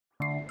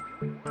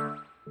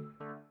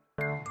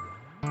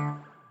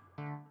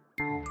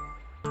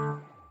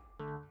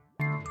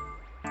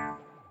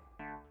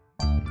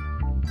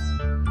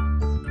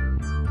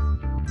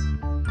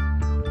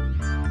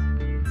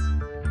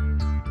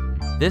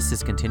This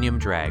is Continuum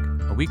Drag,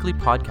 a weekly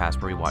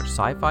podcast where we watch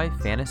sci-fi,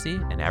 fantasy,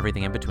 and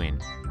everything in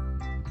between.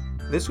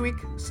 This week,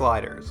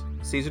 Sliders,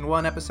 Season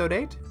 1, Episode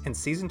 8, and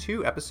Season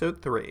 2, Episode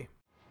 3.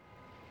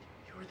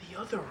 You're the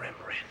other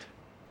Rembrandt.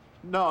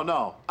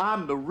 No,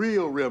 I'm the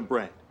real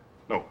Rembrandt.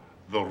 No,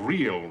 the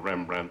real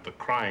Rembrandt, the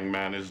crying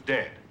man, is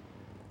dead.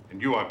 And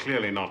you are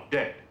clearly not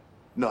dead.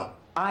 No,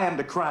 I am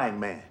the crying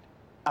man.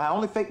 I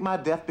only faked my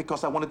death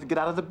because I wanted to get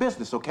out of the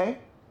business, okay?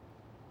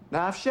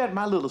 Now I've shared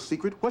my little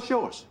secret. What's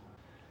yours?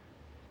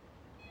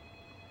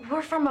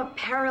 We're from a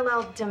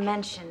parallel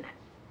dimension.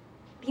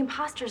 The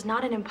imposter's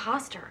not an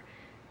imposter.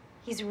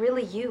 He's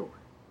really you.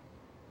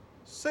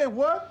 Say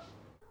what?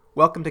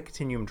 Welcome to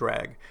Continuum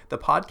Drag, the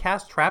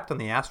podcast trapped on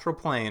the astral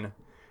plane.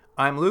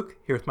 I'm Luke,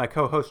 here with my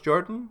co-host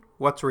Jordan.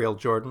 What's real,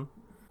 Jordan?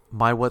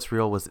 My what's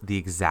real was the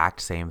exact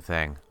same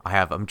thing.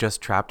 I'm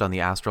just trapped on the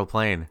astral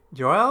plane.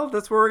 Joel,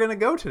 that's where we're going to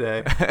go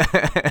today.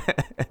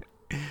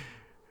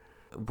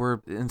 We're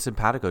in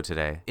simpatico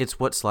today.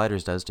 It's what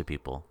Sliders does to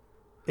people.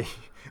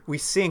 We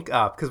sync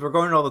up, because we're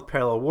going to all the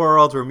parallel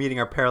worlds, we're meeting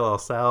our parallel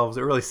selves.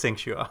 It really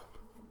syncs you up.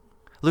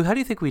 Luke, how do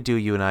you think we do,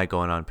 you and I,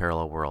 going on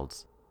parallel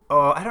worlds?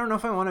 Oh, I don't know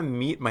if I want to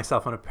meet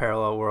myself on a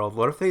parallel world.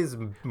 What if he's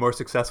more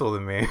successful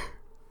than me?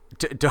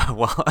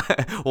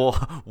 Well,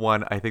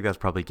 one, I think that's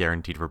probably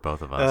guaranteed for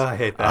both of us. I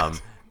hate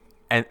that.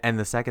 And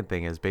the second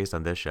thing is, based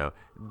on this show,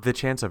 the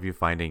chance of you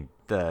finding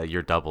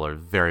your double are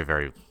very,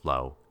 very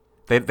low.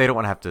 They don't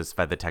want to have to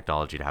spend the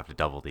technology to have to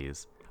double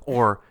these.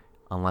 Or,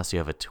 unless you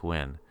have a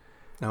twin.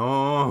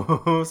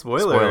 No,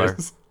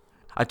 spoilers. Spoiler.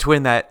 A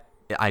twin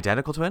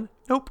identical twin?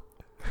 Nope.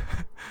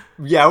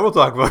 Yeah, we'll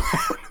talk about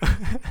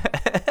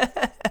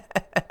that.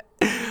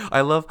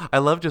 I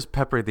love just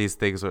peppering these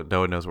things so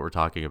no one knows what we're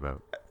talking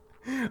about.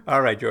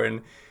 All right,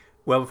 Jordan.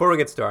 Well, before we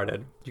get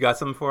started, you got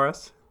something for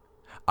us?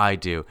 I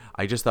do.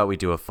 I just thought we'd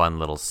do a fun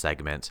little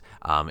segment.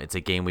 It's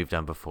a game we've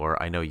done before.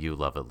 I know you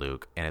love it,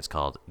 Luke, and it's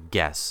called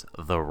Guess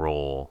the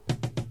Role.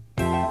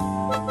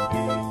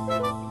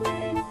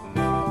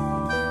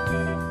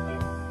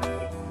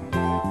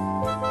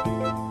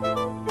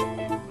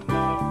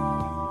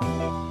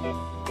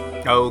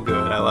 Oh,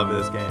 good. I love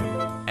this game.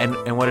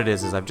 And what it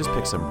is I've just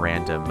picked some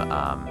random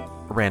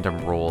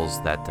roles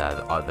that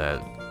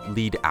the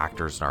lead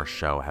actors in our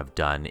show have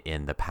done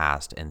in the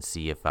past, and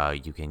see if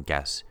you can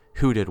guess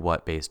who did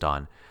what based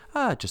on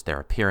just their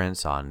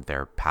appearance, on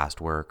their past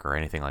work, or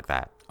anything like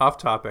that. Off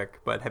topic,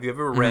 but have you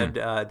ever read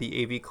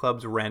the AV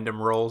Club's random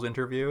roles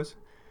interviews?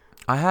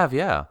 I have,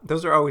 yeah.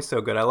 Those are always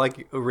so good. I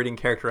like reading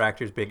character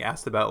actors being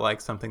asked about like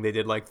something they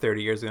did like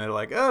 30 years ago, and they're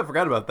like, oh, I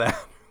forgot about that.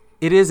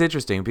 It is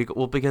interesting,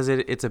 because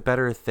it's a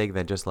better thing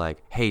than just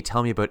like, hey,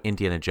 tell me about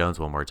Indiana Jones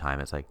one more time.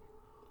 It's like,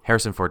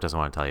 Harrison Ford doesn't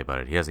want to tell you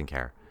about it. He doesn't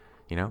care,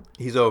 you know?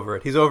 He's over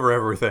it. He's over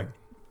everything.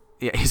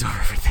 Yeah, he's over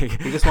everything.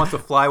 He just wants to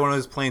fly one of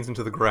his planes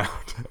into the ground.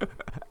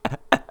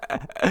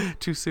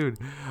 Too soon.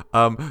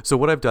 So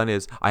what I've done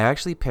is I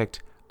actually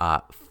picked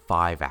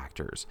 5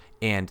 actors,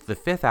 and the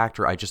 5th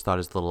actor I just thought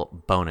is a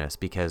little bonus,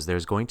 because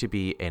there's going to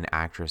be an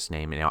actress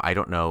name. Now, I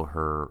don't know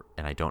her,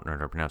 and I don't know how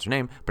to pronounce her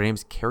name, but her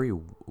name's Carrie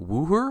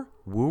Wooher?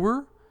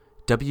 Wuhrer?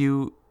 Wuhrer. I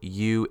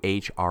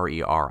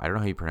don't know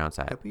how you pronounce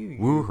that.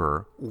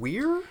 Wooher.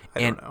 Weir? I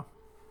don't know.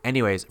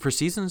 Anyways, for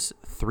seasons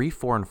 3,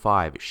 4, and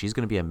 5, she's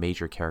going to be a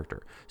major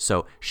character.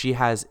 So she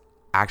has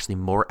actually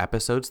more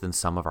episodes than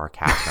some of our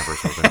cast members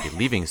who are going to be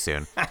leaving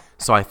soon.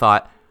 So I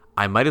thought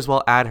I might as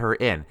well add her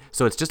in.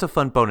 So it's just a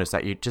fun bonus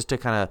that just to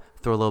kind of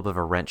throw a little bit of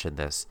a wrench in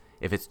this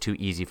if it's too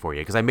easy for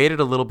you. Because I made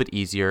it a little bit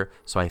easier,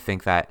 so I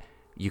think that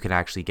you can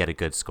actually get a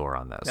good score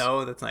on this.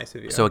 Oh, that's nice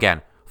of you. So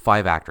again,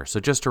 5 actors.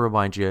 So just to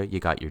remind you, you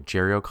got your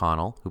Jerry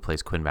O'Connell, who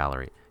plays Quinn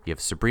Mallory. You have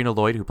Sabrina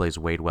Lloyd, who plays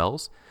Wade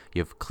Wells.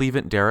 You have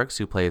Cleveland Derricks,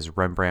 who plays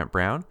Rembrandt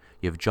Brown.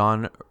 You have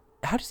John,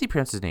 how does he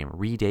pronounce his name?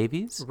 Rhys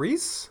Davies?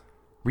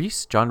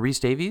 John Rhys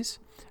Davies.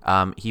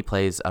 He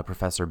plays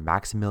Professor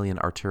Maximilian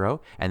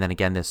Arturo. And then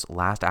again, this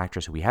last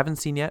actress who we haven't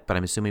seen yet, but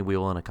I'm assuming we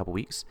will in a couple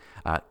weeks,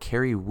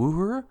 Carrie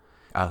Wooher,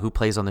 who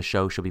plays on the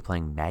show. She'll be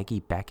playing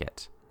Maggie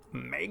Beckett.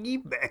 Maggie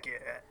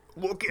Beckett.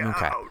 Look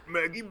out.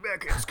 Maggie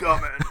Beckett's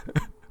coming.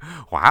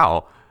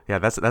 Wow. Yeah,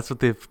 that's what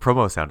the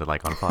promo sounded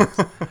like on Fox.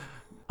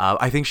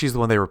 I think she's the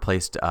one they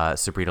replaced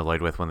Sabrina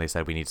Lloyd with when they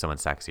said we need someone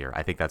sexier.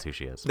 I think that's who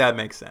she is. That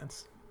makes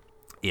sense.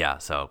 Yeah,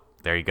 so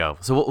there you go.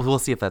 So we'll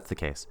see if that's the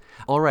case.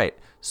 All right.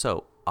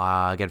 So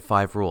again,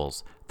 5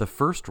 roles. The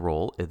first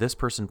role, this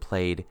person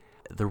played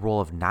the role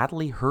of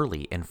Natalie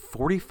Hurley in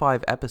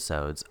 45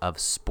 episodes of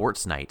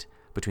Sports Night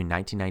between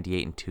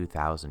 1998 and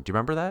 2000. Do you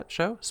remember that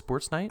show,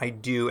 Sports Night? I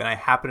do, and I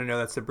happen to know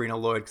that's Sabrina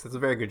Lloyd because it's a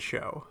very good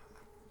show.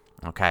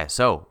 Okay,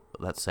 so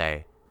let's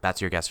say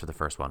that's your guess for the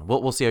first one.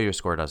 We'll see how your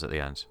score does at the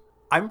end.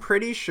 I'm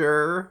pretty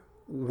sure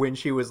when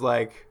she was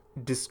like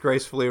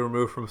disgracefully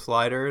removed from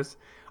Sliders,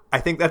 I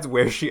think that's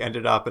where she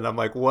ended up, and I'm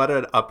like, what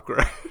an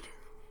upgrade.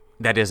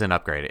 That is an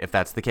upgrade. If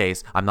that's the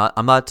case, I'm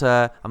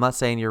not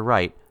saying you're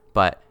right,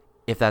 but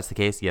if that's the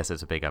case, yes,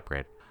 it's a big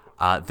upgrade.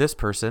 This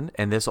person,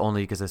 and this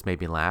only because this made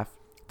me laugh,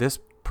 this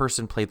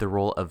person played the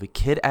role of a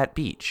kid at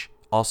beach,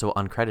 also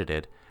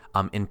uncredited,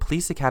 In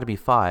Police Academy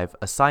 5,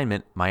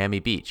 Assignment Miami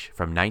Beach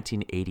from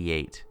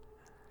 1988.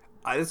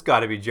 It's got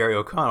to be Jerry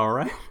O'Connell,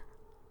 right?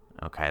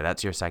 Okay,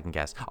 that's your second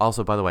guess.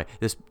 Also, by the way,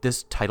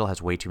 this title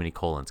has way too many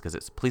colons because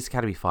it's Police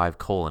Academy 5,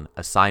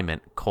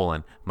 Assignment,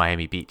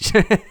 Miami Beach.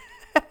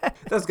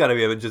 That's got to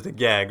be just a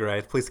gag,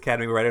 right? Police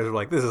Academy writers are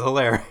like, this is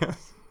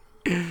hilarious.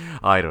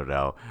 I don't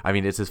know. I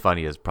mean, it's as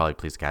funny as probably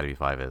Police Academy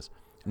 5 is.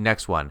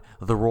 Next one,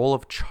 the role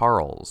of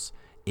Charles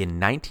in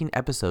 19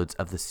 episodes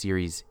of the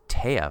series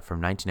Taya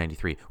from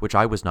 1993, which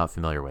I was not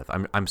familiar with.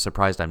 I'm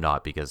surprised I'm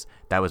not, because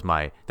that was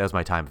my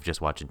time of just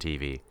watching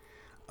TV.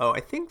 Oh, I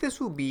think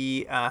this will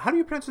be, how do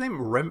you pronounce his name?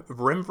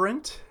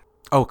 Rembrandt?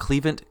 Oh,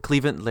 Cleveland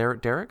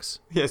Derricks?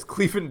 Yes,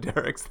 Cleveland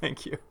Derricks,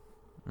 thank you.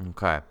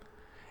 Okay.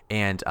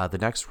 And the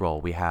next role,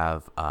 we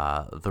have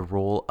the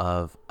role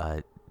of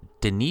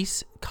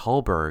Denise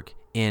Kullberg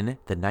in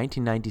the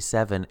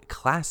 1997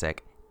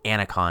 classic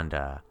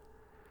Anaconda.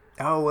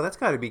 Oh, well, that's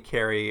got to be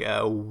Carrie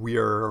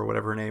Weir or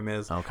whatever her name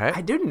is. Okay.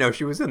 I didn't know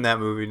she was in that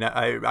movie.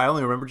 I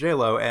only remember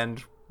J-Lo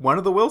and one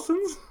of the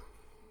Wilsons.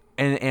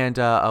 And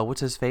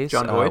what's his face?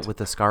 John Voight? With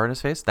the scar on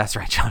his face? That's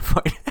right, John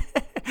Voight.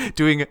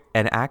 Doing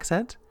an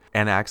accent?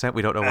 We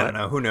don't know what. I don't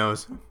know. Who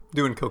knows?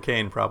 Doing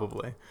cocaine,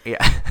 probably.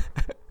 Yeah.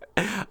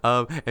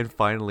 And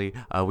finally,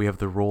 we have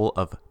the role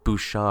of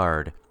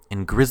Bouchard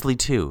in Grizzly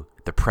 2,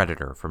 The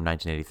Predator from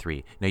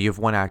 1983. Now, you have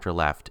one actor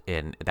left,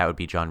 and that would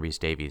be John Rhys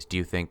Davies. Do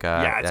you think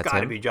yeah, it's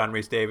got to be John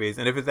Rhys Davies.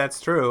 And if that's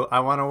true,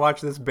 I want to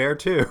watch this Bear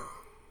too.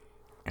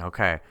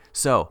 Okay.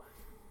 So,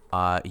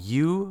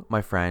 you,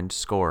 my friend,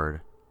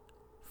 scored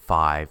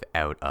 5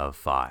 out of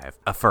 5.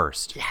 A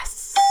first.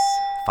 Yes.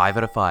 5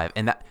 out of 5.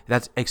 And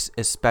that's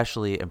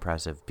especially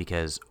impressive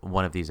because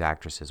one of these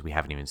actresses we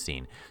haven't even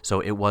seen.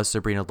 So it was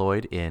Sabrina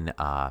Lloyd in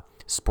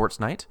Sports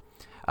Night.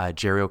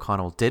 Jerry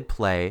O'Connell did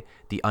play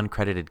the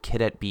uncredited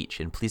Kid at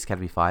Beach in Police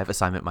Academy 5,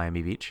 Assignment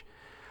Miami Beach.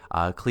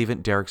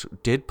 Cleveland Derricks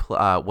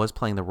was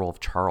playing the role of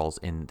Charles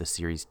in the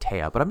series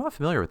Taya, but I'm not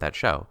familiar with that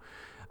show.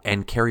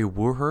 And Carrie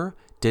Wooher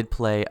did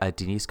play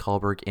Denise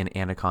Kullberg in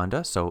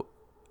Anaconda, so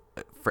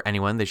for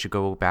anyone, they should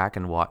go back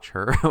and watch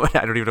her.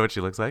 I don't even know what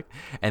she looks like.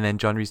 And then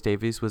John Rhys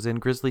Davies was in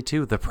Grizzly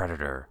 2, The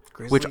Predator,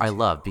 which I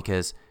love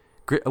because,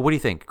 what do you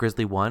think?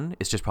 Grizzly 1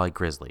 is just probably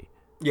Grizzly.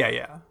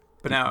 Yeah.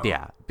 But now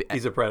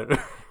he's a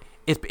predator.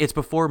 It's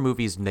before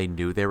movies they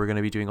knew they were going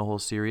to be doing a whole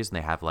series and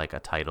they have like a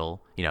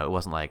title. You know, it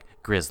wasn't like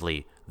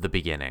Grizzly, The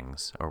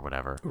Beginnings or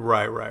whatever.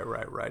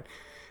 Right.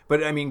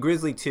 But I mean,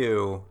 Grizzly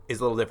 2 is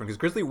a little different because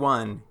Grizzly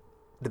 1,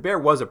 the bear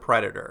was a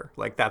predator.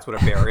 Like, that's what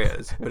a bear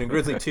is. But in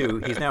Grizzly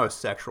 2, he's now a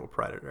sexual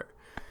predator.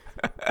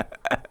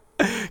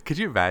 Could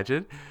you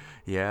imagine?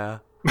 Yeah.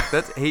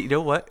 Hey, you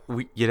know what?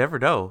 You never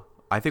know.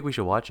 I think we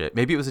should watch it.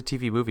 Maybe it was a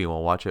TV movie and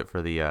we'll watch it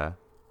for the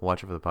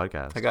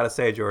podcast. I gotta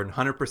say, Jordan,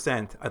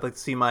 100%. I'd like to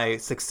see my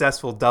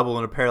successful double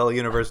in a parallel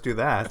universe do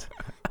that.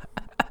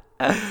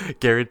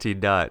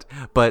 Guaranteed not.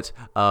 But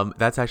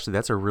that's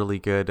a really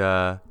good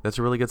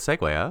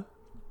segue, huh?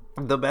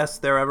 The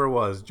best there ever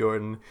was,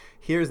 Jordan.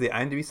 Here's the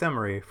IMDb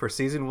summary for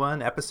Season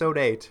 1, Episode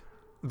 8,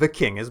 The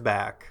King is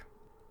Back.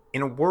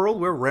 In a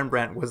world where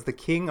Rembrandt was the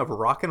king of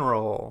rock and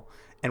roll,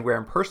 and where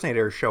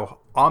impersonators show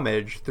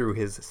homage through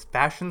his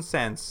fashion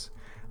sense,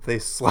 the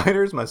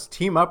Sliders must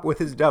team up with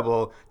his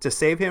double to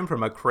save him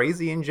from a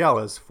crazy and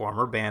jealous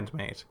former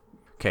bandmate.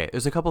 Okay,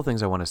 there's a couple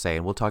things I want to say,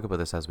 and we'll talk about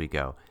this as we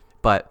go.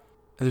 But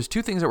there's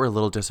 2 things that were a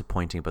little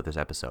disappointing about this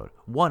episode.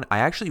 One, I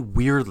actually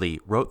weirdly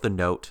wrote the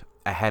note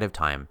ahead of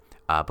time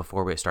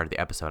before we started the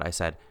episode. I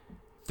said,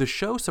 the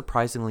show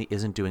surprisingly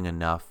isn't doing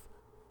enough,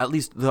 at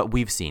least that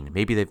we've seen.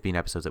 Maybe they've been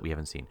episodes that we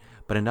haven't seen,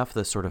 but enough of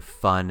the sort of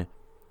fun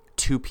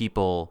 2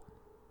 people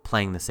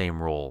playing the same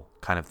role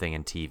kind of thing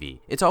in TV.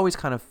 It's always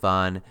kind of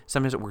fun.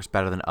 Sometimes it works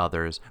better than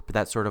others, but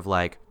that's sort of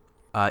like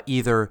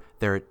either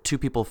there are 2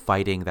 people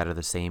fighting that are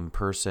the same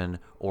person,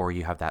 or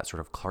you have that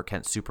sort of Clark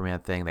Kent Superman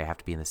thing. They have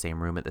to be in the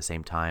same room at the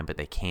same time, but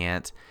they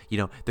can't. You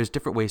know, there's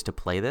different ways to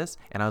play this.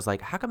 And I was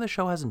like, how come the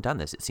show hasn't done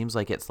this? It seems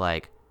like it's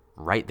like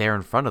right there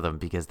in front of them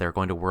because they're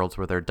going to worlds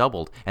where they're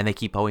doubled, and they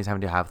keep always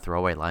having to have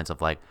throwaway lines of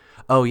like,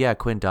 oh yeah,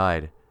 Quinn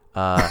died.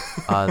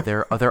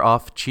 They're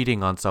off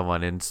cheating on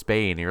someone in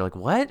Spain. And you're like,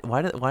 what?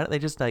 Why don't they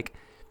just like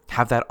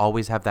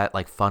always have that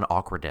like fun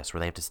awkwardness where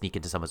they have to sneak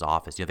into someone's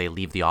office? You know, they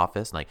leave the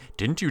office and like,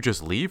 didn't you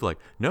just leave? Like,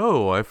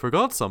 no, I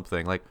forgot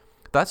something. Like,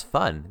 that's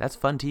fun. That's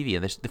fun TV.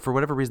 And for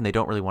whatever reason, they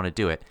don't really want to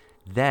do it.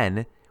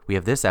 Then we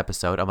have this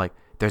episode. I'm like,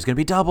 there's gonna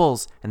be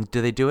doubles, and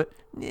do they do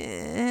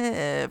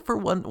it? For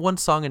one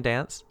song and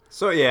dance.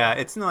 So yeah,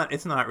 it's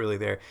not really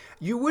there.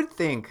 You would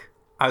think,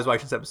 I was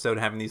watching this episode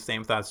having these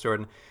same thoughts,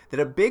 Jordan, that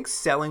a big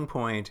selling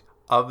point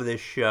of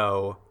this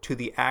show to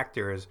the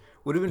actors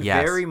would have been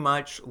very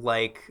much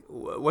like,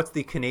 what's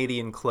the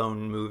Canadian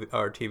clone movie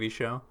or TV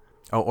show?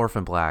 Oh,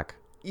 Orphan Black.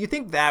 You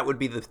think that would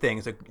be the thing.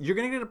 It's like, you're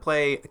going to get to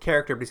play a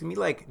character, but it's going to be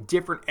like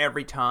different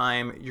every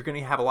time. You're going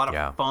to have a lot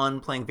of fun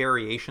playing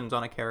variations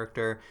on a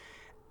character.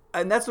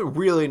 And that's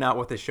really not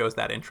what this show's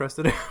that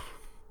interested in.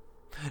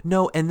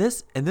 No, and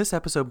this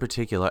episode in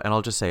particular, and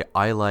I'll just say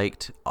I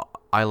liked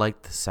the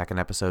second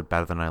episode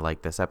better than I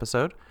liked this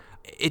episode.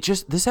 it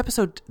just, this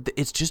episode,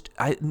 it's just,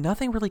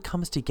 nothing really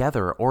comes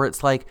together, or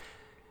it's like,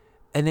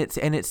 and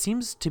it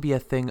seems to be a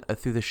thing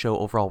through the show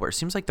overall, where it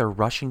seems like they're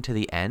rushing to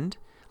the end.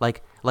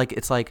 Like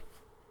it's like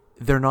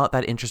they're not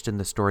that interested in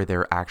the story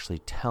they're actually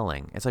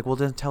telling. It's like, well,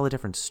 then tell a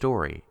different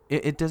story.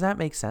 Does that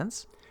make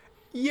sense?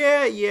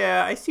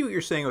 Yeah, I see what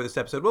you're saying with this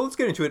episode. Well, let's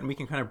get into it, and we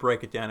can kind of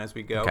break it down as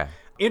we go. Okay.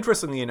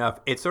 Interestingly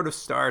enough, it sort of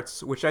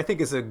starts, which I think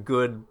is a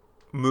good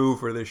move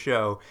for the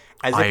show,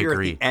 as I if you're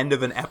agree. at the end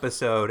of an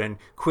episode, and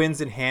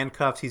Quinn's in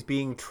handcuffs. He's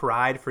being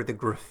tried for the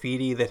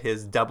graffiti that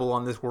his double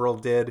on this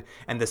world did,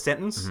 and the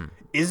sentence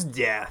is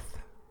death.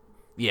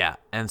 Yeah,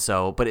 and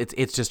so, but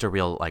it's just a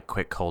real like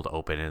quick cold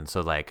open, and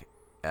so like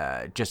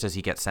just as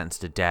he gets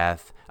sentenced to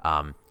death,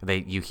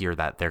 you hear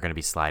that they're going to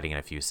be sliding in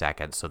a few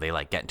seconds, so they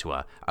like get into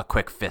a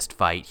quick fist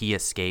fight. He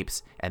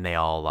escapes, and they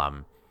all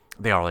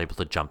are able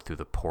to jump through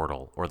the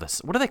portal, or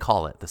what do they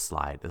call it? The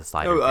slider thing.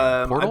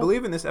 I Portal?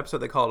 believe in this episode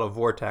they call it a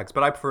vortex,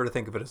 but I prefer to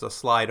think of it as a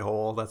slide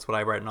hole. That's what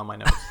I write in all my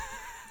notes.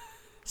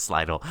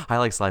 Slide hole. I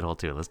like slide hole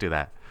too. Let's do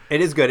that. It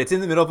is good. It's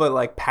in the middle of a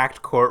like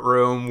packed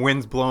courtroom,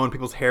 wind's blowing,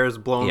 people's hair's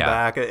blown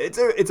back. It's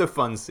a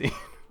fun scene.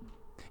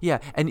 Yeah,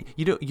 and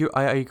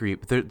I agree.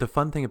 The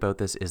fun thing about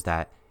this is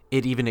that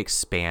it even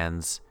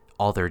expands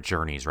all their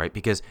journeys, right?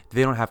 Because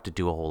they don't have to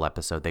do a whole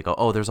episode. They go,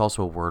 oh, there's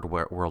also a world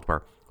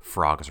where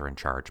frogs are in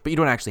charge, but you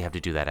don't actually have to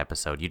do that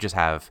episode. You just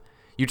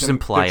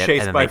imply They're it,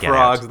 chased and then by they get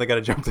frogs, out. and they got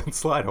to jump in the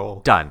slide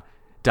hole.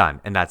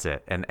 Done, and that's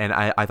it. And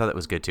I thought that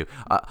was good too.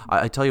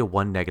 I tell you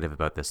one negative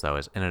about this though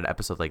is in an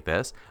episode like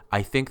this,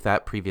 I think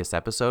that previous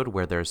episode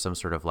where there's some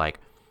sort of like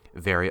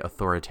very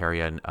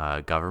authoritarian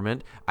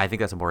government, I think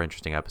that's a more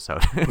interesting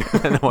episode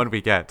than the one we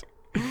get.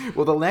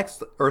 Well, the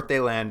next Earth they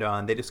land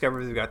on, they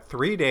discover they've got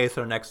 3 days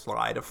for the next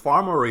slide, a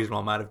far more reasonable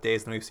amount of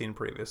days than we've seen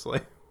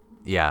previously.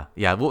 Yeah.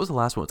 What was the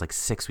last one? It was like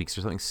 6 weeks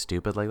or something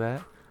stupid like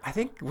that. I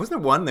think, wasn't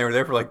there one they were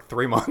there for like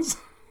 3 months?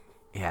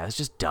 Yeah, it's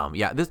just dumb.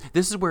 Yeah,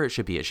 this is where it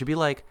should be. It should be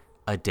like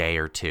a day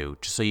or two,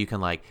 just so you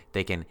can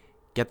they can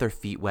get their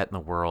feet wet in the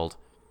world,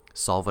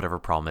 solve whatever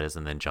problem it is,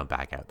 and then jump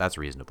back out. That's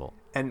reasonable.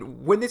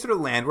 And when they sort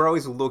of land, we're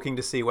always looking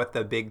to see what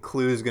the big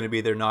clue is going to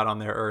be. They're not on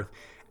their Earth.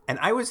 And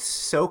I was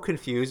so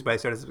confused by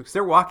sort of, because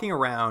they're walking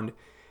around,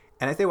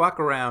 and as they walk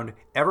around,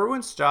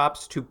 everyone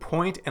stops to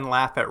point and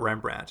laugh at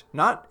Rembrandt.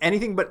 Not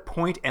anything but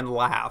point and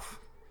laugh.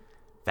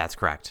 That's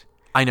correct.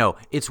 I know.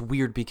 It's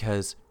weird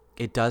because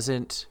it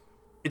doesn't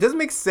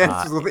make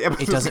sense. to what the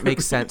episode's it doesn't gonna make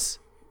be. sense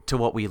to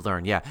what we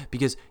learn. Yeah,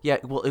 because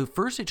well, at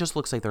first it just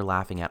looks like they're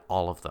laughing at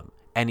all of them,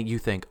 and you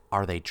think,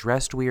 are they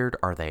dressed weird?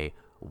 Are they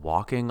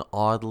walking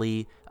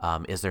oddly?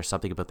 Is there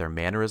something about their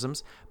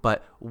mannerisms?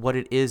 But what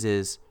it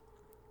is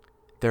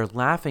they're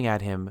laughing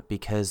at him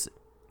because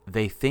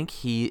they think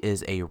he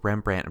is a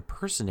Rembrandt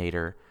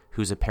impersonator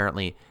who's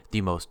apparently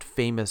the most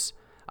famous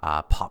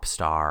pop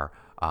star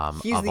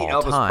He's of the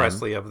all Elvis time.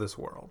 Presley of this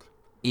world.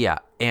 Yeah,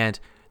 and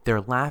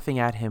they're laughing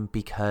at him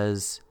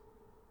because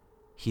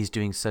he's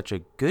doing such a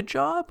good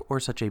job or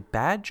such a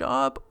bad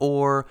job,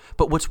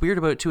 but what's weird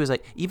about it too is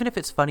like, even if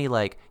it's funny,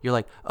 like you're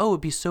like, oh,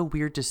 it'd be so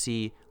weird to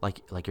see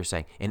like you're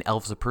saying an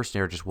Elvis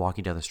impersonator just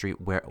walking down the street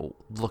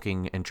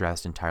looking and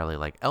dressed entirely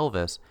like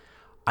Elvis.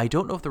 I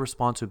don't know if the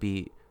response would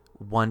be,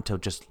 one, to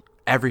just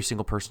every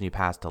single person you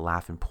pass to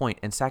laugh and point,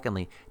 and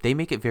secondly, they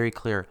make it very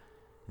clear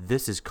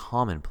this is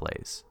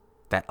commonplace,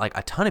 that like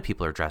a ton of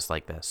people are dressed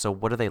like this. So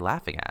what are they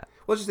laughing at?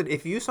 Well, it's just that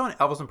if you saw an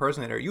Elvis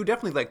impersonator, you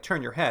definitely like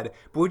turn your head,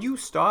 but would you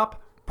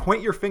stop,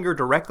 point your finger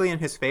directly in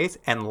his face,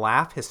 and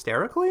laugh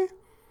hysterically?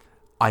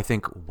 I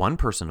think one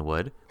person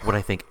would. Would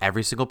I think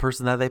every single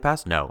person that they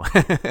pass? No.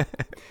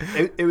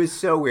 It was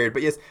so weird.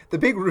 But yes, the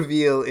big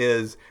reveal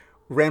is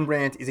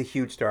Rembrandt is a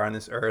huge star on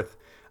this Earth.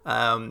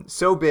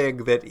 So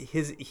big that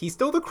he's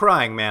still the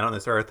crying man on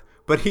this Earth,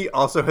 but he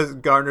also has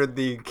garnered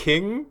the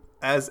King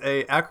as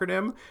a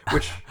acronym,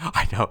 which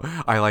I know.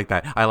 I like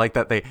that. I like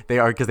that they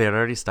are, because they had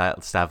already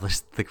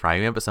established the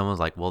crying man, but someone was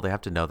like, well, they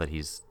have to know that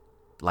he's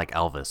like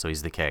Elvis, so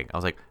he's the king. I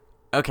was like,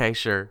 okay,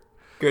 sure.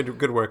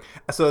 good work.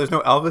 So there's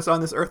no Elvis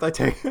on this Earth, I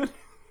take it?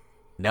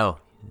 No,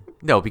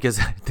 because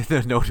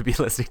there's no one to be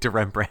listening to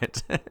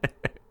Rembrandt.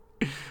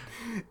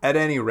 At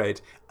any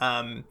rate,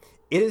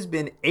 it has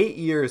been 8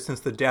 years since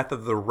the death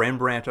of the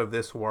Rembrandt of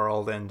this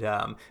world, and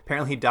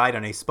apparently he died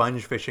on a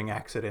sponge fishing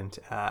accident,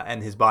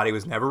 and his body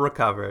was never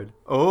recovered.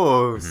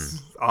 Oh,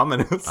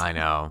 ominous. I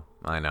know.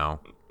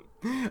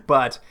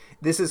 But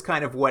this is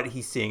kind of what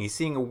he's seeing. He's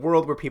seeing a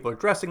world where people are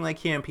dressing like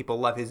him, people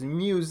love his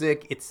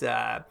music.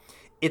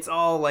 It's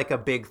all like a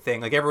big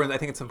thing. Like everyone, I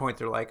think at some point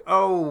they're like,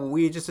 oh,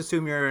 we just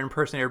assume you're an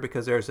impersonator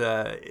because there's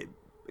a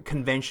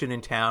convention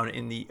in town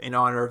in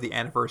honor of the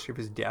anniversary of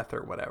his death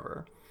or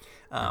whatever.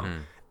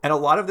 And a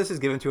lot of this is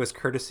given to us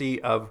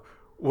courtesy of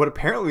what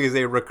apparently is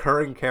a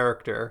recurring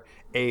character,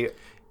 a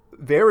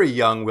very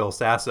young Will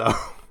Sasso.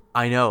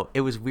 I know.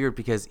 It was weird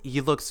because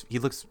he looks,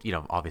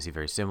 obviously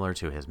very similar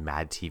to his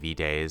Mad TV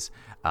days,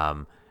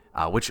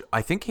 which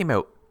I think came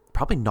out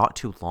probably not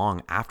too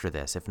long after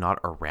this, if not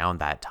around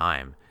that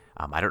time.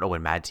 I don't know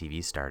when Mad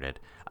TV started,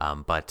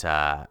 but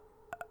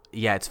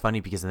yeah, it's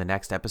funny because in the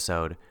next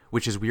episode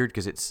which is weird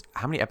because it's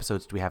how many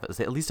episodes do we have? It's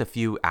at least a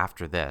few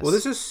after this. Well,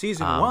 this is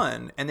season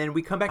 1, and then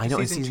we come back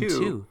to season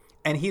 2,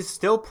 and he's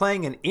still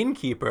playing an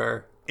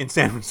innkeeper in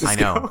San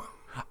Francisco.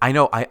 I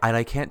know.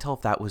 I can't tell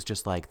if that was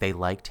just like they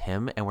liked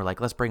him and we're like,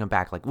 let's bring him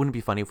back. Like, wouldn't it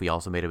be funny if we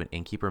also made him an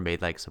innkeeper and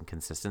made like some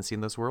consistency in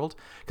this world?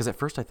 Because at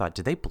first I thought,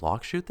 did they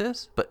block shoot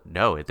this? But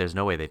no, there's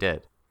no way they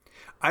did.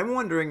 I'm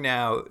wondering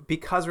now,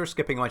 because we're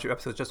skipping a bunch of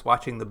episodes, just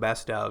watching the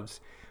best ofs,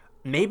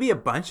 maybe a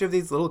bunch of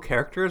these little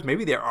characters,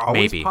 maybe they're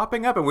always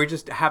popping up and we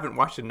just haven't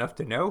watched enough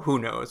to know. Who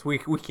knows? We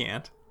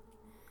can't.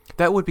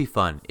 That would be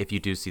fun if you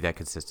do see that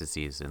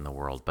consistencies in the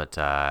world. But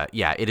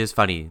yeah, it is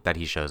funny that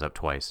he shows up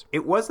twice.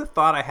 It was a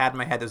thought I had in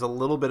my head. There's a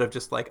little bit of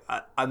just like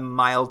a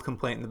mild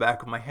complaint in the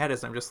back of my head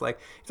as I'm just like,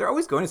 if they're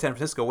always going to San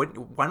Francisco,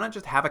 why not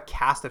just have a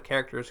cast of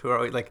characters who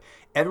are like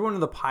everyone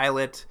in the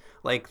pilot,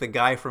 like the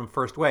guy from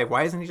First Wave?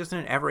 Why isn't he just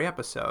in every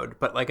episode,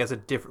 but like as a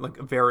different like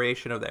a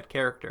variation of that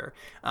character?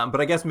 But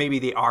I guess maybe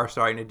they are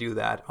starting to do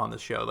that on the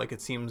show. Like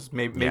it seems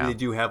maybe they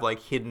do have like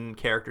hidden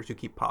characters who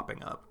keep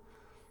popping up.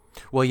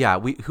 Well, yeah,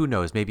 who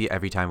knows? Maybe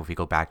every time if we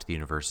go back to the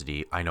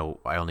university, I know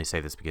I only say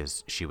this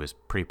because she was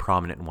pretty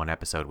prominent in one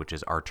episode, which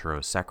is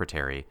Arturo's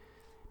secretary.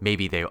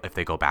 Maybe if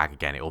they go back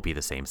again, it will be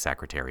the same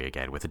secretary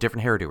again with a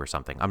different hairdo or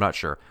something. I'm not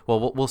sure.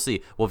 Well, we'll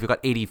see. Well, we've got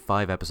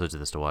 85 episodes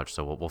of this to watch,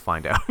 so we'll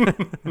find out. I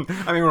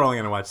mean, we're only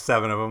going to watch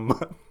 7 of them.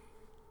 But...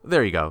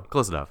 There you go.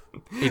 Close enough.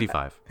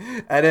 85.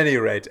 At any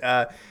rate,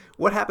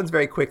 what happens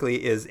very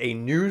quickly is a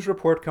news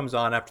report comes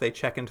on after they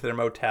check into their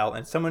motel,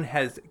 and someone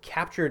has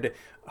captured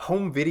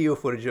home video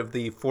footage of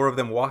the 4 of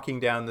them walking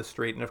down the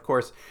street. And of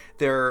course,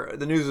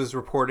 the news is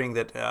reporting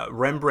that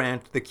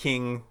Rembrandt, the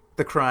king,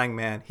 the crying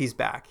man, he's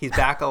back. He's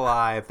back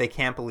alive. They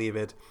can't believe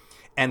it.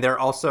 And they're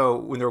also,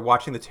 when they're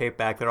watching the tape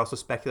back, they're also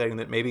speculating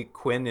that maybe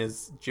Quinn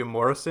is Jim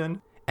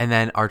Morrison. And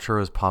then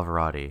Arturo's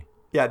Pavarotti.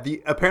 Yeah,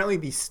 apparently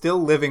the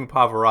still living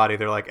Pavarotti.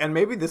 They're like, and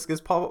maybe this is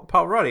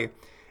Pavarotti.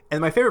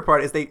 And my favorite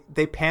part is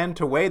they pan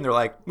to Wade and they're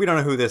like, we don't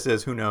know who this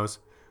is. Who knows?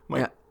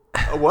 I'm like,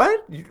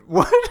 what?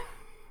 What?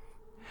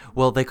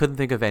 Well, they couldn't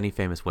think of any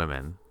famous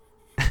women.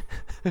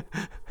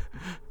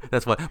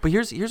 That's why. But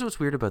here's what's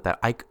weird about that.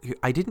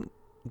 I didn't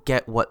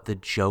get what the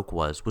joke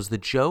was. Was the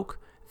joke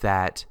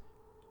that,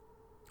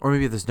 or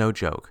maybe there's no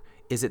joke,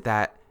 is it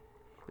that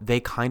they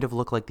kind of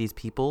look like these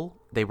people?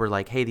 They were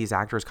like, hey, these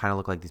actors kind of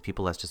look like these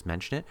people, let's just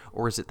mention it?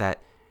 Or is it that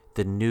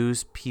the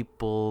news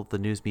people, the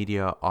news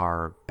media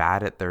are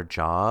bad at their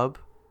job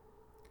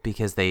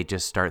because they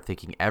just start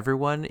thinking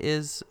everyone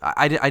is?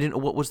 I didn't know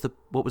what was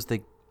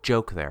the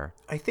joke there.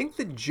 I think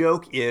the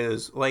joke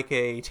is like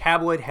a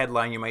tabloid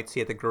headline you might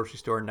see at the grocery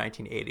store in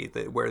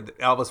 1980 where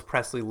Elvis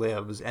Presley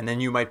lives, and then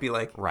you might be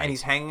like, right, and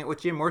he's hanging out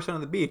with Jim Morrison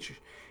on the beach.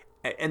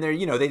 And they're,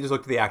 they just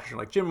looked at the actors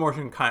like Jim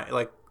Morrison kind of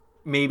like,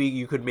 maybe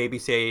you could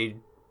say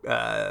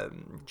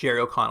Jerry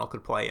O'Connell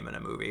could play him in a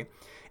movie.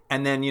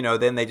 And then,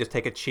 then they just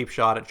take a cheap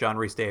shot at John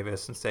Rhys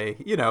Davis and say,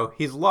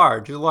 he's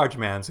large. He's a large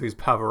man, so he's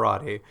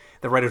Pavarotti.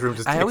 The writer's room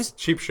just takes a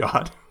cheap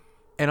shot.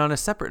 And on a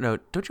separate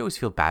note, don't you always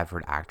feel bad for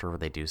an actor when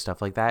they do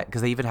stuff like that?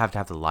 Because they even have to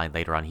have the line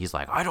later on. He's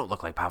like, I don't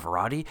look like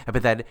Pavarotti.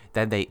 But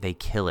then they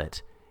kill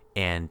it.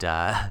 And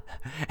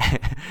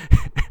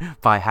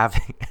by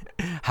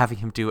having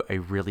him do a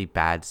really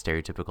bad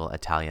stereotypical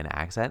Italian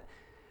accent.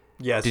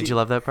 Yes. Did you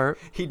love that part?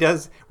 He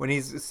does. When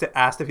he's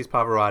asked if he's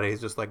Pavarotti,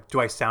 he's just like, do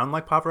I sound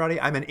like Pavarotti?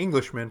 I'm an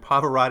Englishman.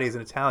 Pavarotti is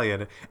an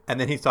Italian. And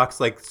then he talks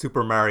like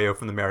Super Mario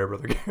from the Mario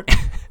Brother game.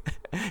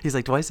 He's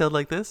like, do I sound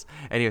like this?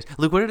 Anyways,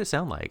 Luke, what did it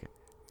sound like?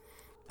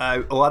 A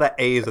lot of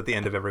A's at the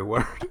end of every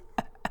word.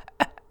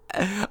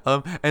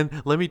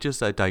 And let me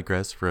just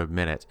digress for a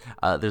minute.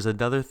 There's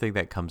another thing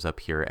that comes up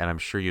here, and I'm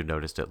sure you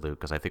noticed it,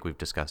 Luke, because I think we've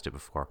discussed it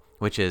before,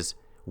 which is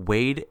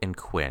Wade and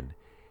Quinn.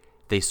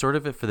 They sort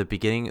of, for the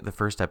beginning, the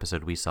first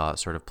episode we saw,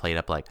 sort of played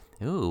up like,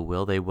 ooh,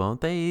 will they,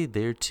 won't they?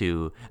 They're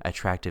two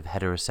attractive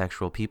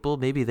heterosexual people.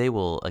 Maybe they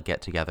will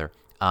get together.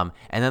 And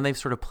then they've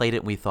sort of played it,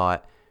 and we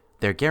thought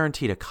they're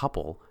guaranteed a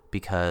couple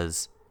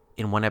because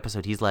in one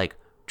episode he's like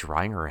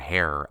drying her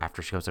hair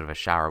after she comes out of a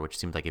shower, which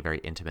seemed like a very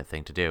intimate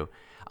thing to do.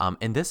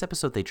 In this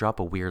episode, they drop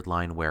a weird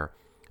line where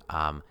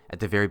at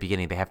the very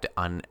beginning they have to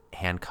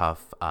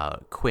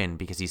unhandcuff Quinn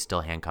because he's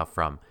still handcuffed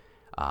from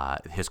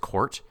his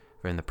court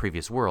in the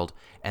previous world,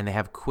 and they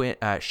have Quinn.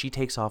 She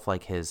takes off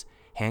like his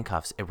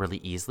handcuffs really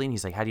easily, and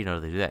he's like, "How do you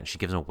know they do that?" And she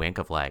gives him a wink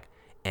of like,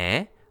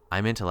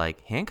 I'm into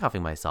like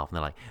handcuffing myself." And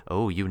they're like,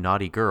 "Oh, you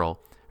naughty girl,"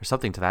 or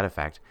something to that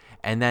effect.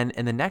 And then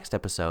in the next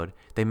episode,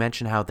 they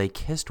mention how they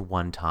kissed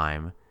one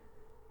time,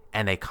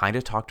 and they kind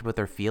of talked about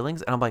their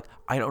feelings. And I'm like,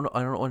 I don't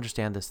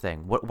understand this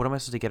thing. What am I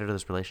supposed to get out of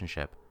this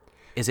relationship?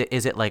 Is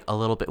it like a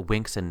little bit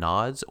winks and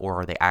nods,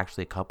 or are they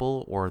actually a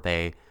couple, or are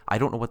they? I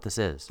don't know what this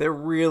is. They're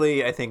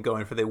really, I think,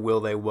 going for the will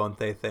they, won't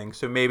they thing.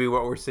 So maybe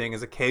what we're seeing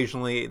is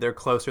occasionally they're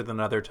closer than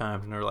other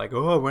times, and they're like,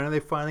 oh, when are they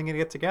finally going to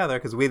get together?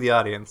 Because we, the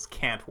audience,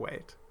 can't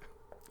wait.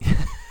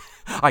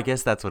 I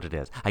guess that's what it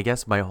is. I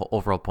guess my whole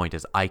overall point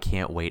is I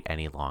can't wait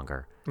any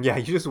longer. Yeah,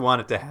 you just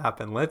want it to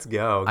happen. Let's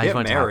go. Get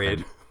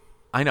married.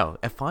 I know.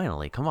 And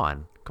finally, come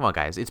on,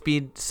 guys. It's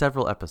been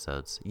several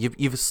episodes.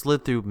 You've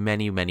slid through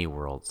many, many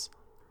worlds.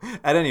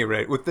 At any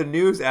rate, with the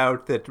news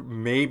out that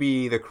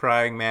maybe the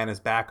Crying Man is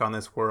back on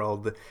this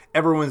world,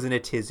 everyone's in a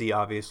tizzy,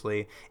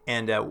 obviously.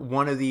 And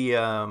one of the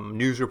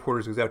news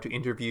reporters goes out to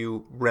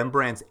interview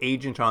Rembrandt's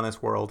agent on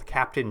this world,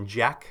 Captain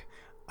Jack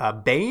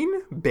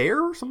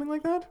Bear, something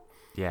like that?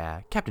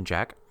 Yeah, Captain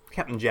Jack.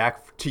 Captain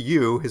Jack, to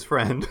you, his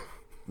friend.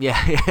 Yeah,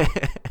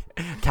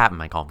 Captain.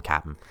 I call him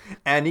Captain.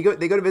 And they go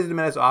to visit him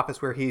at his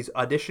office where he's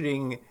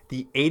auditioning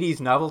the 80s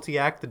novelty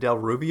act, the Del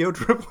Rubio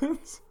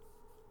Triplets.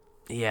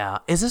 Yeah,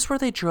 is this where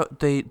they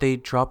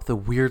drop the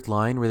weird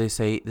line where they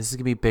say this is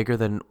gonna be bigger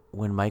than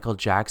when Michael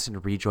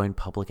Jackson rejoined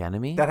Public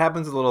Enemy? That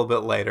happens a little bit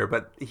later,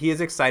 but he is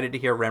excited to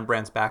hear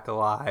Rembrandt's back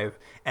alive,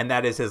 and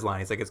that is his line.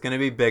 He's like, it's going to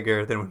be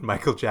bigger than when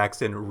Michael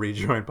Jackson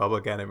rejoined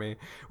Public Enemy,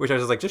 which I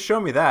was just like, just show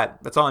me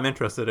that. That's all I'm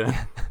interested in.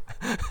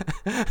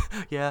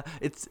 Yeah,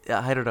 it's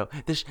I don't know.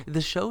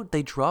 The show,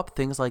 they drop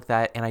things like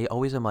that, and I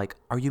always am like,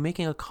 are you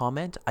making a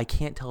comment? I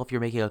can't tell if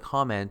you're making a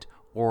comment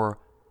or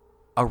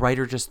a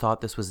writer just thought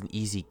this was an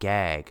easy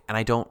gag, and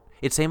I don't.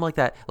 It's same like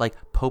that, like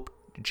Pope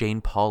Jane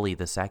Pauley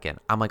II.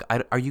 I'm like,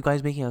 are you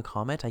guys making a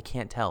comment? I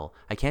can't tell.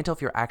 I can't tell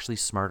if you're actually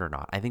smart or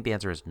not. I think the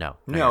answer is no.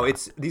 No,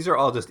 these are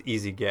all just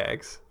easy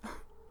gags.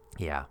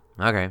 Yeah.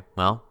 Okay.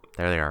 Well,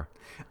 there they are.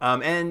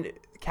 And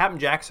Captain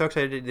Jack's so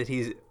excited that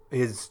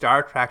his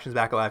star attraction's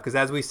back alive because,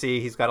 as we see,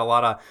 he's got a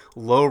lot of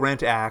low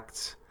rent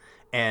acts.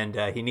 And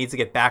he needs to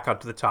get back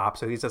up to the top.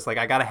 So he's just like,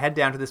 I got to head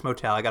down to this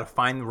motel. I got to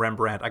find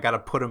Rembrandt. I got to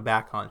put him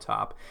back on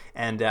top.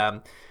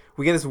 And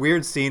we get this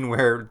weird scene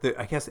where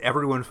I guess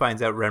everyone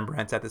finds out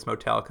Rembrandt's at this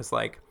motel because,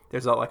 like,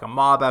 there's a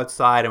mob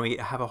outside. And we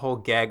have a whole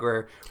gag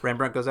where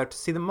Rembrandt goes out to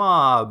see the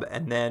mob.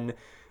 And then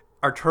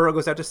Arturo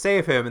goes out to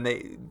save him.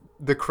 And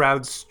the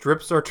crowd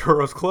strips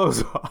Arturo's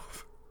clothes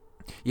off.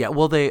 Yeah,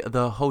 well,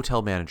 the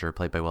hotel manager,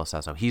 played by Will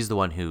Sasso, he's the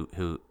one who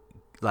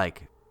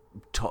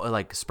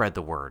spread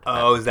the word.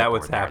 Oh, is that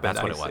what's happened?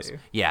 That's what it was.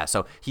 Yeah,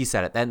 so he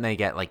said it. Then they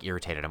get like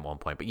irritated at one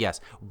point. But yes,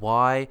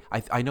 why?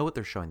 I know what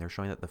they're showing. They're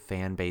showing that the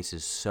fan base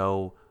is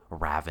so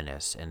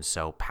ravenous and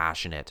so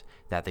passionate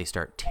that they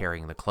start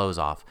tearing the clothes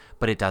off.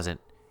 But it doesn't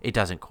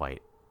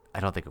quite. I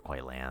don't think it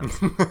quite lands.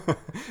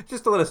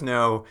 Just to let us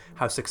know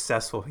how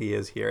successful he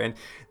is here. And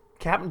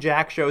Captain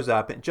Jack shows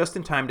up just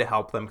in time to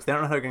help them because they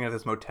don't know how to get to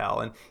this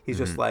motel. And he's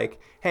just like,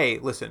 hey,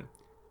 listen.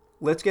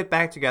 Let's get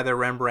back together,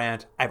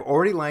 Rembrandt. I've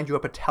already lined you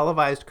up a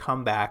televised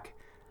comeback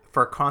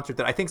for a concert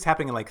that I think is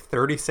happening in like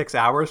 36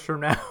 hours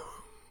from now.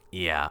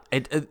 Yeah.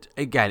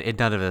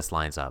 None of this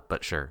lines up,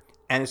 but sure.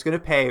 And it's going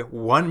to pay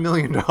 $1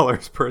 million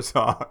per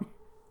song.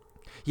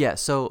 Yeah,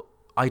 so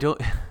I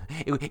don't...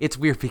 It's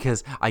weird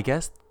because I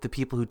guess the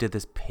people who did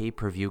this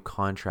pay-per-view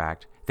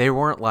contract, they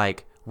weren't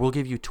like, we'll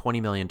give you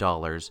 $20 million.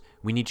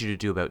 We need you to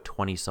do about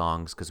 20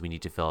 songs because we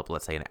need to fill up,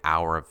 let's say, an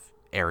hour of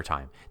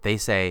airtime. They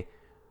say,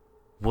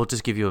 we'll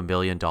just give you $1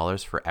 million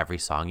for every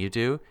song you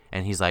do.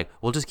 And he's like,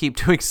 we'll just keep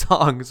doing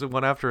songs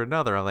one after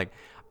another. I'm like,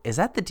 is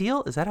that the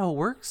deal? Is that how it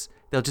works?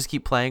 They'll just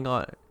keep playing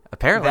on...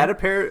 Apparently.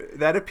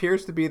 That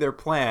appears to be their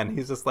plan.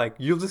 He's just like,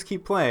 you'll just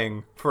keep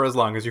playing for as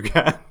long as you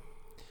can.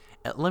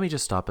 Let me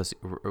just stop us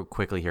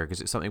quickly here because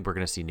it's something we're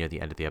going to see near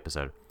the end of the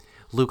episode.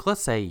 Luke,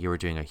 let's say you were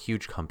doing a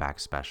huge comeback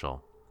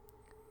special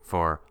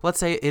for... Let's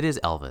say it is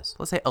Elvis.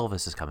 Let's say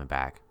Elvis is coming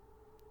back.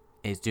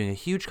 And he's doing a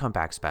huge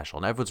comeback special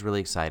and everyone's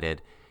really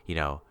excited. You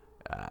know...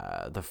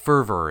 the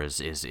fervor is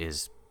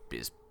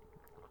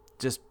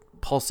just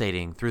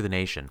pulsating through the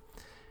nation.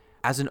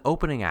 As an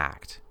opening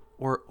act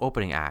or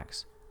opening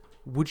acts,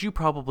 would you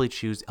probably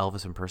choose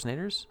Elvis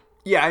impersonators?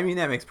 Yeah, I mean,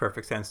 that makes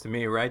perfect sense to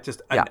me, right?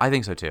 Just I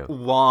think so too.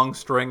 Long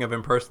string of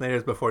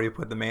impersonators before you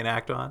put the main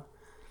act on.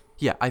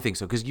 Yeah, I think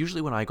so. Because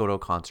usually when I go to a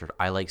concert,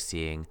 I like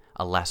seeing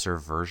a lesser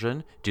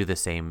version do the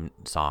same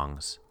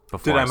songs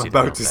before I see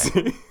the real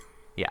thing.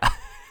 Yeah.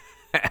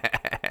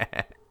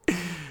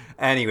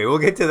 Anyway, we'll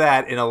get to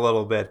that in a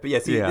little bit. But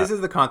yes, this is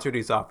the concert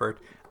he's offered.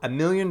 $1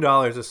 million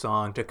a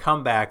song to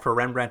come back, for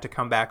Rembrandt to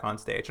come back on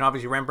stage. And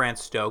obviously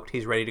Rembrandt's stoked.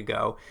 He's ready to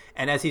go.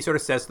 And as he sort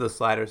of says to the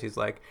sliders, he's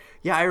like,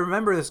 yeah, I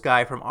remember this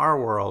guy from our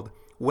world.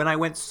 When I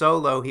went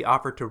solo, he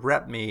offered to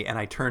rep me, and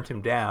I turned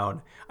him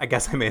down. I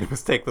guess I made a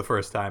mistake the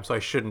first time, so I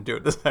shouldn't do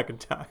it the second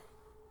time.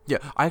 Yeah,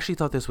 I actually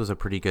thought this was a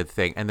pretty good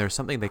thing. And there's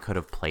something they could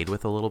have played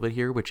with a little bit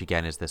here, which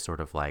again is this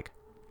sort of like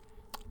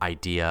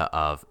idea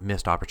of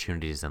missed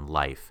opportunities in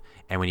life.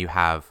 And when you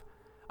have,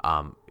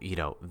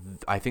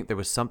 I think there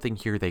was something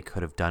here they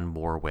could have done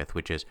more with,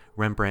 which is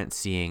Rembrandt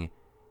seeing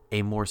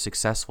a more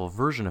successful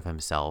version of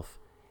himself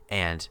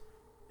and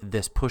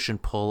this push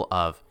and pull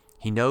of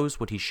he knows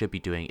what he should be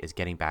doing is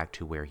getting back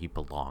to where he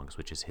belongs,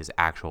 which is his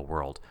actual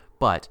world.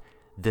 But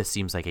this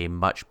seems like a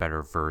much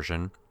better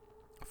version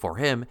for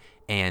him.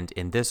 And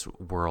in this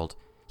world,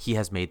 he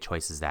has made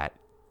choices that,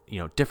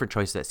 different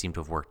choices that seem to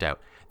have worked out.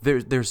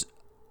 There's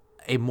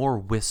a more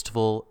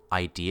wistful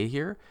idea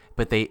here,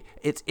 but they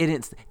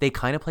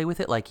kind of play with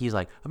it like he's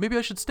like, oh, maybe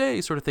I should stay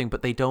sort of thing,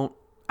 but they don't.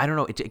 I don't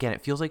know.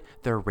 It feels like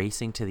they're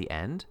racing to the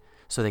end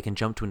so they can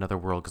jump to another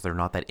world because they're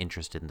not that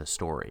interested in the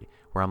story.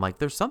 Where I'm like,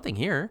 there's something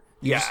here.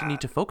 You just need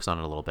to focus on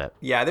it a little bit.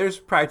 Yeah, there's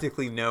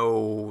practically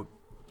no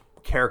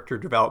character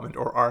development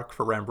or arc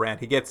for Rembrandt.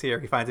 He gets here,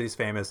 he finds that he's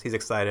famous, he's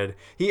excited.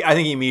 I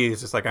think he immediately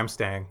is just like, I'm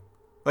staying.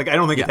 Like, I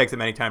don't think it takes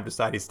him any time to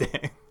decide he's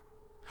staying.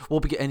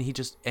 Well, and he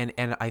just and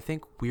I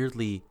think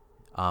weirdly,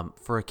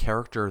 for a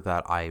character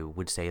that I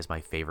would say is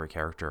my favorite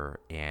character,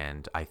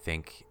 and I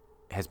think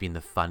has been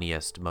the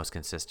funniest, most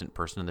consistent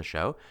person in the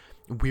show,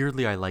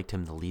 weirdly I liked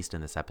him the least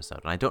in this episode.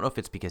 And I don't know if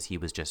it's because he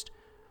was just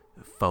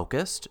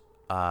focused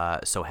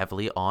so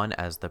heavily on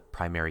as the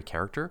primary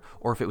character,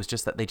 or if it was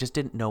just that they just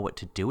didn't know what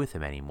to do with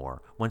him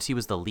anymore. Once he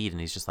was the lead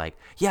and he's just like,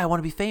 yeah, I want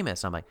to be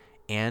famous. And I'm like,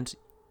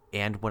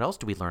 and what else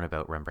do we learn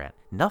about Rembrandt?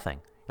 Nothing.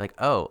 You're like,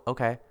 oh,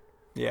 okay.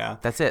 Yeah.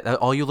 That's it.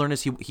 All you learn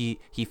is he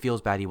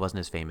feels bad he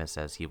wasn't as famous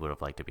as he would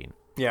have liked to be.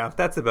 Yeah,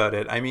 that's about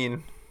it. I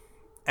mean,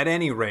 at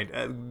any rate,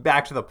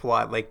 back to the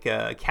plot, like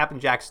Captain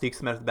Jack sneaks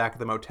them out of the back of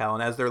the motel,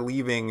 and as they're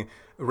leaving,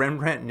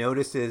 Rembrandt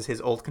notices his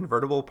old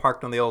convertible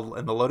parked in the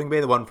loading bay,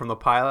 the one from the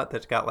pilot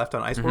that got left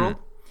on Iceworld.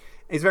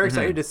 He's very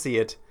excited to see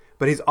it,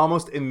 but he's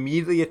almost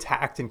immediately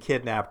attacked and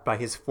kidnapped by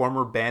his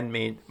former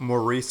bandmate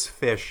Maurice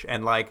Fish,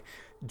 and like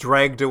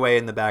dragged away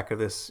in the back of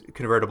this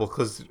convertible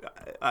because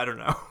I don't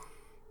know.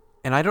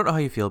 And I don't know how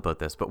you feel about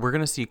this, but we're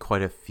going to see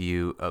quite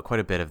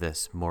a bit of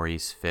this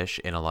Maurice Fish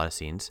in a lot of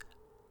scenes.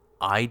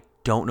 I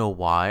don't know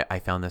why I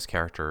found this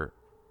character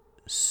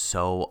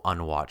so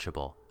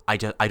unwatchable. I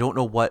don't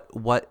know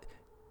what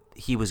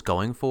he was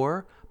going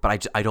for,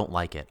 but I don't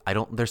like it.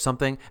 There's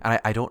something, and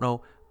I don't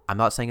know. I'm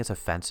not saying it's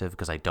offensive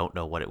because I don't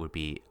know what it would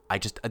be. I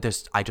just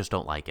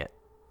don't like it.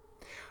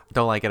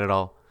 Don't like it at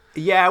all.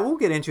 Yeah, we'll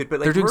get into it, but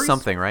like they're doing Maurice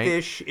something, right?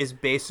 Fish is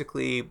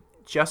basically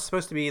just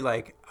supposed to be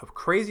like a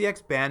crazy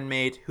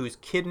ex-bandmate who's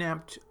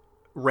kidnapped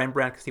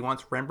Rembrandt because he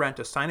wants Rembrandt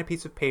to sign a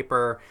piece of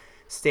paper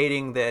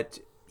stating that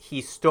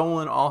he's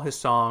stolen all his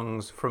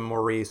songs from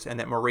Maurice and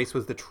that Maurice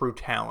was the true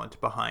talent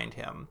behind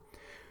him.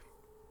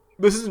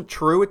 This isn't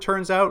true, it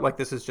turns out. Like,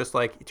 this is just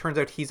like, it turns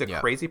out he's a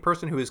crazy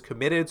person who is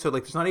committed. So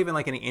like, there's not even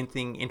like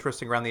anything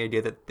interesting around the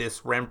idea that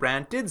this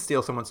Rembrandt did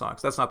steal someone's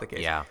songs. That's not the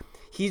case. Yeah.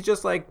 He's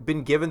just like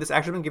been given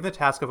the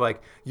task of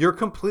like, you're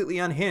completely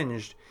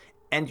unhinged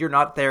and you're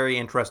not very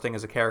interesting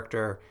as a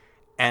character.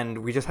 And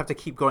we just have to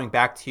keep going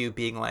back to you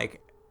being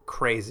like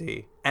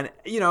crazy. And,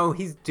 you know,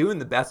 he's doing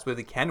the best that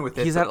he can with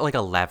it. He's at like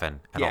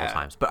 11 at all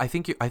times. But I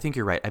think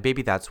you're right.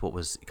 Maybe that's what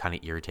was kind of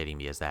irritating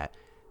me, is that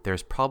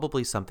there's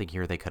probably something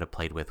here they could have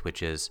played with,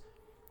 which is,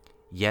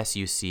 yes,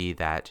 you see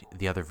that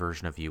the other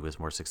version of you was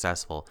more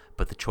successful,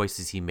 but the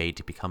choices he made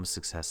to become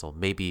successful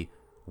maybe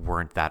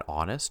weren't that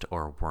honest,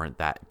 or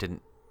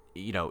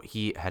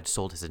he had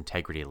sold his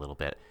integrity a little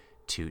bit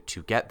to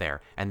get there.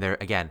 And there,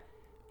 again,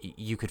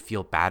 you could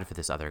feel bad for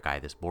this other guy,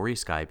 this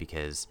Maurice guy,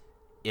 because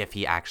if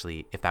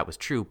that was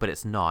true, but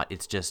it's not,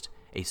 it's just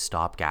a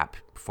stopgap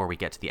before we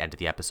get to the end of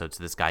the episode.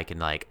 So this guy can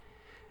like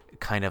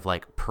kind of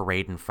like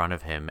parade in front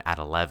of him at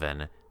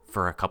 11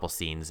 for a couple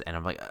scenes, and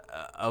I'm like,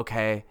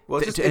 okay.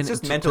 Well, it's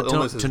just mental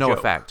illness to no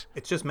effect.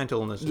 It's just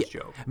mental illness as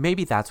joke.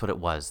 Maybe that's what it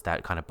was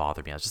that kind of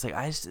bothered me. I was just like,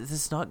 this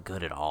is not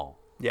good at all.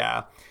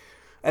 Yeah.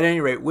 At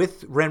any rate,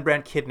 with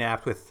Rembrandt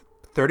kidnapped with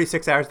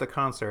 36 hours of the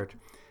concert,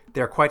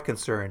 they're quite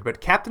concerned. But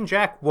Captain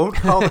Jack won't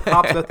call the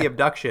cops about the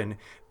abduction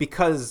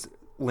because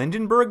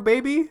Lindenberg,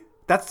 baby?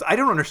 I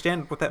don't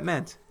understand what that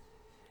meant.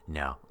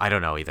 No, I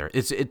don't know either.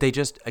 They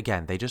just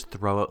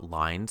throw out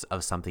lines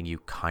of something you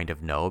kind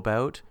of know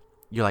about.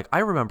 You're like, I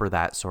remember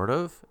that, sort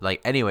of.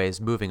 Like,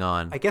 anyways, moving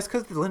on. I guess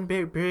because the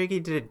Lindenberg,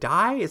 did it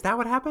die? Is that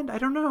what happened? I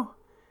don't know.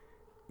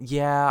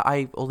 Yeah,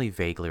 I only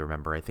vaguely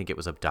remember. I think it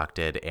was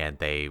abducted, and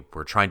they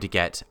were trying to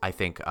get, I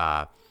think,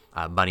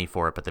 money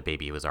for it, but the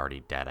baby was already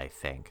dead, I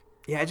think.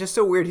 Yeah, it's just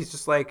so weird. He's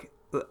just like,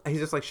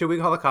 should we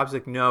call the cops? He's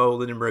like, no,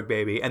 Lindenberg,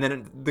 baby. And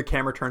then the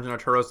camera turns and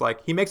Arturo's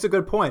like, he makes a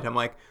good point. I'm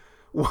like,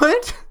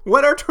 what?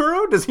 What,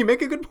 Arturo? Does he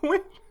make a good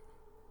point?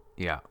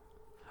 Yeah.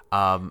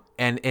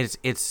 And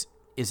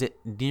is it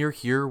near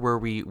here where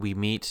we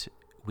meet,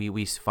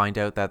 we find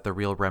out that the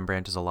real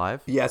Rembrandt is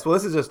alive? Yes, well,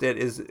 this is just it.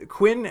 Is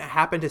Quinn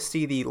happened to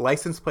see the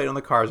license plate on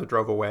the cars that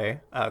drove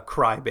away.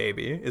 Cry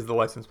Baby is the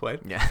license plate.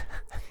 Yeah.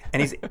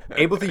 And he's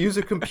able to use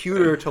a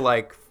computer to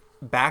like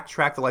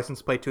backtrack the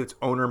license plate to its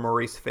owner,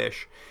 Maurice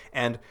Fish.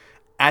 And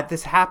at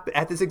this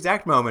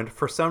exact moment,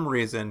 for some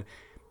reason,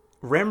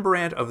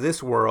 Rembrandt of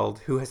this world,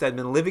 who had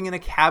been living in a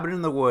cabin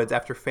in the woods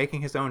after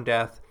faking his own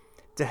death,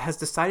 has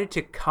decided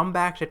to come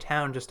back to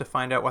town just to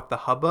find out what the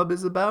hubbub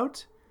is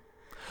about.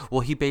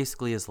 Well, he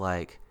basically is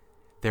like,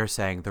 they're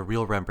saying the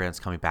real Rembrandt's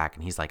coming back,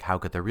 and he's like, how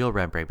could the real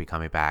Rembrandt be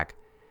coming back?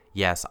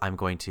 Yes,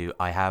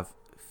 I have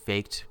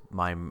faked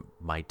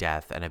my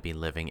death and have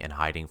been living in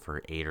hiding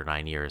for 8 or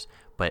 9 years,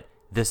 but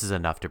this is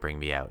enough to bring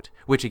me out.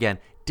 Which, again,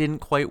 didn't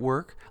quite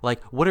work.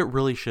 Like, what it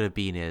really should have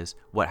been is,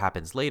 what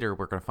happens later,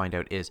 we're going to find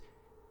out, is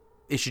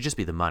it should just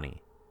be the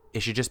money.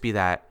 It should just be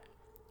that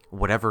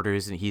whatever it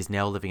is, he's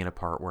now living in a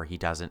part where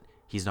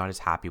he's not as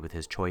happy with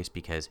his choice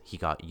because he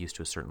got used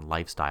to a certain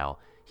lifestyle.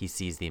 He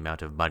sees the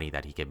amount of money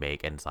that he can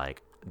make, and it's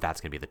like,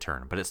 that's going to be the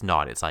turn. But it's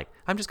not. It's like,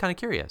 I'm just kind of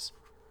curious.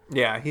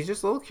 Yeah, he's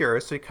just a little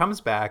curious. So he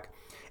comes back,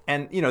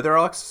 And, they're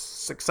all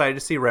excited to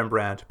see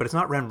Rembrandt, but it's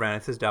not Rembrandt,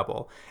 it's his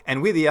double.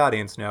 And we, the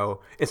audience,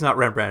 know it's not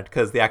Rembrandt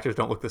because the actors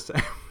don't look the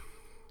same.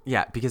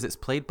 Yeah, because it's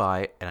played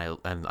by,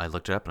 and I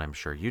looked it up, and I'm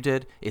sure you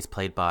did, it's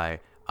played by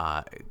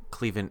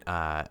Cleveland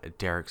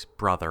Derek's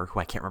brother, who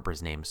I can't remember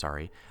his name,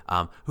 sorry,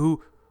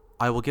 who,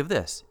 I will give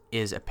this,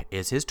 is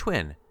his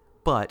twin,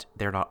 but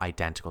they're not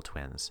identical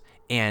twins.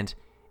 And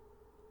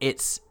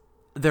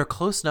they're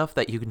close enough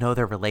that you know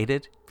they're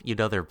related,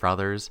 they're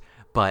brothers,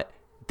 but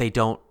they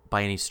don't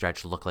by any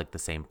stretch look like the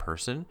same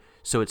person.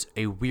 So it's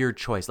a weird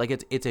choice. Like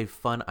it's a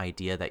fun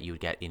idea that you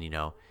would get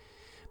in,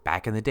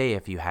 back in the day,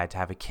 if you had to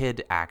have a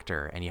kid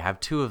actor and you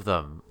have two of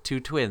them, two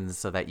twins,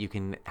 so that you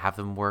can have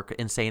them work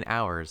insane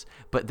hours.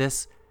 But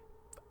this,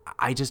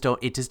 it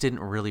just didn't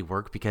really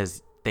work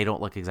because they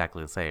don't look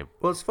exactly the same.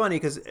 Well, it's funny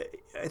because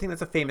I think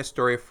that's a famous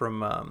story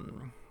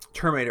from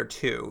Terminator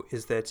 2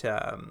 is that,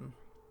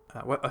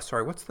 what's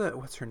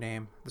her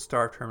name? The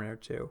star of Terminator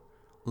 2.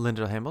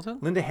 Linda Hamilton?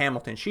 Linda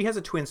Hamilton. She has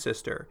a twin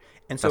sister.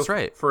 And so that's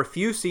right. For a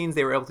few scenes,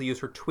 they were able to use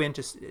her twin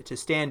to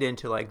stand in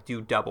to like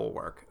do double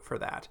work for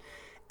that.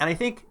 And I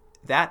think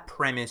that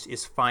premise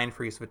is fine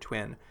for use of a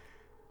twin.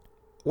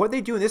 What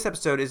they do in this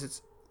episode is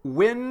it's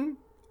when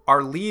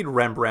our lead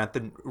Rembrandt,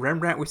 the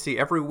Rembrandt we see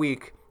every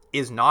week,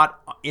 is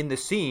not in the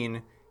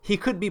scene, he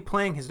could be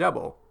playing his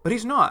double, but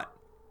he's not.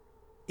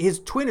 His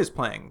twin is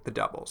playing the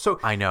double. So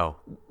I know.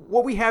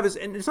 What we have is,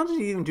 and it's not that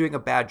he's even doing a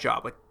bad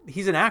job. Like,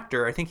 he's an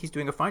actor. I think he's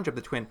doing a fine job,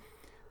 the twin.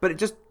 But it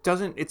just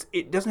doesn't,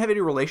 it doesn't have any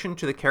relation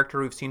to the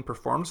character we've seen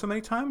perform so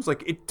many times.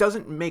 Like, it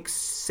doesn't make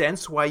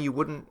sense why you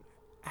wouldn't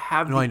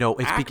have No, I know.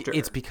 Actor.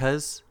 It's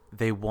because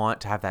they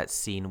want to have that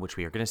scene, which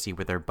we are going to see,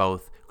 where they're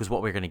both, because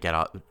what we're going to get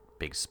out,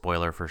 big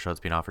spoiler for a show that's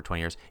been off for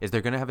 20 years, is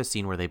they're going to have a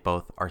scene where they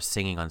both are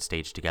singing on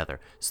stage together.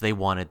 So they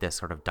wanted this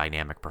sort of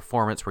dynamic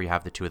performance where you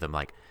have the two of them,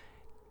 like,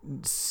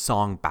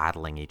 song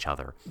battling each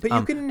other. But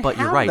you can but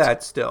have you're right.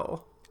 that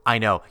still. I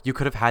know. You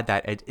could have had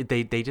that.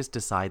 They just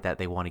decide that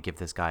they want to give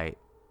this guy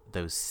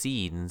those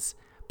scenes,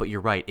 but you're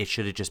right. It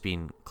should have just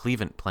been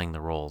Cleveland playing the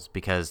roles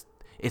because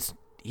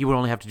he would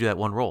only have to do that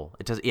one role.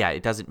 It doesn't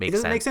make sense. It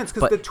doesn't make sense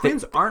because the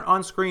twins aren't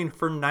on screen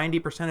for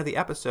 90% of the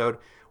episode.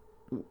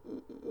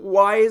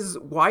 Why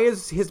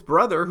is his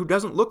brother, who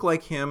doesn't look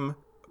like him,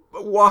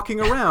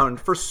 walking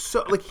around for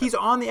he's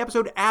on the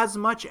episode as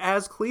much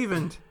as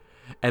Cleveland?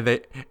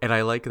 And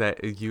I like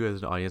that you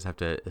as an audience have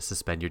to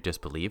suspend your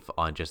disbelief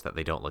on just that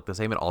they don't look the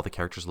same, and all the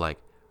characters are like,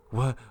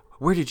 "What?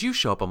 Where did you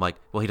show up?" I'm like,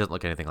 "Well, he doesn't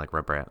look anything like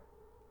Rembrandt,"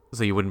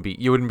 so you wouldn't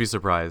be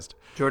surprised.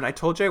 Jordan, I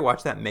told you I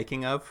watched that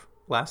making of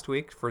last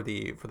week for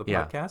the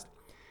podcast.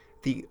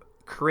 The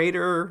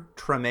creator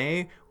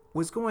Treme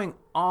was going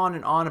on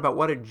and on about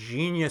what a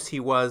genius he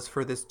was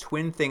for this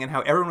twin thing and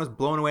how everyone was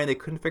blown away and they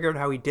couldn't figure out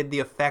how he did the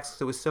effects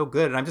because it was so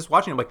good. And I'm just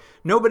watching. I'm like,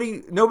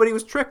 nobody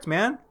was tricked,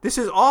 man. This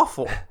is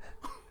awful.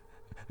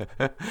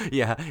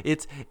 Yeah,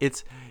 it's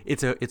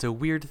a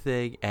weird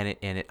thing, and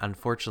it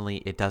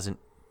unfortunately it doesn't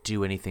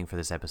do anything for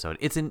this episode.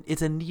 It's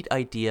a neat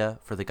idea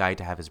for the guy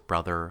to have his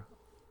brother,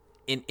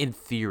 in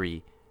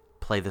theory,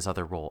 play this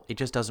other role. It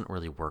just doesn't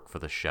really work for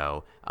the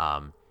show.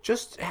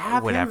 Just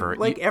have him,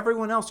 like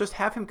everyone else, just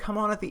have him come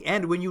on at the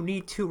end when you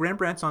need two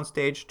Rembrandts on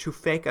stage to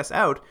fake us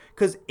out,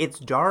 because it's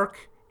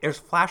dark. There's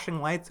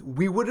flashing lights.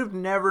 We would have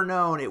never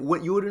known it.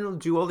 You wouldn't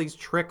do all these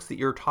tricks that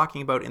you're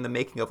talking about in the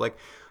making of, like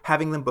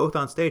having them both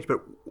on stage.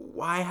 But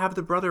why have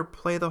the brother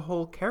play the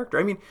whole character?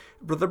 I mean,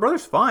 the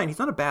brother's fine. He's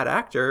not a bad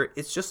actor.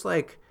 It's just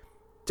like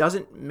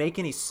doesn't make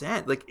any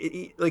sense. Like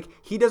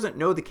he doesn't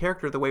know the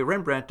character the way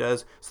Rembrandt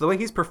does. So the way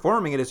he's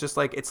performing it is just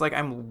like it's like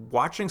I'm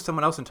watching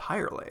someone else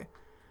entirely.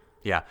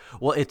 Yeah.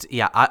 Well,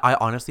 I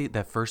honestly,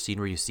 that first scene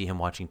where you see him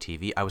watching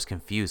TV, I was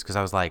confused because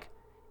I was like,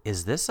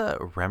 is this a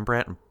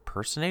Rembrandt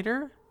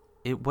impersonator?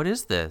 What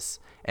is this?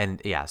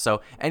 And yeah,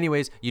 so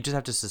anyways, you just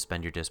have to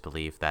suspend your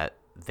disbelief that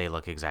they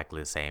look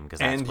exactly the same because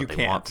that's what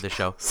they want for the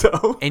show.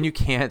 So and you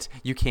can't.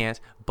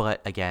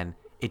 But again,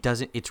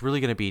 it's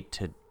really going to be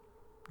to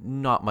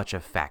not much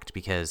effect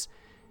because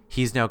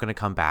he's now going to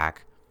come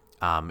back.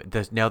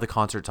 Now the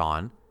concert's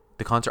on.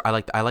 The concert.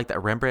 I like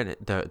that Rembrandt.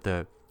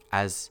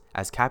 As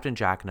Captain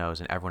Jack knows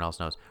and everyone else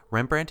knows,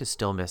 Rembrandt is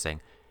still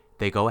missing.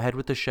 They go ahead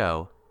with the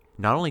show.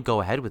 Not only go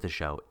ahead with the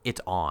show,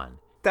 it's on.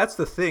 That's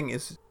the thing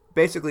is.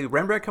 Basically,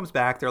 Rembrandt comes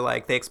back.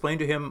 They explain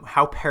to him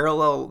how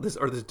parallel this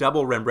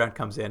double Rembrandt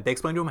comes in. They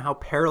explain to him how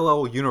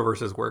parallel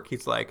universes work.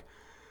 He's like,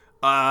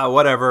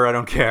 whatever, I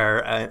don't care.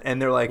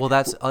 And they're like, well,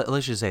 that's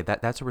let's just say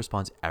that's a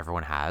response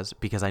everyone has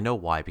because I know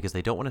why. Because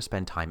they don't want to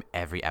spend time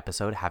every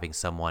episode having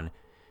someone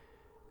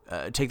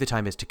take the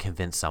time is to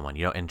convince someone,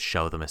 and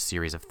show them a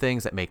series of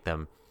things that make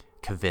them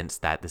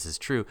convinced that this is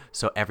true.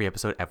 So every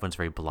episode, everyone's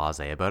very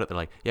blasé about it. They're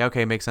like, yeah,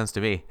 okay, makes sense to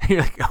me.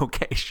 You're like,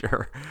 okay,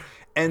 sure.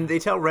 And they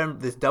tell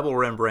this double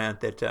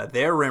Rembrandt that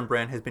their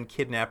Rembrandt has been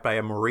kidnapped by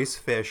a Maurice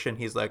Fish, and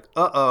he's like,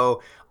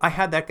 uh-oh, I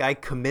had that guy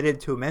committed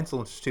to a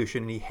mental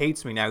institution, and he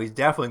hates me now. He's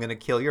definitely going to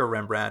kill your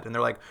Rembrandt. And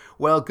they're like,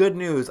 well, good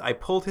news. I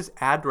pulled his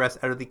address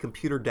out of the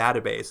computer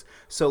database,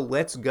 so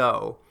let's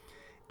go.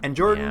 And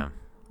Jordan,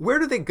 Where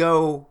do they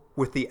go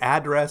with the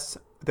address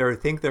they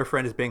think their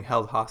friend is being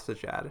held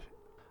hostage at.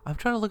 I'm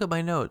trying to look at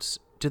my notes.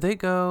 Do they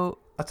go?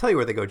 I'll tell you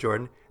where they go,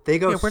 Jordan. They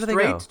go Where do they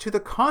straight go? to the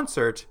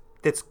concert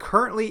that's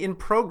currently in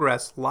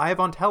progress live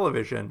on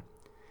television.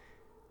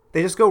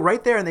 They just go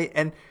right there,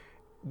 and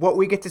what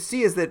we get to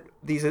see is that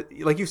these,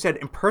 like you said,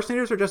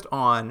 impersonators are just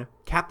on.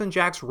 Captain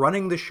Jack's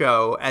running the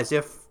show as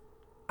if,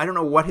 I don't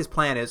know what his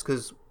plan is,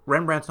 because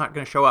Rembrandt's not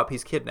going to show up.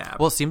 He's kidnapped.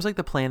 Well, it seems like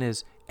the plan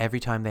is every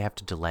time they have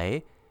to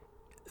delay,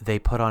 they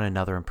put on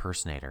another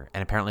impersonator,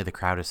 and apparently the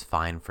crowd is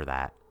fine for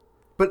that.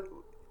 But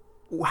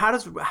how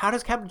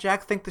does Captain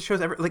Jack think the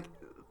show's ever, like,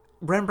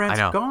 Rembrandt's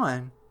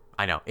gone?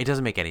 I know, it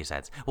doesn't make any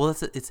sense. Well,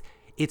 this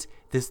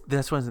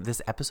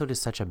episode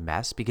is such a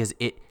mess because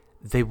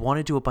they want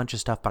to do a bunch of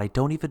stuff, but I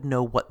don't even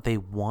know what they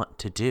want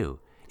to do.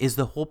 Is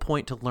the whole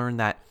point to learn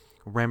that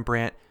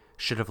Rembrandt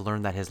should have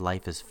learned that his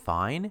life is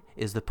fine?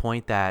 Is the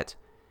point that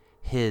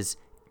his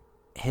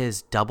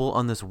double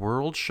on this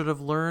world should have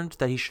learned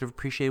that he should have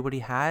appreciated what he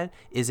had?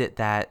 Is it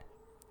that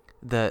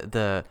there's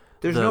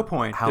no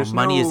point. How There's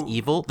money is no-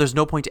 evil? There's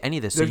no point to any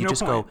of this. So There's you no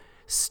just point. go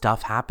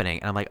stuff happening,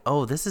 and I'm like,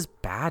 oh, this is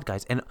bad,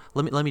 guys. And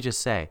let me just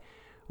say,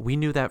 we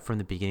knew that from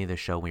the beginning of the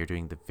show when we were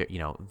doing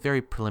the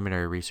very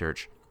preliminary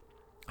research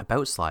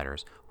about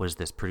Sliders. Was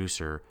this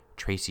producer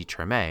Tracy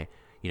Treme?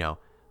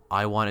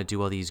 I want to do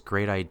all these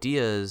great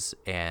ideas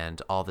and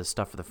all this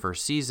stuff for the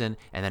first season,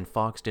 and then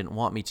Fox didn't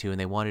want me to, and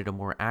they wanted a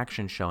more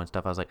action show and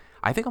stuff. I was like,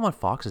 I think I'm on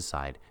Fox's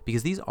side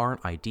because these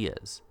aren't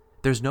ideas.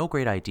 There's no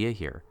great idea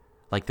here.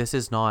 Like, this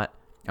is not,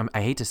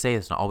 I hate to say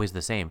it's not always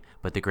the same,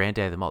 but the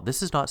granddad of them all,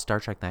 this is not Star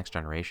Trek Next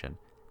Generation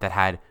that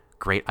had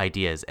great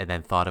ideas and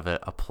then thought of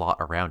a plot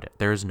around it.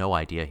 There is no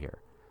idea here.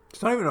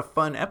 It's not even a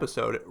fun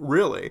episode,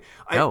 really.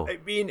 No. I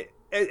mean,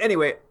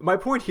 anyway, my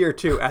point here,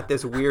 too, at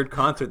this weird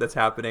concert that's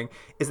happening,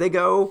 is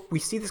we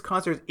see this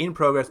concert in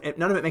progress, and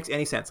none of it makes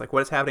any sense. Like,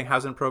 what is happening?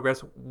 How's it in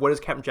progress? What does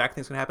Captain Jack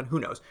think is going to happen? Who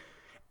knows?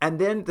 And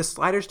then the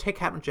Sliders take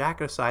Captain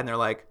Jack aside, and they're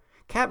like,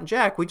 Captain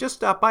Jack, we just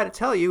stopped by to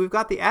tell you we've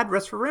got the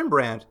address for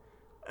Rembrandt.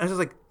 And I was just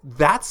like,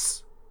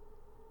 that's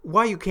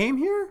why you came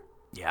here?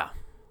 Yeah.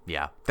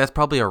 That's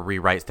probably a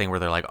rewrite thing where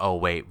they're like, oh,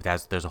 wait,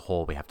 there's a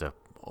hole we have to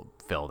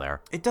fill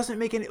there. It doesn't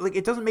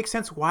make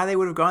sense why they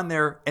would have gone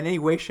there in any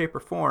way, shape, or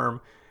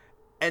form.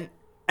 And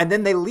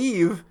then they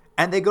leave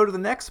and they go to the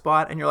next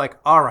spot, and you're like,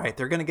 all right,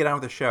 they're going to get on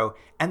with the show.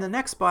 And the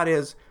next spot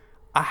is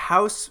a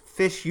house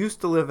Fish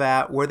used to live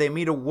at, where they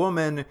meet a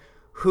woman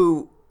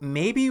who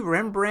maybe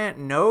Rembrandt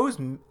knows.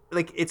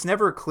 Like, it's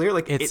never clear.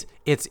 Like,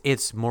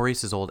 it's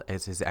Maurice's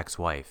it's his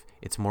ex-wife.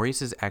 It's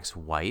Maurice's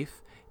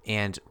ex-wife,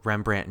 and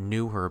Rembrandt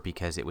knew her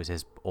because it was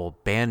his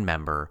old band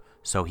member.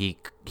 So he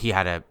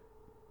had a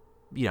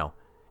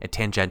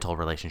tangential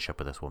relationship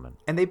with this woman.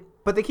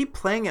 But they keep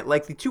playing it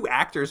like the two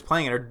actors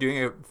playing it are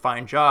doing a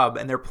fine job,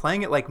 and they're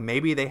playing it like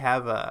maybe they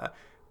have a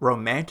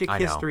romantic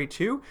history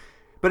too.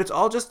 But it's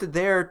all just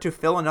there to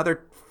fill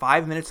another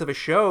 5 minutes of a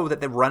show that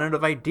they run out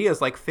of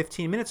ideas like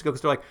 15 minutes ago,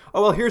 because they're like,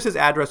 oh, well, here's his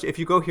address. If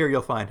you go here,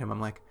 you'll find him. I'm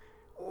like,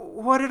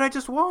 what did I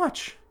just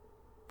watch?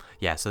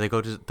 Yeah, so they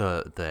go to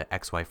the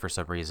ex-wife for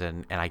some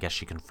reason, and I guess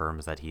she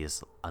confirms that he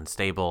is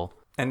unstable.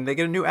 And they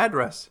get a new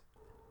address.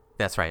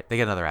 That's right. They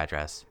get another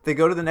address. They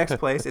go to the next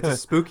place. It's a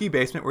spooky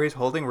basement where he's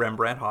holding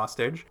Rembrandt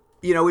hostage.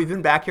 We've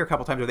been back here a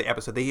couple times with the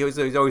episode.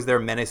 He's always there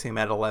menacing him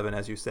at 11,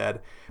 as you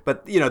said.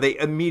 But, they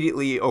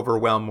immediately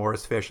overwhelm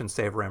Morris Fish and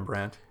save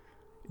Rembrandt.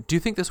 Do you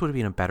think this would have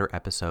been a better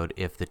episode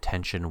if the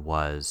tension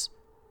was,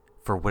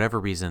 for whatever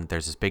reason,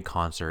 there's this big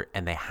concert,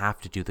 and they have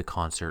to do the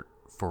concert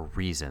for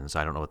reasons,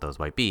 I don't know what those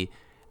might be,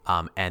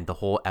 and the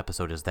whole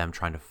episode is them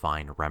trying to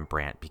find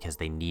Rembrandt because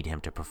they need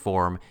him to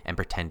perform and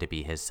pretend to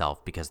be his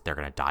self because they're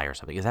going to die or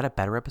something. Is that a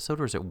better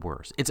episode, or is it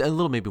worse? It's a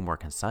little maybe more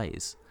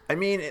concise. I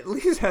mean, at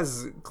least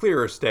has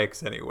clearer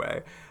stakes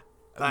anyway.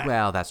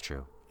 Well, that's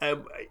true.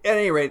 At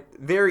any rate,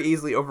 very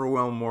easily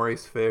overwhelm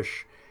Maurice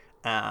Fish.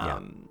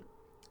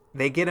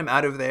 They get him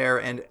out of there,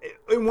 and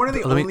one of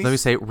the let me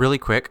say really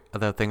quick,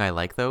 the thing I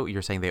like, though,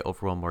 you're saying they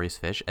overwhelm Maurice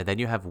Fish, and then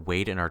you have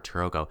Wade and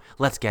Arturo go,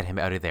 let's get him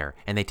out of there,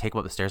 and they take him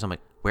up the stairs. I'm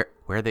like, where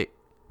are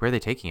they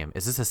taking him?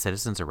 Is this a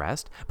citizen's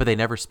arrest? But they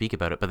never speak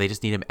about it, but they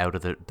just need him out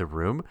of the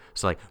room.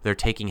 So, like, they're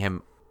taking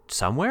him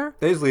somewhere?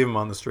 They just leave him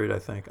on the street, I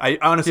think. I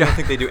honestly don't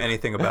think they do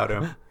anything about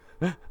him.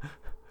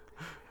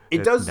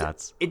 It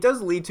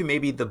does lead to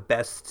maybe the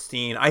best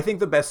scene. I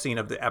think the best scene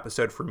of the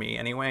episode for me,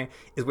 anyway,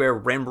 is where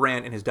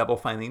Rembrandt and his double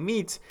finally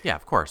meet. Yeah,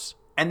 of course.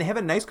 And they have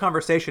a nice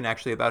conversation,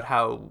 actually, about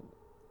how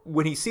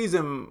when he sees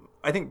him,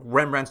 I think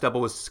Rembrandt's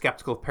double was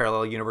skeptical of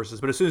parallel universes,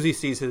 but as soon as he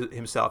sees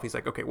himself, he's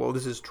like, okay, well,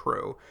 this is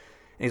true.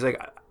 And he's like,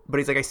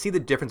 I see the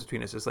difference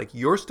between us. It's like,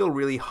 you're still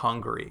really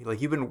hungry.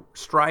 Like, you've been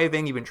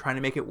striving, you've been trying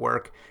to make it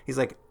work. He's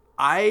like,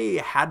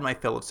 I had my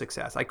fill of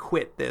success. I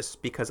quit this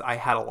because I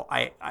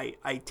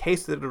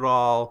tasted it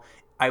all.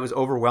 I was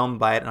overwhelmed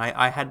by it, and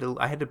I had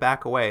to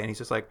back away. And he's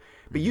just like,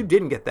 but you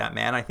didn't get that,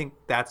 man. I think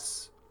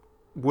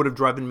would have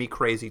driven me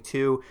crazy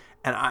too.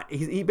 And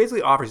he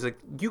basically offers, he's like,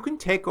 you can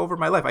take over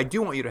my life. I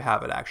do want you to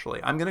have it,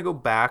 actually. I'm going to go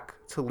back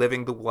to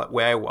living the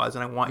way I was,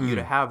 and I want you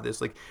to have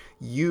this. Like,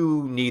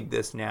 you need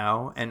this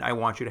now, and I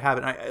want you to have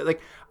it. And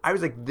I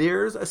was like,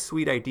 there's a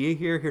sweet idea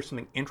here. Here's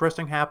something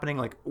interesting happening.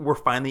 Like, we're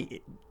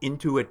finally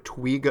into a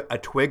twig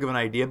of an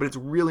idea, but it's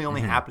really only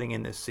happening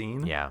in this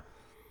scene. Yeah.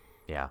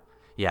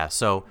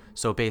 So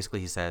basically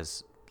he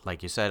says,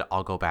 like you said,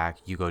 I'll go back,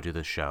 you go do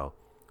the show.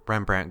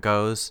 Rembrandt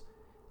goes,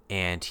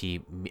 and him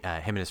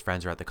and his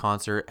friends are at the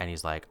concert, and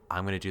he's like,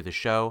 I'm going to do the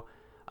show.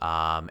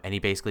 And he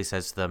basically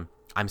says to them,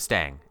 I'm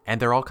staying.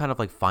 And they're all kind of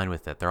like fine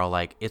with it. They're all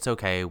like, it's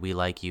okay. We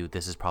like you.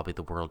 This is probably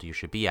the world you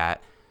should be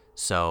at.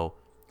 So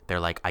they're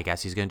like, I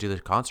guess he's going to do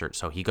the concert.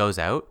 So he goes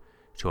out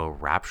to a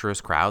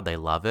rapturous crowd. They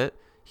love it.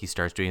 He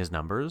starts doing his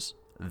numbers.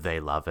 They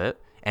love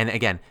it. And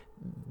again,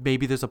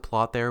 maybe there's a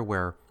plot there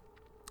where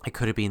it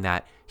could have been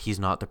that he's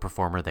not the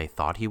performer they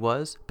thought he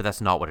was, but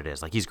that's not what it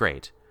is. Like, he's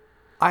great.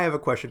 I have a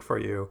question for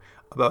you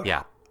about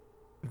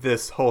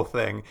this whole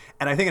thing.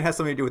 And I think it has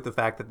something to do with the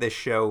fact that this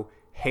show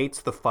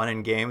hates the fun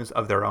and games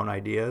of their own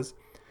ideas.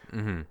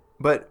 Mm-hmm.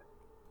 But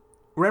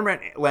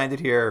Rembrandt landed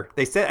here.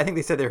 I think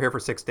they said they're here for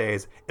 6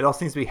 days. It all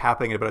seems to be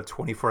happening in about a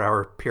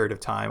 24-hour period of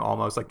time,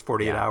 almost like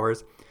 48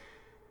 hours.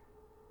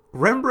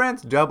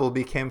 Rembrandt's double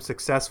became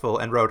successful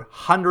and wrote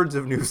hundreds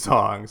of new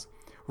songs.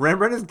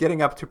 Rembrandt is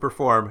getting up to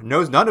perform,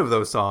 knows none of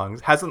those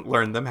songs, hasn't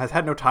learned them, has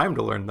had no time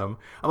to learn them.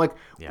 I'm like,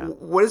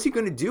 what is he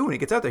going to do when he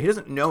gets out there? He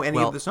doesn't know any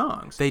of the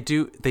songs. They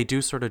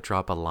do sort of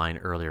drop a line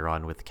earlier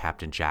on with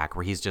Captain Jack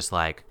where he's just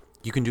like,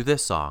 you can do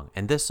this song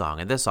and this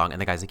song and this song.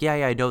 And the guy's like, yeah,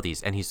 I know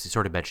these. And he's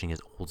sort of mentioning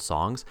his old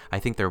songs. I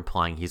think they're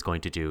implying he's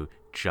going to do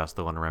just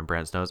the one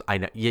Rembrandt knows. I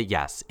know,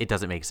 yes, it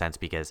doesn't make sense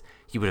because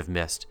he would have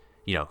missed,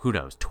 who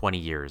knows, 20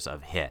 years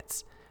of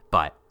hits.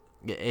 But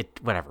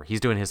whatever, he's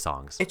doing his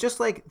songs. It's just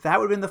like, that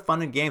would have been the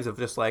fun and games of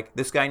just like,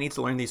 this guy needs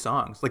to learn these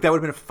songs. Like, that would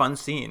have been a fun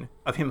scene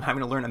of him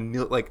having to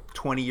learn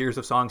 20 years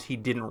of songs he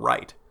didn't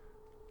write.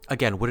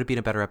 Again, would it have been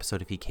a better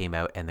episode if he came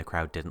out and the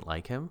crowd didn't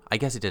like him? I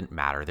guess it didn't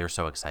matter. They're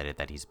so excited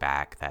that he's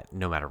back that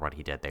no matter what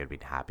he did, they would be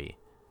happy.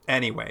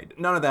 Anyway,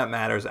 none of that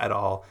matters at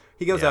all.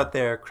 He goes out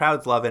there,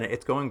 crowd's loving it,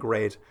 it's going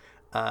great.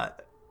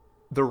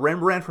 The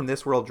Rembrandt from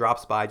this world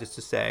drops by just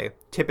to say,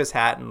 tip his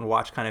hat and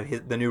watch kind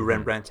of the new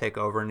Rembrandt take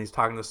over. And he's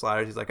talking to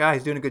Sliders. He's like,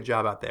 he's doing a good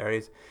job out there.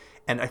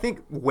 And I think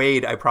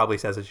Wade, I probably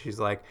says it. She's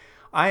like,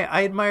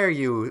 I admire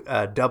you,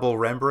 double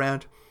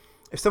Rembrandt.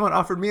 If someone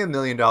offered me $1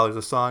 million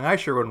a song, I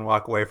sure wouldn't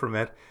walk away from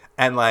it.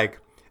 And like,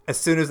 as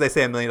soon as they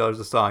say $1 million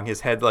a song,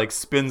 his head like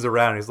spins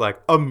around. He's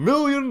like, $1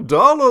 million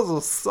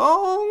a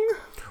song?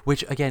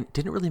 Which again,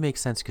 didn't really make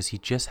sense because he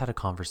just had a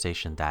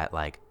conversation that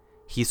like,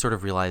 he sort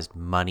of realized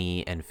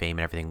money and fame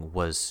and everything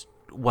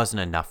wasn't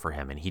enough for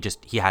him, and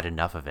he had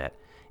enough of it,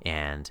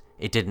 and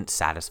it didn't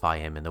satisfy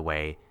him in the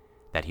way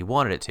that he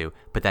wanted it to.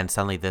 But then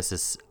suddenly this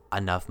is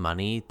enough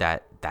money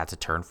that's a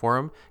turn for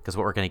him, because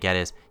what we're going to get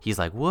is he's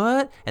like,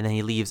 what? And then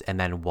he leaves, and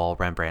then while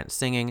Rembrandt's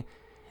singing,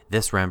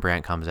 this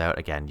Rembrandt comes out.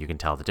 Again, you can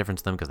tell the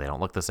difference in them because they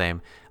don't look the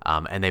same,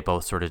 and they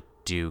both sort of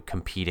do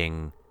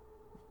competing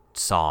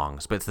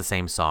songs, but it's the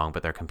same song,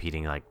 but they're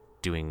competing, like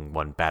doing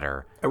one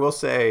better. I will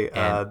say,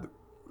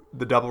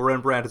 the double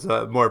Rembrandt is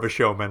more of a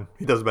showman.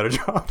 He does a better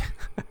job.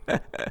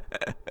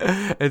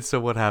 And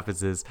so what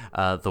happens is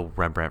the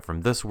Rembrandt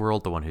from this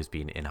world, the one who's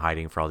been in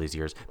hiding for all these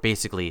years,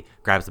 basically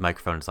grabs the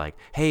microphone and is like,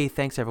 hey,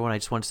 thanks everyone. I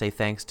just want to say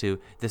thanks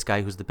to this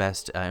guy who's the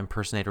best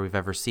impersonator we've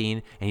ever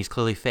seen. And he's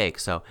clearly fake.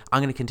 So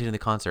I'm going to continue the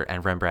concert.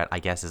 And Rembrandt, I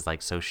guess, is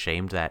like so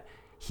shamed that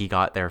he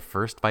got there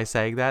first by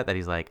saying that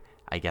he's like,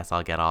 I guess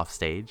I'll get off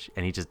stage.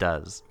 And he just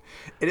does.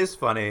 It is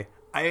funny.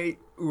 I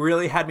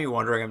really had me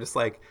wondering. I'm just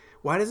like,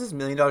 why does this $1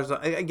 million song,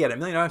 I get it, $1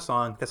 million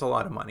song, that's a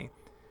lot of money.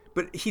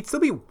 But he'd still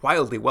be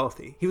wildly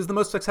wealthy. He was the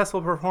most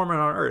successful performer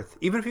on Earth.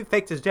 Even if he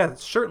faked his death,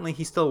 certainly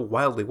he's still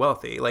wildly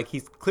wealthy. Like,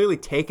 he's clearly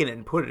taken it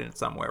and put it in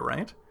somewhere,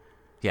 right?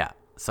 Yeah.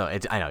 So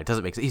I know, it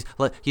doesn't make sense.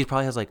 He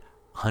probably has like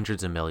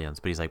hundreds of millions,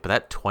 but he's like, but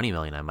that 20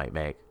 million I might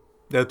make.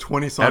 The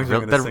 20 songs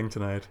I'm going to sing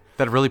tonight.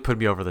 That really put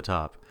me over the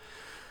top.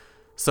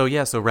 So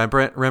yeah, so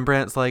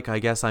Rembrandt's like, I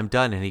guess I'm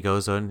done. And he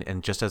goes on,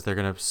 and just as they're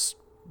going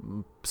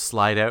to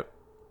slide out,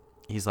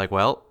 he's like,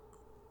 well,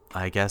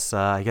 I guess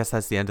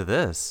that's the end of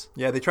this.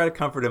 Yeah, they try to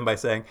comfort him by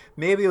saying,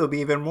 maybe he'll be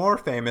even more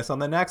famous on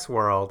the next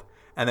world.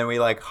 And then we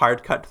like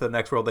hard cut to the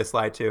next world they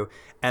slide to,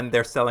 and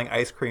they're selling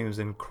ice creams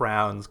in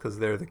crowns because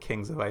they're the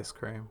kings of ice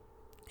cream.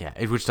 Yeah,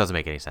 which doesn't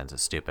make any sense.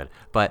 It's stupid.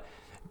 But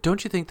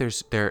don't you think there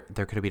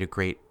could have been a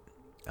great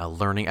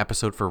learning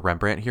episode for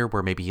Rembrandt here,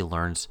 where maybe he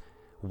learns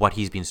what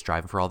he's been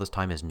striving for all this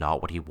time is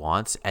not what he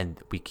wants,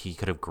 and he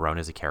could have grown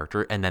as a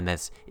character, and then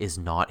this is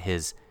not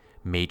his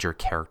major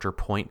character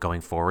point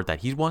going forward, that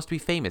he wants to be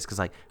famous, because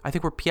like I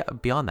think we're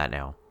beyond that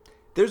now.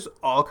 There's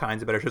all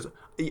kinds of better shows.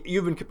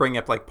 You've been bringing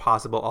up like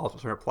possible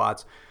alternate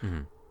plots.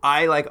 Mm-hmm.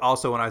 I like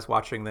also, when I was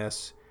watching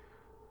this,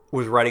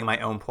 was writing my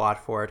own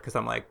plot for it, because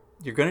I'm like,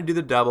 you're going to do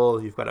the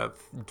double, you've got a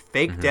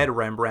fake dead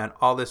Rembrandt,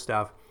 all this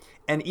stuff.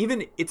 And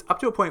even it's up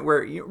to a point where,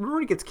 remember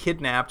when he gets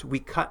kidnapped, we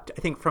cut,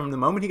 I think from the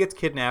moment he gets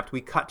kidnapped,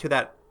 we cut to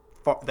that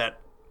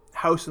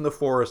house in the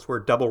forest where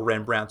double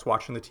Rembrandt's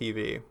watching the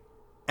TV.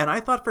 And I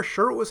thought for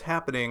sure what was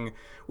happening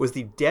was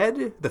the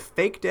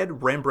fake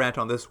dead Rembrandt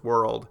on this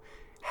world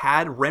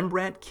had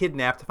Rembrandt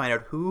kidnapped to find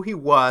out who he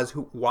was,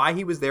 why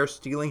he was there,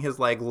 stealing his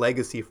like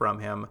legacy from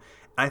him.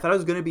 And I thought it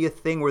was going to be a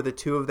thing where the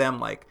two of them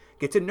like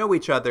get to know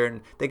each other and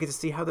they get to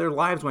see how their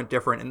lives went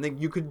different. And then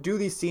you could do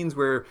these scenes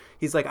where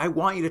he's like, I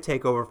want you to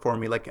take over for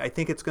me. Like, I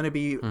think it's going to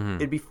be,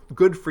 it'd be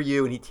good for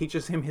you. And he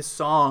teaches him his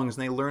songs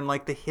and they learn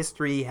like the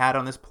history he had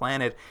on this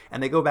planet.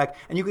 And they go back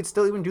and you could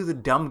still even do the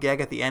dumb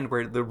gag at the end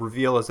where the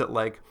reveal is that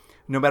like,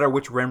 no matter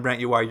which Rembrandt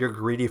you are, you're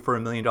greedy for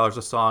 $1 million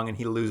a song and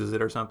he loses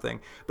it or something.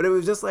 But it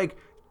was just like,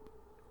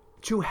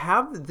 to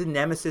have the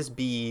nemesis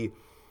be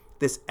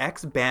this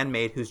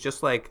ex-bandmate who's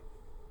just like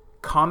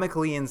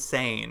comically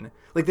insane.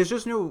 Like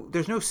there's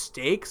no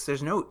stakes,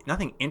 there's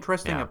nothing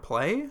interesting at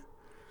play.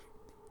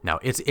 No,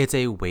 it's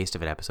a waste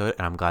of an episode,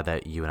 and I'm glad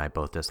that you and I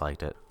both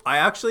disliked it. I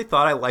actually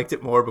thought I liked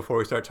it more before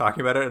we started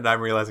talking about it, and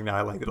I'm realizing now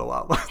I liked it a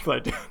lot less than I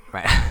did.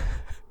 Right.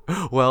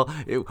 Well,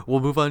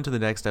 we'll move on to the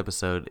next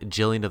episode,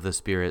 Jillian of the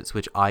Spirits,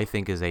 which I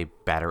think is a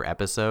better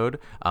episode.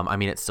 I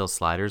mean, it's still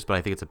Sliders, but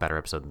I think it's a better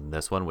episode than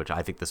this one, which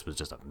I think this was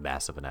just a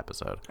mess of an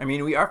episode. I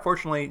mean, we are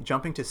fortunately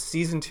jumping to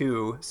season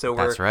 2, so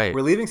That's right.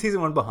 We're leaving season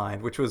 1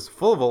 behind, which was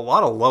full of a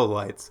lot of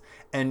lowlights.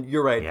 And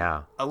you're right,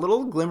 Yeah. A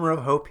little glimmer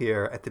of hope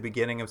here at the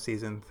beginning of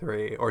season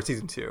 3, or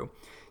season 2.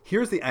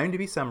 Here's the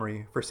IMDb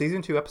summary for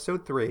season 2,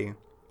 episode 3,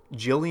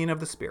 Jillian of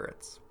the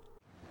Spirits.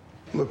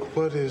 Look,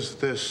 what is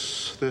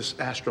this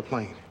astral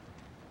plane?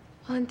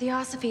 Well, in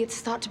Theosophy, it's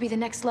thought to be the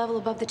next level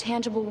above the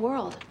tangible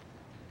world.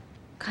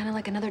 Kind of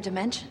like another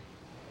dimension.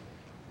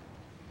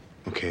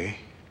 Okay.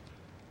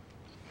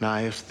 Now,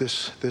 if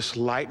this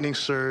lightning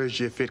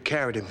surge, if it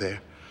carried him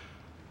there,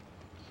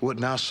 would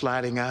now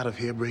sliding out of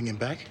here bring him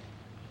back?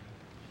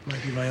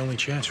 Might be my only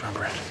chance,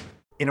 Rembrandt.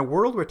 In a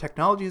world where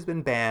technology has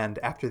been banned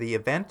after the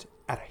event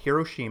at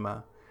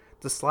Hiroshima,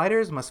 the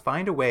Sliders must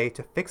find a way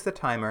to fix the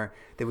timer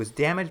that was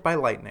damaged by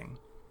lightning.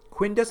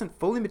 Quinn doesn't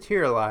fully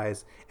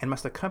materialize and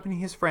must accompany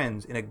his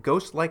friends in a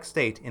ghost-like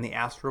state in the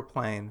astral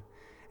plane.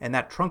 And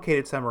that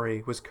truncated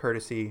summary was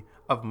courtesy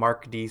of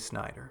Mark D.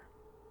 Snyder.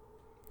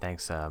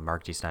 Thanks,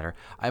 Mark D. Snyder.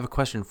 I have a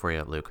question for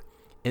you, Luke.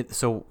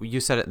 So you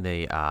said it in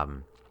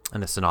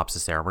the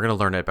synopsis there. We're going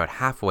to learn it about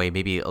halfway,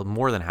 maybe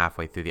more than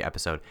halfway through the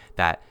episode,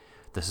 that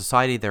the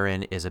society they're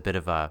in is a bit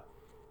of a,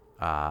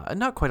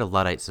 not quite a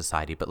Luddite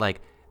society, but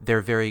like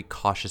they're very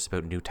cautious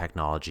about new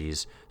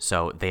technologies,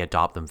 so they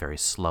adopt them very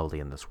slowly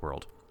in this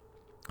world.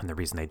 And the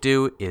reason they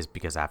do is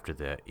because after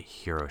the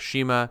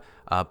Hiroshima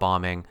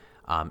bombing,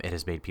 it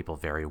has made people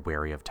very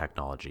wary of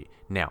technology.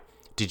 Now,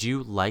 did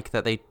you like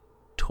that they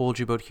told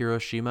you about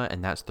Hiroshima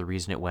and that's the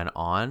reason it went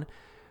on?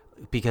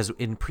 Because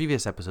in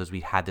previous episodes, we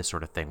had this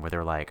sort of thing where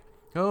they're like,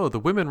 oh, the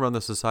women run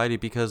the society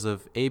because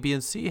of A, B,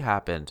 and C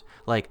happened.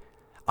 Like,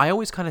 I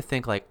always kind of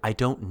think, like, I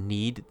don't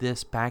need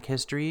this back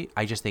history.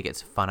 I just think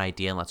it's a fun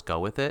idea and let's go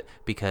with it,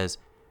 because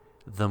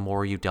the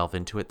more you delve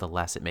into it, the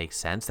less it makes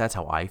sense. That's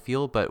how I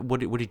feel. But what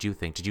did you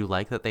think? Did you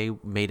like that they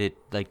made it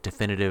like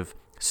definitive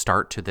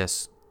start to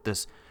this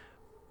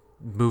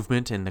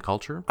movement in the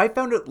culture? I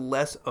found it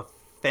less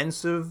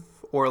offensive,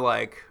 or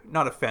like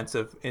not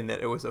offensive in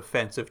that it was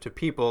offensive to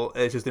people.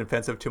 It's just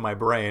offensive to my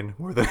brain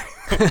more than.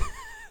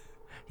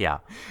 Yeah.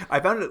 I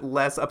found it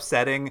less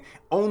upsetting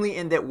only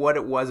in that what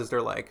it was is they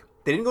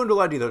didn't go into a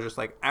lot of detail. Just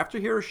like after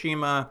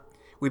Hiroshima,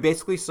 we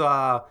basically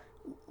saw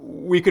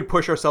we could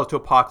push ourselves to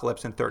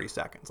apocalypse in 30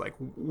 seconds. Like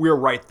we're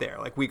right there.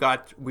 Like we've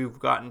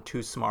gotten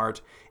too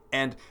smart,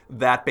 and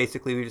that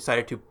basically we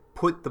decided to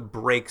put the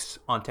brakes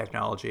on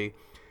technology.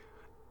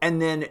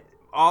 And then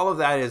all of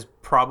that is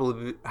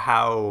probably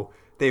how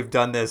they've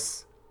done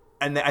this.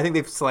 And I think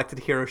they've selected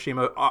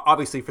Hiroshima,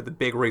 obviously for the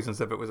big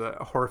reasons of it was a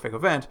horrific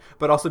event,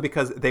 but also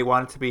because they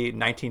want it to be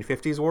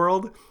 1950s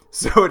world.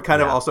 So it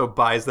kind of also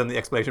buys them the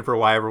explanation for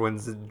why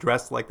everyone's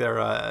dressed like they're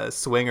a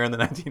swinger in the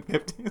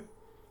 1950s.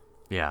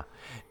 Yeah.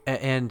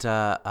 And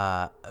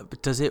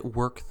does it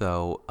work,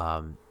 though,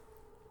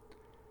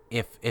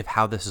 if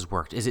how this has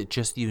worked? Is it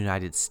just the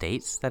United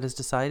States that is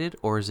decided,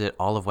 or is it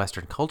all of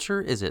Western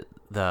culture? Is it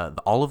the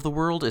all of the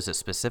world? Is it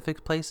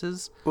specific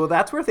places? Well,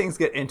 that's where things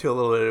get into a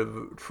little bit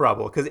of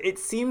trouble, because it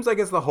seems like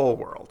it's the whole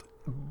world.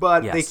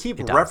 But Yes, they keep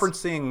it does.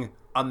 referencing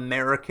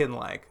American,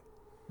 like,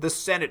 the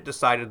Senate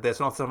decided this,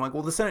 and all of a sudden I'm like,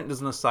 well, the Senate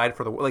doesn't decide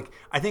for the world. Like,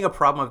 I think a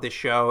problem of this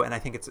show, and I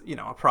think it's,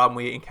 a problem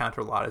we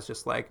encounter a lot, is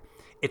just like,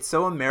 it's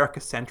so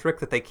America-centric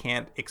that they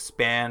can't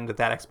expand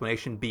that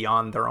explanation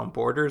beyond their own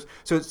borders.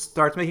 So it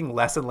starts making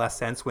less and less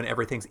sense when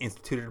everything's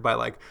instituted by,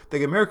 like,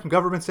 the American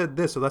government said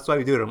this, so that's why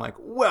we do it. I'm like,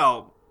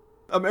 well,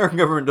 American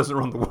government doesn't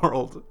run the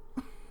world.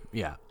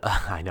 Yeah,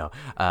 I know.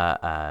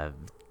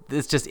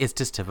 It's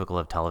just typical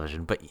of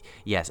television. But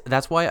yes,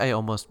 that's why I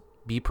almost,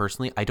 me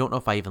personally, I don't know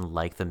if I even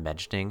like them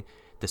mentioning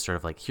this sort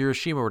of like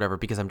Hiroshima or whatever,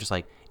 because I'm just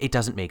like, it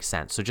doesn't make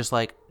sense. So just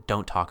like,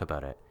 don't talk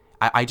about it.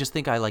 I just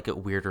think I like it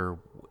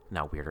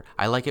not weirder.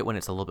 I like it when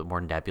it's a little bit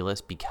more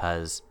nebulous,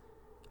 because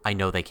I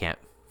know they can't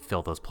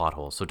fill those plot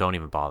holes. So don't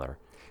even bother.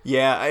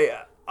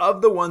 Yeah,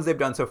 of the ones they've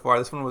done so far,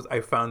 this one was I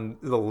found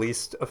the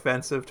least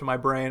offensive to my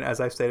brain, as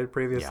I've stated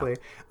previously.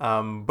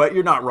 But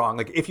you're not wrong.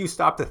 Like, if you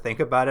stop to think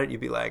about it, you'd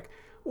be like,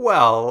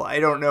 well, I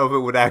don't know if it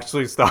would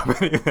actually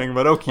stop anything,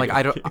 but okay. Like,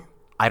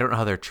 I don't know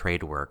how their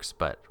trade works,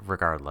 but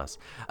regardless.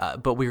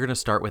 But we're going to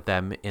start with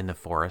them in the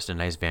forest, a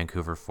nice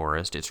Vancouver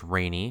forest. It's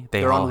rainy.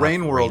 They're on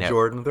Rain World,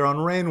 Jordan. They're on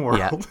Rain World.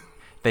 Yeah.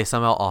 They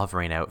somehow all have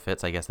rain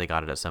outfits. I guess they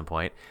got it at some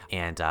point.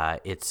 And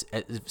it's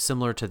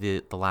similar to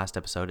the last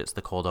episode. It's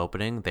the cold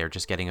opening. They're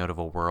just getting out of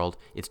a world.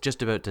 It's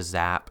just about to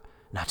zap.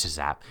 Not to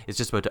zap. It's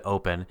just about to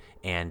open.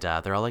 And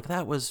they're all like,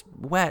 that was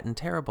wet and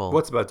terrible.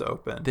 What's about to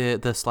open?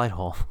 The slide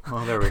hole.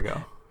 Oh, there we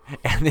go.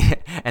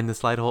 and the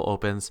slide hole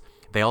opens.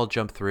 They all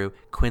jump through.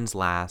 Quinn's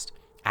last.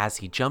 As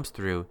he jumps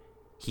through,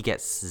 he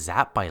gets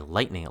zapped by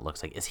lightning, it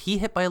looks like. Is he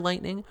hit by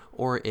lightning,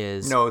 or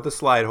is... No, the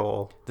slide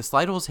hole. The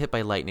slide hole is hit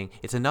by lightning.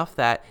 It's enough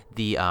that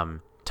the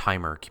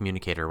timer,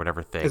 communicator,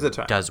 whatever thing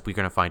does, we're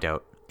going to find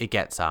out, it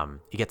gets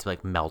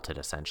like melted,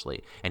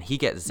 essentially. And he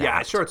gets zapped.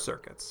 Yeah, short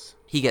circuits.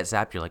 He gets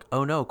zapped. You're like,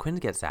 oh no, Quinn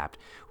gets zapped.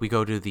 We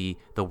go to the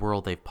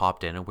world they've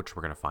popped in, which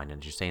we're going to find.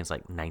 And you're saying it's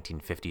like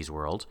 1950s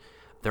world.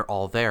 They're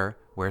all there.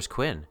 Where's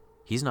Quinn?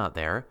 He's not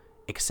there,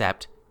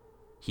 except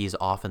he's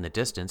off in the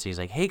distance. He's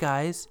like, hey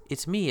guys,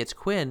 it's me, it's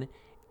Quinn.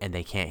 And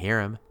they can't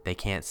hear him. They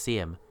can't see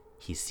him.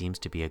 He seems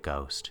to be a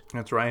ghost.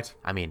 That's right.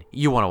 I mean,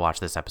 you want to watch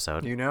this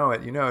episode. You know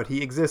it.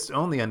 He exists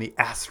only on the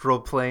astral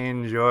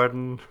plane,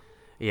 Jordan.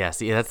 Yeah,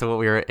 see, that's what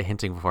we were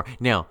hinting before.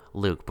 Now,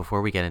 Luke,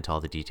 before we get into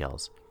all the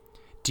details,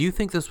 do you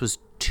think this was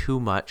too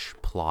much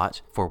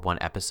plot for one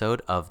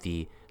episode of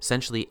the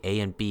essentially A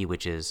and B,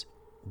 which is,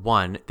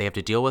 one, they have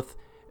to deal with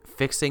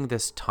fixing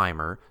this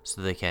timer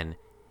so they can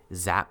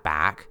zap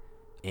back,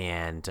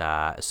 and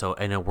so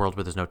in a world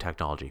where there's no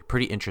technology.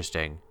 Pretty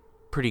interesting.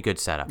 Pretty good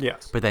setup.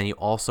 Yes. But then you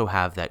also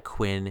have that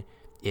Quinn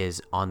is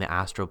on the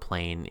astral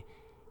plane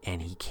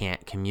and he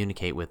can't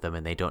communicate with them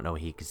and they don't know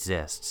he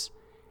exists.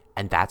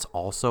 And that's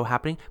also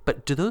happening.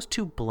 But do those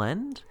two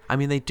blend? I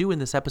mean, they do in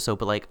this episode,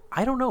 but like,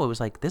 I don't know. It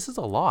was like, this is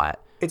a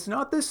lot. It's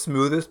not the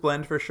smoothest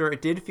blend for sure.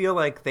 It did feel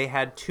like they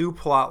had two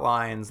plot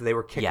lines. They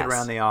were kicking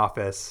around the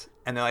office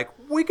and they're like,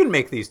 we can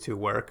make these two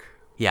work.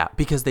 Yeah,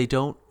 because they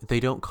don't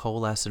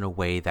coalesce in a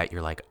way that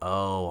you're like,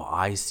 oh,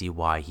 I see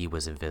why he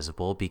was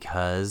invisible,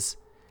 because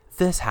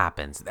this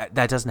happens.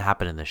 That doesn't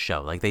happen in the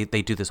show. Like they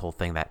do this whole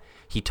thing that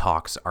he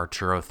talks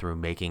Arturo through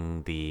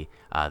making the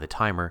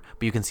timer,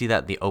 but you can see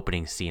that in the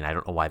opening scene. I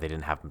don't know why they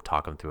didn't have him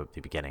talk him through at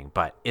the beginning,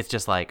 but it's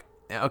just like,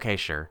 okay,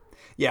 sure.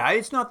 Yeah,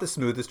 it's not the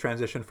smoothest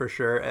transition for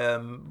sure.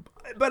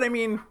 But I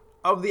mean,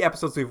 of the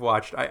episodes we've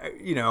watched, I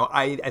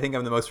think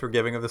I'm the most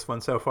forgiving of this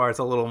one so far. It's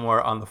a little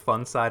more on the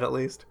fun side, at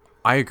least.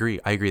 I agree.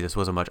 This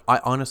wasn't much.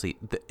 I honestly,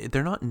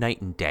 they're not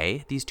night and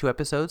day, these two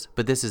episodes,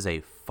 but this is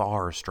a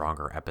far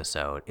stronger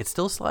episode. It's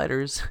still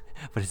Sliders,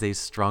 but it's a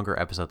stronger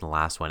episode than the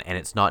last one, and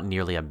it's not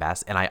nearly a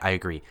mess. And I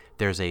agree.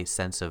 There's a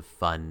sense of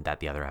fun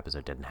that the other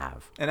episode didn't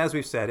have. And as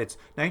we've said, it's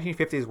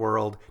 1950s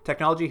world.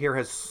 Technology here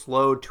has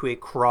slowed to a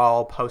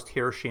crawl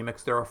post-Hiroshima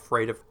because they're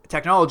afraid of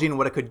technology and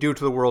what it could do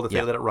to the world if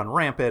they let it run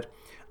rampant.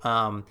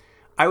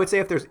 I would say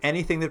if there's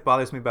anything that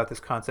bothers me about this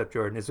concept,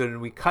 Jordan, is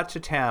when we cut to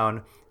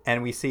town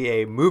and we see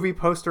a movie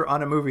poster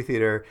on a movie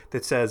theater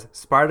that says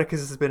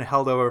Spartacus has been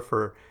held over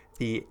for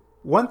the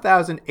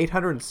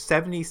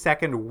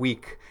 1,872nd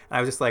week. And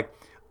I was just like,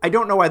 I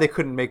don't know why they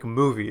couldn't make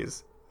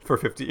movies for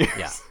 50 years.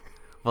 Yeah.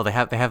 Well, they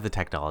have the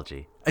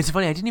technology. It's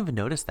funny, I didn't even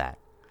notice that.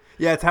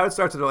 Yeah, it's how it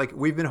starts. They're like,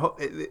 we've been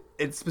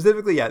it's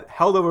specifically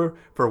held over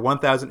for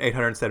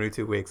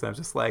 1,872 weeks. And I'm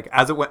just like,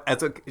 as it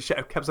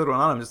episode went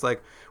on, I'm just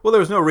like, well,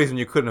 there was no reason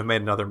you couldn't have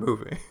made another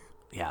movie.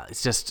 Yeah,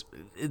 it's just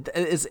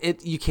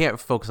you can't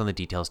focus on the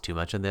details too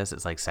much in this.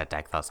 It's like Set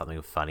Deck thought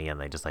something funny and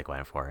they just like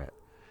went for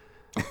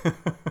it.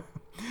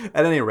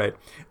 At any rate,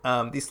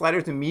 these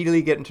Sliders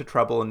immediately get into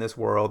trouble in this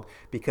world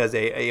because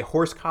a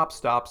horse cop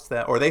stops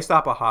them, or they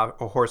stop a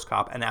horse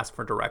cop and ask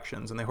for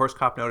directions. And the horse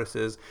cop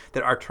notices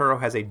that Arturo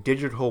has a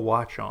digital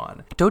watch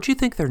on. Don't you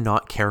think they're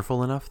not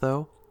careful enough,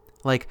 though?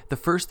 Like, the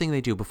first thing they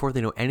do before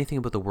they know anything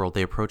about the world,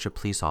 they approach a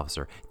police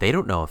officer. They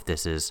don't know if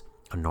this is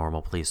a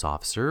normal police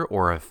officer,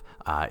 or if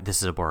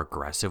this is a more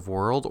aggressive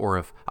world, or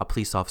if a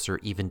police officer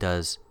even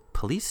does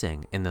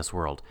policing in this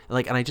world.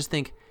 Like, and I just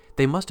think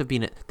they've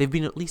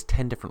been at least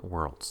 10 different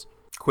worlds.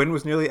 Quinn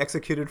was nearly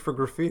executed for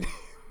graffiti.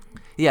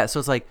 Yeah, so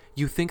it's like,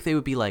 you think they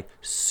would be like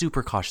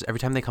super cautious every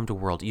time they come to a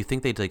world. You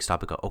think they'd like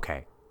stop and go,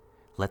 okay,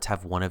 let's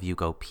have one of you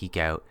go peek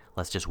out.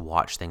 Let's just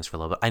watch things for a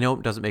little bit. I know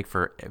it doesn't make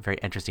for very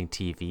interesting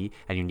TV,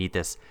 and you need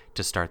this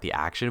to start the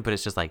action, but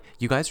it's just like,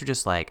 you guys are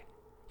just like,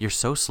 you're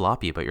so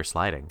sloppy about your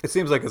sliding. It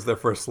seems like it's their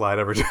first slide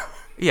ever done.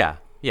 Yeah.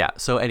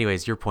 So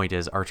anyways, your point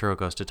is Arturo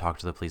goes to talk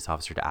to the police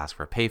officer to ask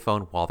for a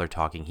payphone. While they're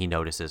talking, he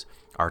notices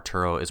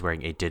Arturo is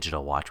wearing a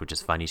digital watch, which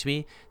is funny to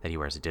me that he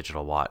wears a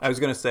digital watch. I was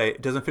going to say,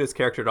 it doesn't fit his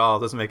character at all.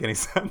 It doesn't make any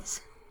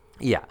sense.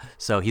 Yeah.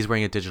 So he's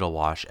wearing a digital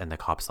watch, and the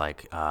cop's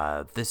like,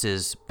 this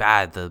is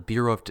bad. The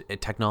Bureau of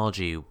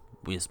Technology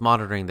is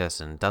monitoring this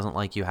and doesn't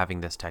like you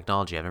having this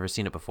technology. I've never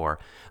seen it before.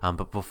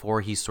 But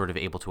before he's sort of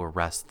able to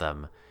arrest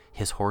them,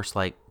 his horse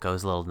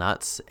goes a little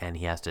nuts, and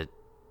he has to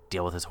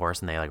deal with his horse,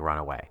 and they like run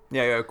away.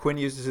 Yeah, Quinn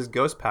uses his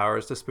ghost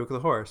powers to spook the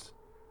horse.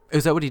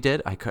 Is that what he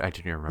did? I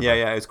didn't remember.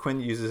 Yeah, as Quinn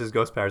uses his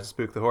ghost powers to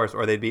spook the horse,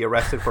 or they'd be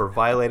arrested for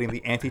violating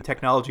the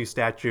anti-technology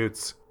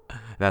statutes.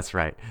 That's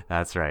right.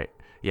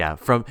 Yeah,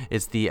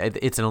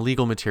 it's an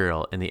illegal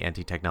material in the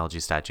anti-technology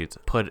statutes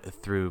put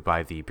through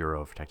by the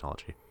Bureau of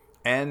Technology.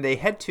 And they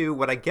head to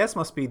what I guess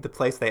must be the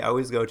place they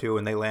always go to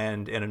when they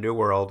land in a new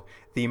world,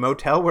 the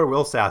motel where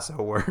Will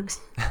Sasso works.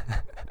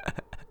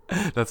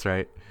 That's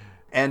right.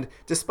 And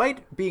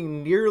despite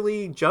being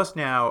nearly just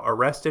now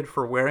arrested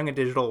for wearing a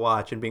digital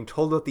watch and being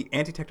told about the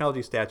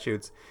anti-technology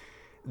statutes,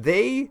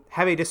 they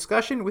have a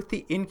discussion with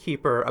the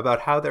innkeeper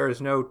about how there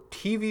is no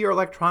TV or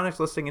electronics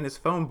listing in his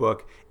phone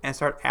book and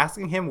start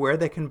asking him where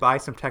they can buy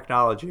some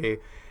technology.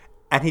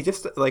 And he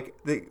just, like,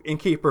 the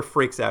innkeeper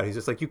freaks out. He's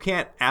just like, you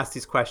can't ask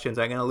these questions.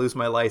 I'm going to lose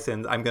my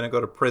license. I'm going to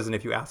go to prison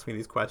if you ask me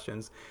these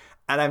questions.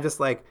 And I'm just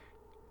like,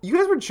 you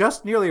guys were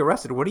just nearly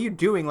arrested. What are you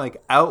doing,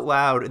 like, out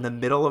loud in the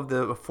middle of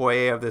the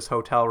foyer of this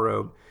hotel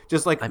room?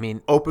 Just, like,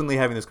 openly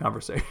having this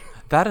conversation.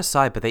 That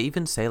aside, but they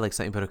even say, like,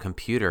 something about a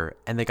computer.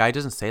 And the guy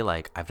doesn't say,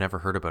 like, I've never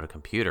heard about a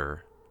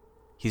computer.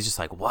 He's just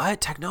like, what?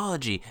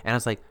 Technology? And I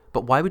was like,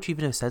 but why would you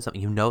even have said something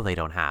you know they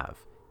don't have?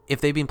 If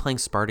they've been playing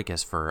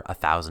Spartacus for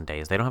 1,000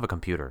 days, they don't have a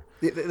computer.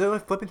 They're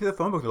like flipping through the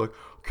phone book. They're like,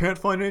 can't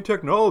find any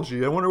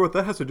technology. I wonder what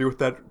that has to do with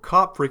that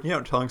cop freaking out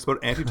and telling us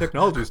about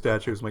anti-technology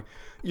statutes. I'm like,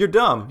 you're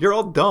dumb. You're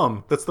all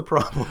dumb. That's the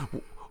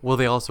problem. Well,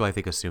 they also, I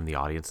think, assume the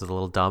audience is a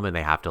little dumb, and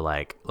they have to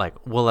like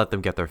we'll let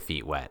them get their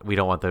feet wet. We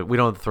don't want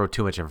to throw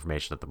too much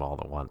information at them all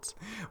at once.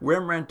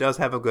 Rembrandt does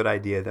have a good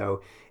idea,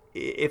 though.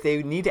 If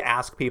they need to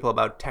ask people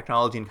about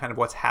technology and kind of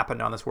what's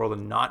happened on this world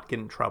and not get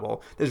in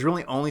trouble, there's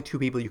really only two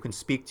people you can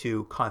speak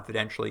to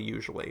confidentially,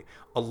 usually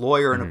a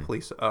lawyer and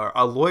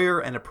a lawyer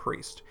and a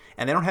priest,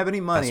 and they don't have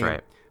any money. That's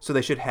right. So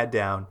they should head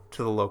down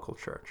to the local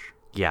church.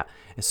 Yeah.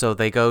 So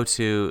they go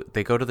to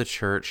the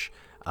church.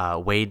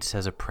 Wade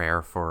says a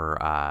prayer for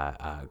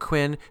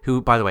Quinn,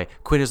 who, by the way,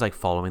 Quinn is like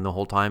following the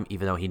whole time,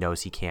 even though he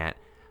knows he can't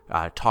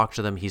talk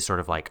to them. He's sort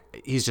of like,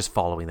 he's just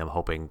following them,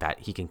 hoping that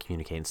he can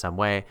communicate in some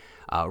way.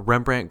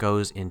 Rembrandt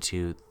goes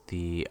into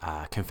the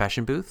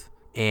confession booth,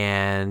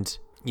 and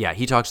yeah,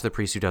 he talks to the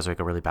priest, who does like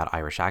a really bad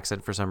Irish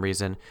accent for some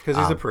reason. Because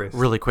he's a priest.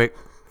 Really quick.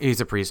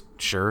 He's a priest,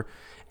 sure.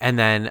 And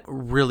then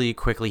really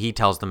quickly, he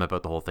tells them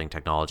about the whole thing,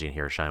 technology in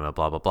Hiroshima,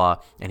 blah, blah, blah.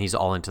 And he's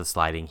all into the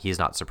sliding. He's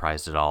not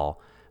surprised at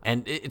all.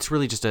 And it's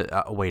really just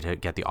a way to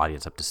get the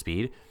audience up to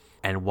speed.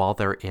 And while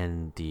they're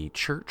in the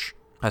church,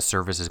 a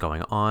service is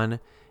going on,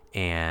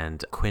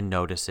 and Quinn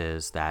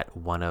notices that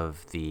one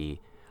of the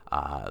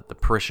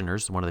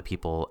parishioners, one of the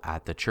people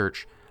at the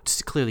church,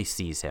 clearly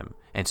sees him.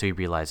 And so he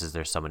realizes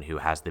there's someone who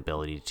has the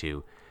ability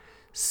to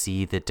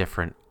see the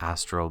different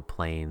astral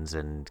planes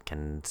and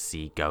can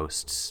see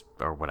ghosts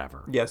or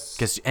whatever.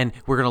 Yes. And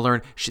we're going to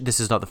learn,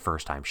 this is not the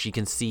first time. She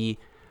can see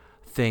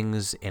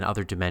things in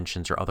other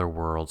dimensions or other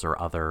worlds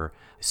or other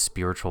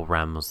spiritual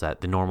realms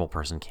that the normal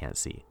person can't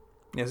see.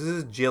 Yes, this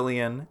is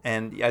Jillian,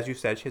 and as you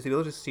said, she has the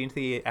ability to see into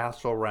the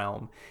astral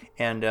realm,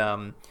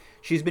 and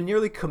she's been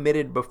nearly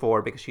committed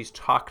before because she's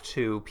talked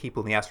to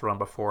people in the astral realm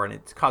before, and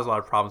it's caused a lot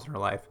of problems in her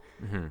life.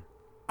 Mm-hmm.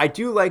 I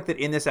do like that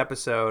in this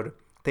episode,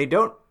 they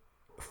don't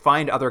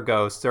find other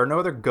ghosts. There are no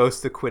other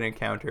ghosts that Quinn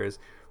encounters,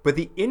 but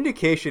the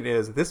indication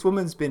is this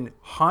woman's been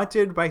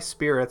haunted by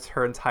spirits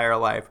her entire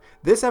life.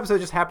 This episode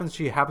just happens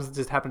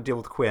to deal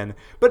with Quinn,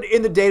 but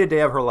in the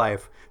day-to-day of her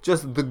life,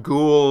 just the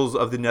ghouls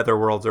of the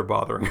netherworlds are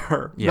bothering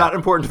her. Yeah. Not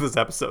important to this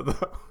episode,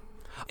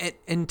 though.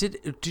 And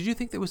did you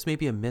think there was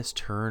maybe a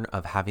misturn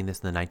of having this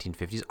in the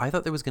 1950s? I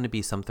thought there was going to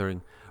be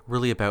something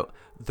really about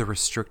the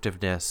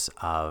restrictiveness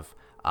of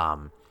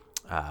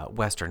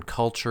Western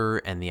culture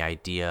and the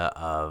idea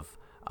of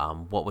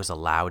what was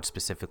allowed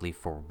specifically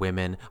for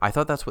women. I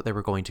thought that's what they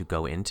were going to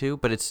go into,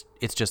 but it's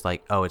just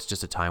like, oh, it's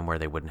just a time where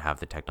they wouldn't have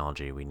the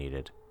technology we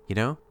needed, you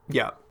know?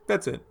 Yeah,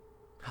 that's it.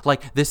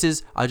 Like,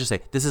 I'll just say,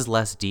 this is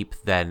less deep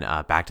than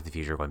Back to the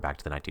Future going back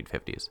to the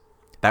 1950s.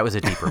 That was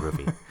a deeper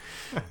movie.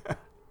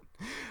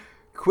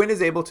 Quinn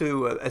is able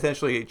to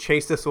essentially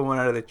chase this woman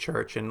out of the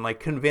church and like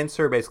convince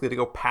her basically to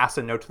go pass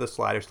a note to the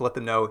sliders to let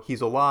them know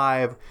he's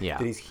alive, that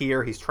he's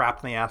here, he's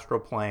trapped in the astral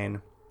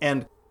plane.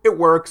 And it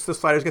works. The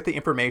sliders get the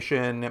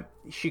information.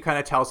 She kind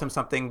of tells them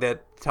something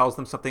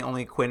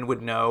only Quinn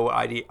would know,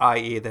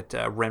 i.e. that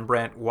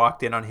Rembrandt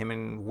walked in on him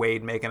and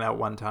Wade making out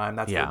one time.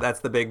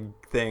 That's the big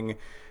thing.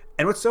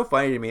 And what's so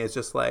funny to me is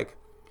just like,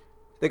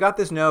 they got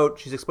this note.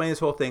 She's explaining this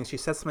whole thing. She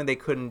said something they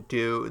couldn't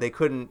do.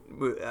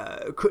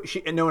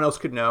 And no one else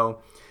could know.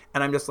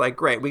 And I'm just like,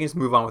 great, we can just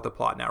move on with the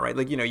plot now, right?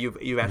 Like, you know, you've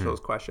answered those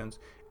questions.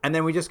 And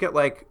then we just get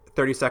like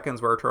 30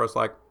 seconds where Arturo's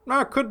like,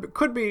 no,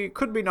 could be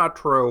not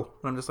true.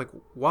 And I'm just like,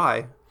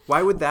 why?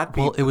 Why would that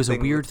be? Well, it was a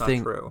weird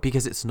thing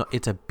because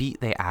it's a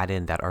beat they add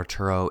in that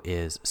Arturo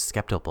is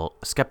skeptical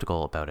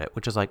about it,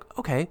 which is like,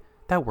 okay,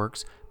 that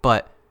works.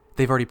 But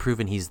they've already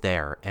proven he's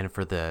there. And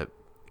for the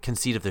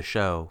conceit of the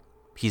show,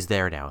 he's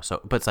there now. So,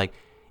 but it's like,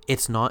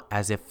 it's not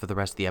as if for the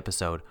rest of the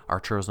episode,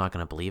 Arturo's not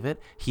going to believe it.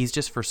 He's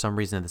just, for some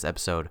reason in this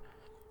episode,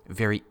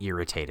 very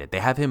irritated. They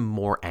have him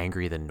more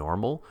angry than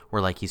normal,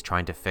 where like he's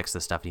trying to fix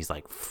this stuff and he's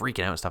like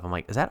freaking out and stuff. I'm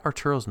like, is that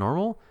Arturo's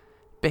normal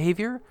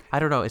behavior? I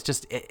don't know. It's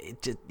just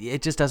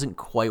it just doesn't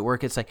quite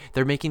work. It's like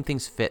they're making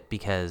things fit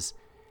because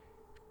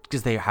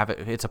they have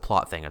it. It's a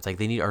plot thing. It's like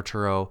they need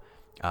Arturo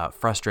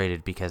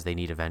frustrated because they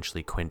need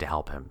eventually Quinn to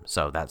help him.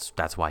 So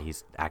that's why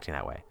he's acting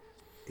that way.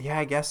 Yeah,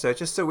 I guess so. It's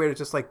just so weird. It's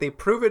just like they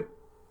prove it,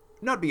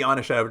 not beyond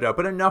a shadow of a doubt,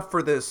 but enough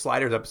for the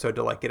Sliders episode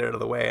to like get it out of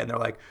the way. And they're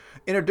like,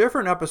 in a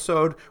different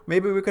episode,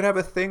 maybe we could have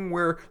a thing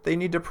where they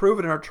need to prove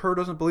it and Arturo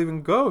doesn't believe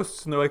in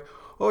ghosts. And they're like,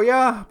 oh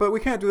yeah, but we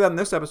can't do that in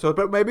this episode.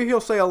 But maybe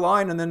he'll say a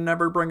line and then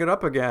never bring it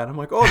up again. I'm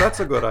like, oh, that's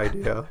a good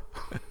idea.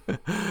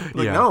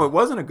 No, it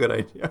wasn't a good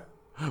idea.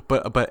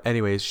 But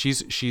anyways,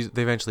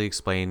 they eventually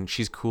explain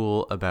she's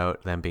cool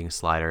about them being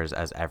Sliders,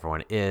 as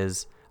everyone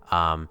is.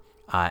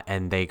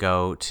 And they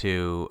go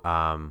to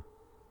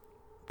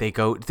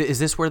is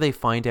this where they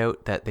find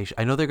out that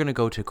I know they're going to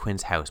go to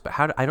Quinn's house, but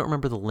I don't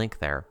remember the link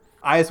there.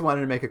 I just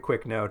wanted to make a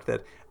quick note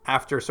that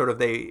after sort of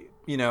they,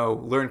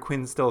 learn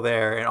Quinn's still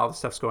there and all the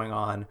stuff's going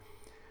on,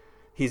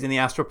 he's in the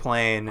astral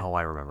plane. Oh,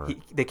 I remember.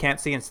 They can't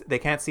see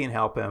and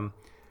help him.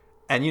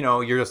 And,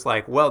 you're just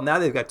like, well, now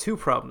they've got two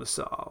problems to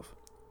solve.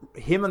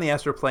 Him on the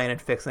astral plane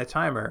and fixing the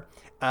timer.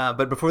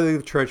 But before they leave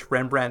the church,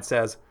 Rembrandt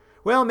says,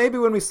 well, maybe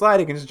when we slide,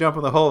 he can just jump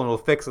in the hole and we'll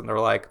fix it. And they're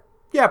like,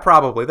 yeah,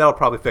 probably. That'll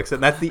probably fix it.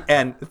 And that's the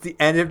end. It's the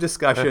end of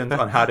discussions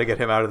on how to get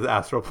him out of the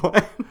astral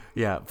plane.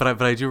 Yeah,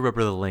 but I do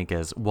remember the link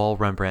is while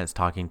Rembrandt's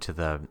talking to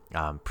the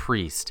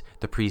priest,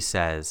 the priest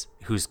says,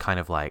 who's kind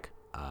of like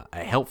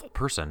a helpful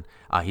person,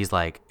 he's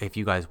like, if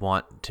you guys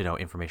want to know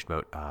information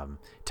about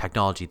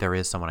technology, there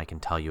is someone I can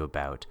tell you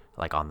about,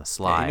 like on the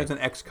slide. Yeah, he knows an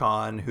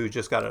ex-con who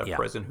just got out of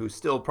prison who's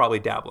still probably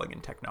dabbling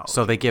in technology.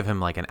 So they give him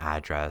like an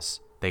address.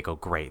 They go,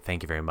 great,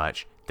 thank you very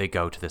much. They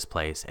go to this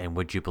place, and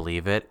would you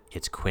believe it?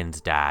 It's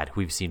Quinn's dad, who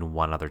we've seen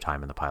one other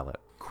time in the pilot.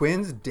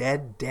 Quinn's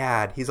dead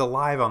dad. He's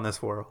alive on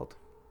this world.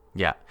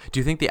 Yeah.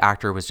 Do you think the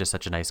actor was just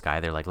such a nice guy?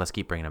 They're like, let's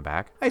keep bringing him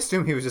back? I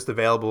assume he was just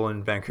available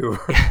in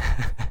Vancouver.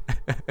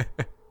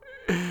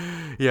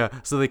 Yeah.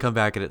 So they come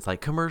back, and it's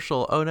like,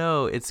 commercial. Oh,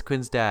 no, it's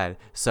Quinn's dad.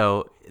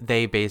 So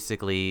they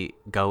basically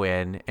go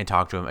in and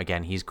talk to him.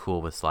 Again, he's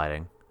cool with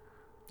sliding.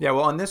 Yeah,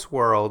 well, on this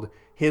world,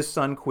 his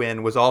son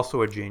Quinn was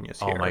also a genius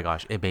here. Oh, my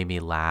gosh. It made me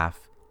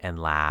laugh and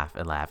laugh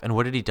and laugh. And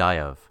what did he die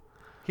of?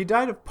 He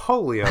died of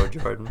polio,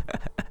 Jordan.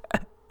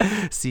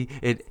 See,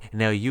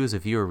 now you as a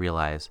viewer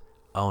realize,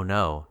 oh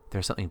no,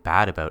 there's something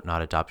bad about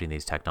not adopting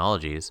these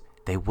technologies.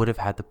 They would have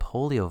had the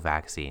polio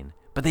vaccine,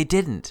 but they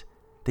didn't.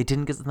 They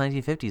didn't get to the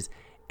 1950s.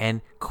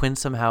 And Quinn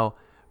somehow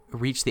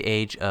reached the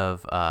age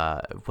of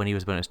when he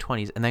was about in his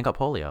 20s and then got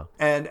polio.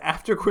 And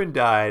after Quinn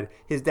died,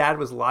 his dad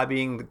was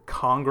lobbying the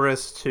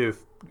Congress to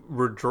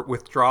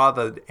withdraw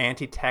the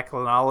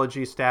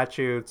anti-technology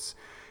statutes,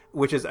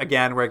 which is,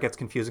 again, where it gets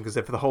confusing, because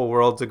if the whole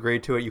world's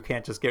agreed to it, you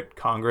can't just get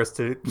Congress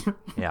to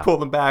pull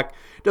them back.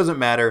 It doesn't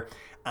matter.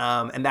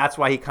 And that's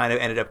why he kind of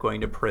ended up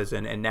going to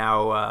prison. And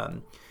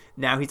now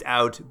he's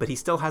out, but he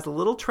still has a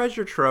little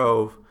treasure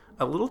trove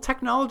of little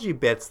technology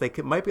bits they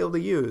might be able to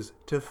use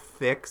to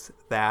fix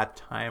that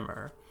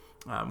timer.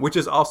 Which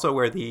is also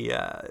where the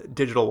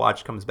digital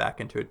watch comes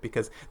back into it,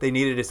 because they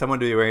needed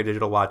someone to be wearing a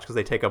digital watch because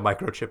they take a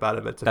microchip out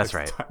of it to fix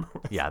the timer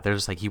with. Yeah, they're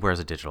just like, he wears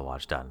a digital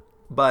watch, done.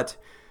 But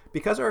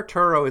because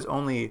Arturo is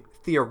only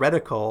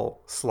theoretical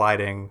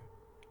sliding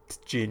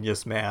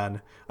genius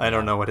man, I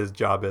don't know what his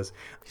job is.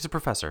 He's a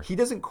professor. He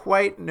doesn't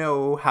quite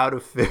know how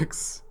to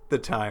fix the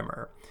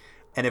timer.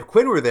 And if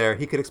Quinn were there,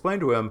 he could explain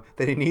to him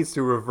that he needs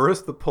to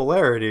reverse the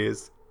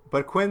polarities.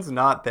 But Quinn's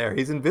not there.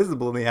 He's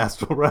invisible in the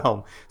astral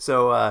realm.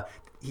 So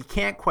he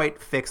can't quite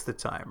fix the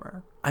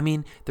timer. I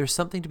mean, there's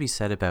something to be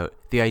said about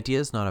the idea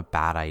is not a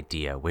bad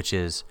idea, which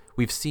is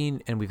we've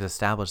seen and we've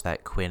established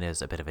that Quinn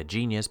is a bit of a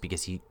genius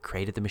because he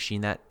created the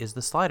machine that is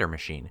the slider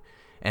machine.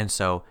 And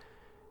so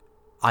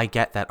I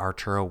get that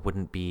Arturo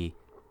wouldn't be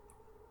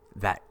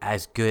that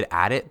as good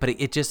at it, but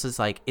it just is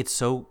like, it's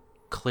so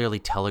clearly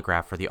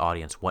telegraphed for the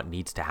audience what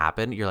needs to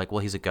happen. You're like, well,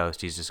 he's a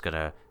ghost. He's just going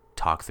to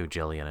talk through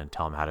Jillian and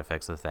tell him how to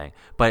fix the thing.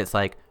 But it's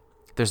like,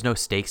 there's no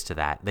stakes to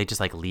that. They just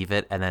like leave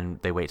it and then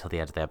they wait till the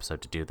end of the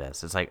episode to do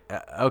this. It's like,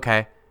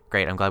 okay,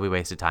 great. I'm glad we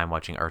wasted time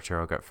watching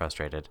Arturo get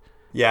frustrated.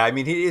 Yeah, I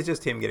mean, it's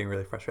just him getting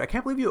really frustrated. I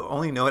can't believe you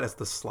only know it as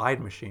the slide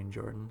machine,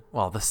 Jordan.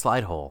 Well, the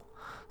slide hole.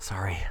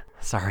 Sorry,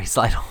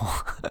 slide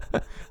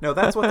hole. No,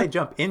 that's what they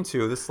jump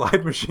into. The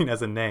slide machine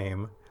has a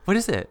name. What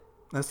is it?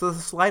 That's the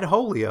slide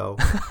holio.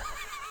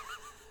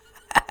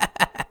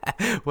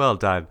 Well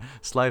done.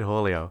 Slide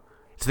holio.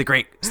 It's the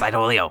great slide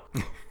holio.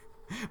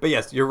 But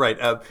yes, you're right.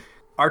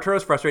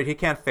 Arturo's frustrated. He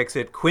can't fix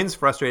it. Quinn's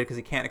frustrated because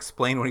he can't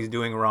explain what he's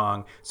doing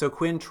wrong. So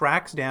Quinn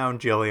tracks down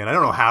Jillian. I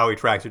don't know how he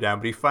tracks her down,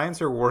 but he finds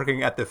her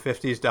working at the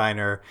 50s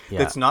diner. Yeah.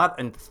 That's not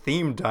a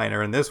themed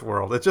diner in this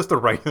world. It's just a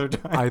regular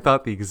diner. I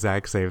thought the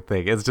exact same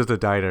thing. It's just a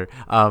diner.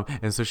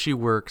 And so she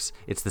works.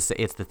 It's the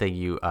thing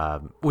you,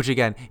 which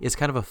again is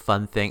kind of a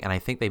fun thing. And I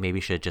think they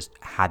maybe should have just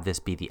had this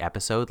be the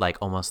episode, like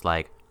almost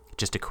like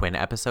just a Quinn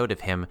episode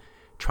of him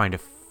trying to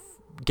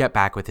get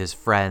back with his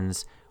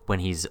friends when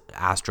he's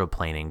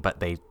astroplaning, but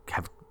they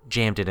have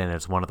jammed it in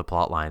as one of the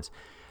plot lines.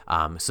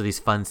 So these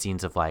fun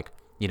scenes of like,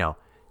 you know,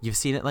 you've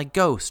seen it like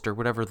Ghost or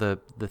whatever the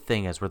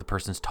thing is, where the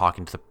person's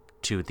talking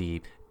to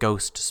the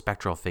ghost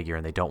spectral figure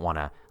and they don't want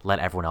to let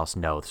everyone else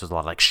know. There's a lot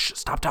of like, shh,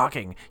 stop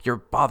talking, you're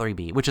bothering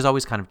me, which is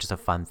always kind of just a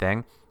fun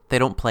thing. They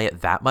don't play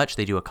it that much.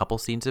 They do a couple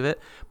scenes of it,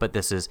 but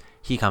this is,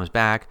 he comes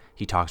back,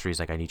 he talks to her, he's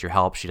like, I need your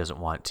help. She doesn't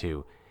want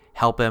to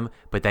help him,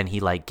 but then he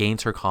like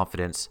gains her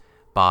confidence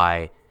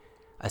by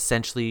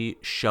essentially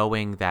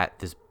showing that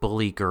this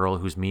bully girl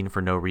who's mean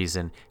for no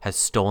reason has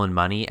stolen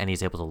money, and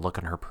he's able to look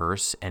in her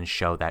purse and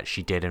show that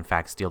she did in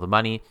fact steal the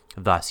money.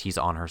 Thus, he's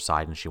on her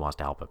side and she wants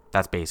to help him.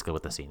 That's basically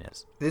what the scene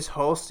is. This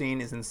whole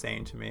scene is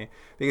insane to me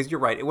because you're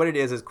right. What it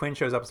is Quinn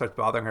shows up and starts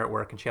bothering her at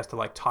work, and she has to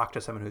like talk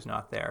to someone who's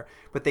not there.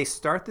 But they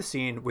start the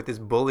scene with this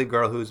bully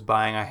girl who's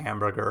buying a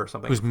hamburger or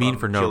something. Who's mean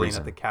for no Jillian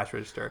reason at the cash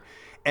register.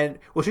 And,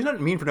 well, she's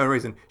not mean for no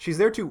reason. She's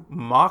there to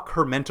mock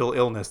her mental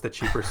illness that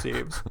she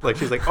perceives. Like,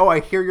 she's like, oh, I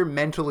hear you're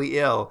mentally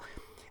ill.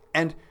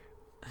 And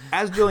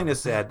as Jillian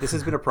has said, this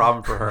has been a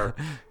problem for her.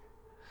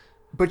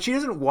 But she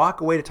doesn't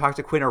walk away to talk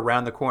to Quinn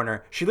around the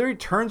corner. She literally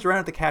turns around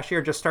at the cashier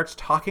and just starts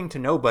talking to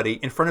nobody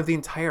in front of the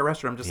entire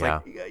restaurant. I'm just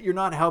like, you're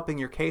not helping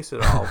your case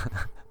at all.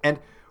 And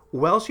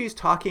while she's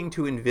talking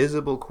to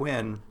invisible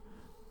Quinn,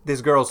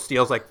 this girl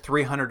steals like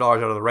 $300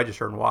 out of the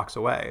register and walks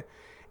away.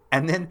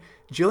 And then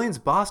Jillian's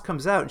boss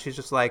comes out and she's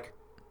just like,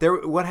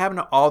 what happened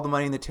to all the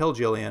money in the till,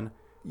 Jillian?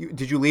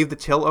 Did you leave the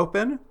till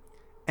open?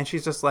 And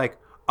she's just like,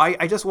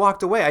 I just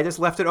walked away. I just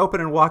left it open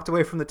and walked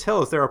away from the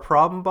till. Is there a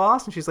problem,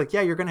 boss? And she's like,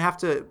 yeah, you're going to have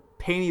to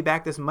pay me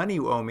back this money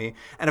you owe me.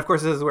 And of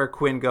course, this is where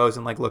Quinn goes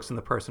and like looks in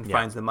the purse and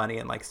finds the money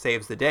and like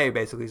saves the day.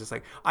 Basically, he's just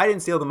like, I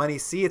didn't steal the money.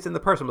 See, it's in the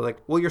purse. But like,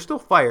 well, you're still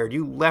fired.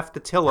 You left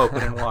the till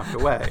open and walked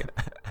away.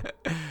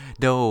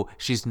 No,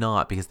 she's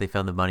not, because they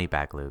found the money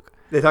back, Luke.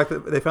 They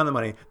found the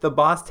money. The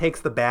boss takes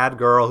the bad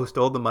girl who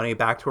stole the money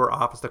back to her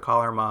office to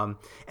call her mom.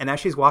 And as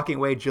she's walking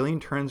away, Jillian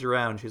turns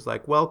around. She's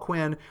like, well,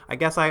 Quinn, I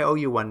guess I owe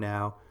you one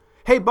now.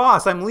 Hey,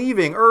 boss, I'm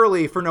leaving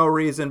early for no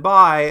reason.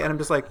 Bye. And I'm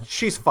just like,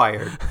 she's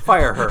fired.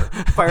 Fire her.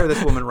 Fire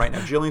this woman right now.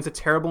 Jillian's a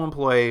terrible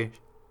employee.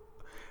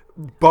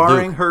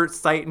 Barring Luke, her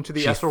sight into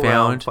the astral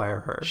realm,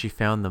 fire her. She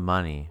found the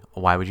money.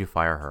 Why would you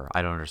fire her?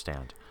 I don't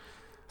understand.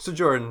 So,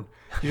 Jordan,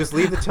 you just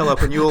leave the till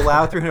open, you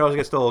allow $300 to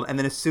get stolen, and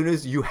then as soon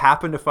as you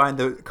happen to find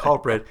the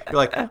culprit, you're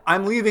like,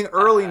 I'm leaving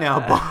early now,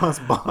 boss.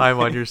 I'm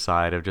on your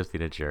side. I've just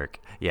been a jerk.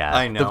 Yeah.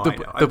 I know.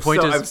 The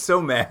point is, I'm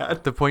so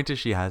mad. The point is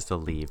she has to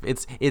leave.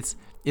 It's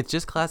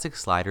just classic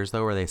Sliders,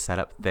 though, where they set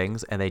up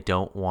things and they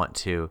don't want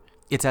to.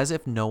 It's as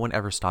if no one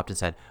ever stopped and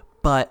said,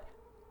 but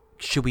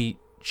should we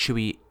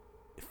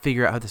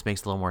figure out how this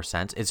makes a little more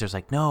sense? It's just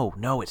like, no,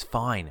 it's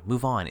fine.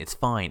 Move on. It's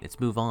fine. It's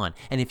move on.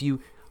 And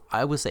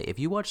I would say, if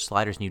you watch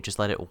Sliders and you just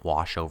let it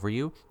wash over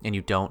you and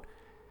you don't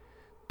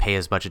pay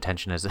as much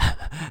attention as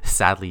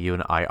sadly you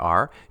and I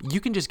are,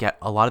 you can just get,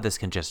 a lot of this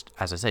can just,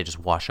 as I say, just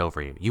wash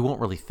over you. You won't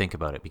really think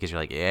about it because you're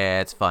like, yeah,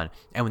 it's fun.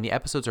 And when the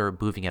episodes are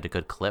moving at a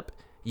good clip,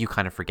 you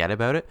kind of forget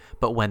about it.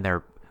 But when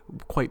they're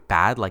quite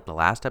bad, like the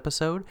last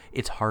episode,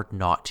 it's hard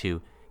not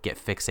to get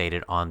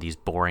fixated on these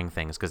boring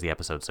things because the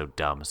episode's so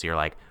dumb. So you're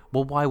like,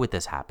 well, why would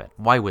this happen?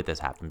 Why would this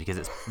happen? Because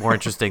it's more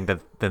interesting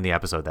than the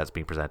episode that's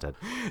being presented.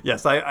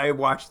 Yes, I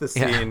watched the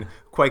scene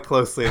quite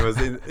closely and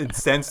was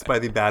incensed by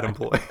the bad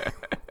employee.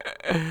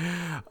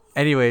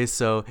 Anyway,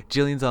 so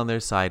Jillian's on their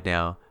side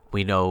now.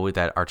 We know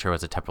that Arturo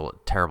has a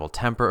terrible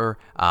temper.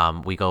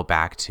 We go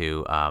back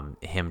to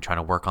him trying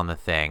to work on the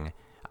thing,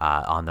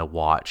 on the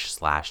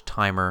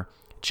watch/timer.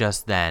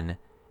 Just then,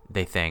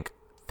 they think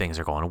things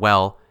are going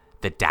well.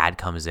 The dad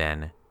comes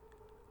in,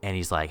 and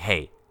he's like,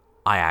 hey,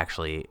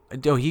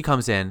 he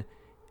comes in.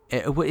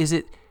 What is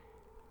it?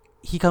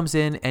 He comes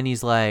in, and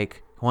he's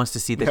like, wants to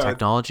see the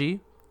technology.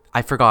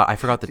 I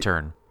forgot the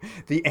turn.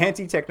 The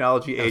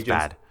anti-technology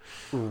agents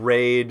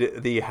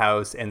raid the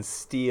house and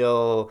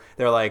steal.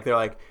 They're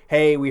like,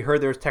 hey, we heard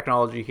there's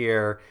technology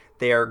here.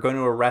 They are going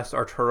to arrest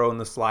Arturo and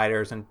the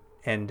Sliders, and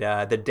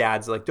the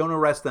dad's like, don't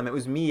arrest them. It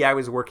was me. I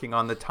was working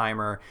on the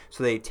timer.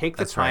 So they take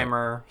the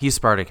timer. Right. He's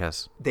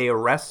Spartacus. They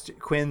arrest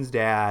Quinn's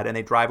dad and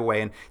they drive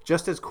away. And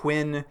just as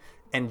Quinn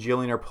and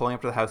Jillian are pulling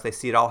up to the house, they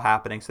see it all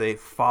happening. So they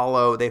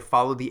follow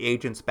the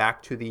agents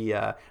back to the,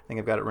 I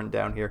think I've got it written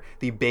down here,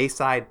 the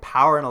Bayside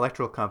Power and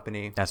Electrical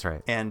Company. That's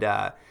right. And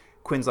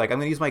Quinn's like, I'm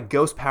going to use my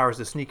ghost powers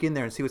to sneak in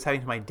there and see what's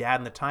happening to my dad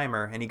and the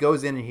timer. And he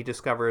goes in and he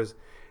discovers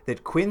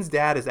that Quinn's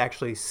dad is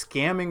actually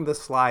scamming the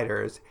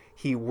Sliders.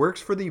 He works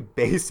for the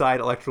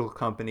Bayside Electrical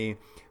Company,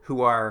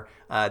 who are,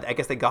 I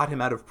guess they got him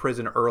out of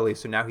prison early,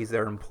 so now he's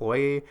their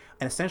employee.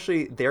 And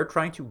essentially, they're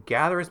trying to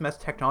gather as much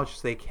technology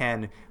as they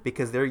can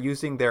because they're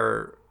using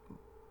their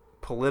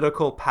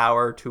political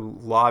power to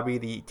lobby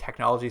the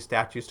technology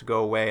statues to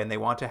go away, and they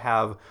want to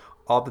have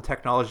all the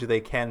technology they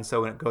can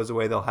so when it goes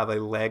away, they'll have a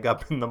leg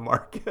up in the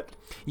market.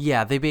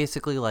 Yeah, they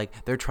basically,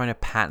 they're trying to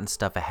patent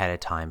stuff ahead of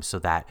time so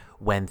that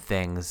when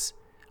things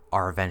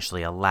are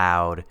eventually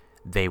allowed,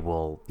 they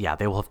will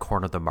have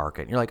cornered the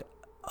market. And you're like,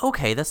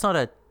 okay, that's not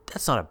a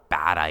that's not a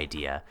bad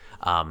idea.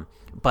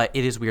 But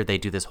it is weird they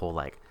do this whole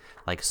like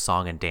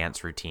song and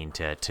dance routine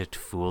to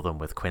fool them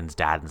with Quinn's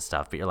dad and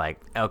stuff. But you're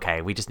like,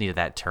 okay, we just needed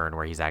that turn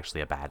where he's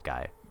actually a bad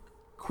guy.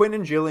 Quinn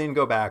and Jillian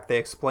go back. They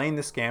explain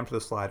the scam to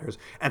the Sliders,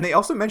 and they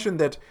also mention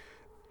that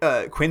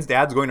Quinn's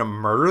dad's going to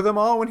murder them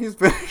all when he's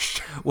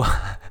finished.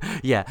 Well,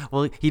 yeah.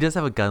 Well, he does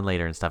have a gun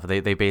later and stuff.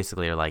 They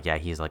basically are like, yeah,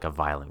 he's like a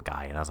violent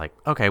guy. And I was like,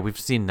 okay, we've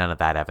seen none of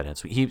that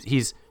evidence.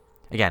 He's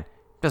again,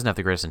 doesn't have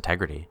the greatest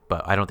integrity,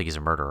 but I don't think he's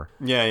a murderer.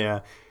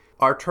 Yeah.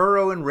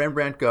 Arturo and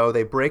Rembrandt go.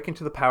 They break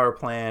into the power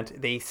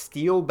plant. They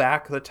steal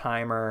back the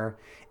timer,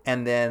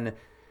 and then,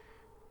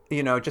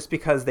 just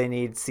because they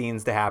need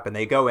scenes to happen,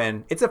 they go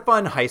in. It's a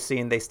fun heist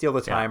scene. They steal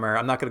the timer.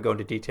 I'm not going to go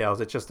into details.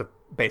 It's just a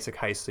basic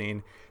heist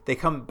scene. They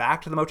come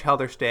back to the motel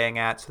they're staying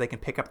at so they can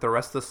pick up the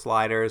rest of the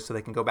Sliders so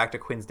they can go back to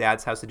Quinn's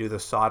dad's house to do the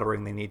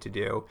soldering they need to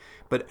do.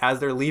 But as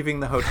they're leaving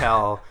the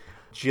hotel,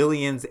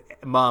 Jillian's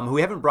mom, who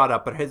we haven't brought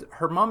up, but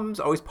her mom's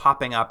always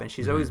popping up, and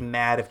she's always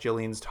mad if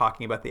Jillian's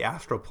talking about the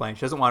astral plane.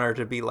 She doesn't want her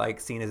to be like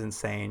seen as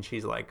insane.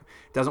 She's like,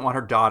 doesn't want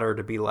her daughter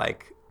to be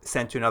like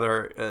sent to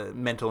another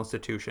mental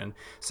institution.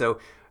 So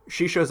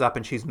she shows up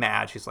and she's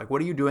mad. She's like, what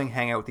are you doing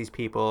hanging out with these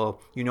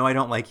people? I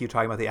don't like you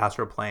talking about the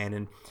astral plane.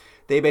 And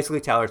they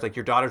basically tell her, it's like,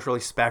 your daughter's really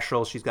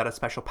special. She's got a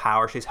special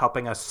power. She's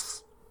helping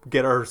us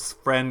get our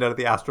friend out of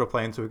the astral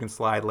plane so we can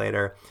slide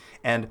later.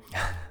 And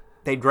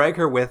they drag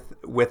her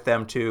with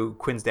them to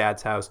Quinn's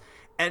dad's house.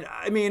 And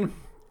I mean,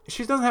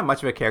 she doesn't have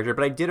much of a character,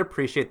 but I did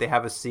appreciate they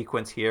have a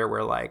sequence here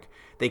where like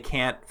they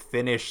can't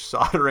finish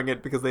soldering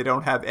it because they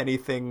don't have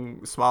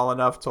anything small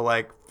enough to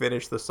like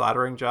finish the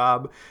soldering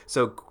job.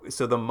 So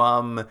the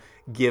mom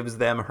gives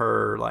them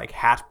her like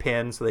hat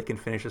pin so they can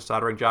finish the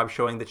soldering job,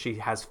 showing that she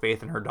has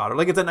faith in her daughter.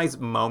 Like, it's a nice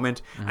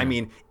moment. I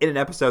mean, in an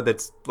episode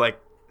that's like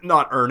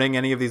not earning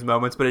any of these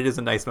moments, but it is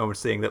a nice moment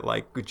seeing that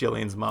like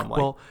Jillian's mom, like,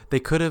 well, they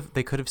could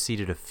have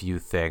seeded a few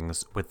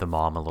things with the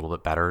mom a little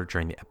bit better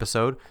during the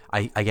episode.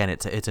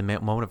 It's a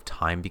moment of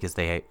time because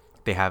they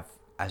have,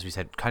 as we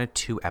said, kind of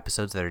two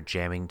episodes that are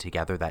jamming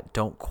together that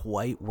don't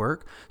quite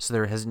work, so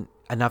there isn't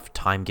enough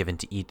time given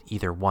to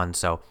either one.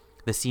 So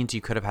the scenes you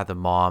could have had the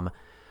mom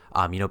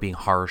being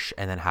harsh,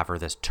 and then have her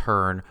this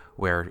turn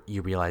where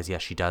you realize,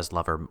 yes, she does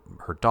love her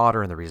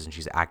daughter, and the reason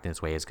she's acting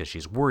this way is because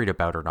she's worried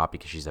about her, not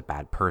because she's a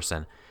bad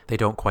person. They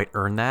don't quite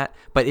earn that,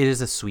 but it is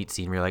a sweet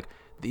scene where you're like,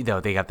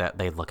 they got that,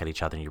 they look at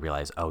each other and you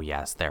realize, oh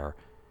yes,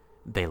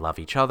 they love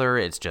each other.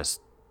 It's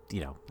just,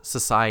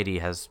 society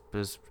has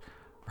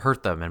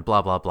hurt them and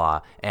blah blah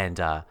blah,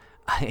 and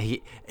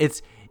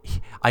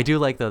I do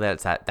like though that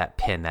it's that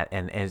pin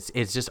and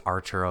it's just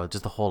Arturo,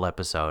 just the whole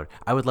episode.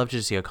 I would love to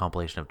just see a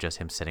compilation of just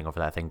him sitting over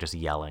that thing just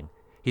yelling.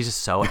 He's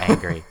just so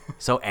angry.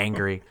 So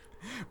angry.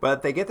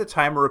 But they get the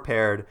timer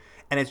repaired,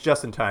 and it's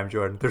just in time,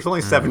 Jordan. There's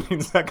only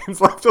 17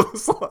 seconds left of the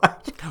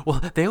slide.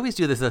 Well, they always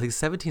do this, like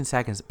 17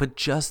 seconds, but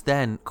just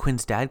then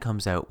Quinn's dad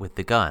comes out with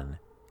the gun.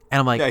 And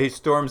I'm like, yeah, he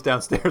storms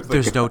downstairs.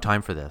 There's no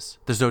time for this.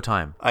 There's no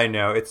time. I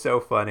know. It's so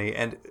funny.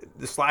 And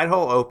the slide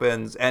hole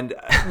opens, and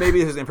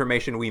maybe this is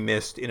information we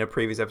missed in a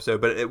previous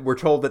episode, but we're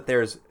told that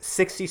there's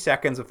 60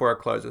 seconds before it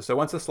closes. So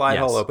once the slide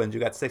hole opens,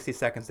 you got 60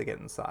 seconds to get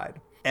inside.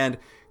 And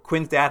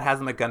Quinn's dad has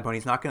him at gunpoint.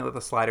 He's not going to let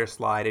the slider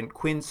slide. And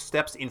Quinn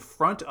steps in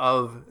front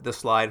of the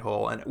slide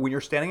hole. And when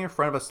you're standing in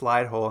front of a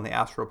slide hole in the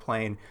astral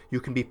plane, you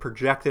can be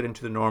projected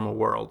into the normal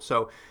world.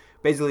 So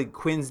basically,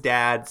 Quinn's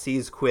dad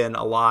sees Quinn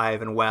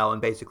alive and well,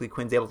 and basically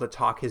Quinn's able to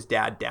talk his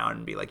dad down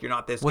and be like, you're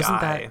not this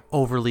Wasn't guy. That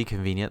overly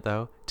convenient,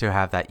 though, to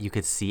have that you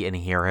could see and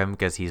hear him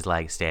because he's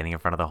like standing in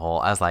front of the hole?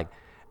 I was like,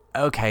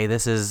 okay,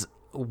 this is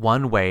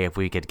one way if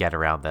we could get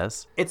around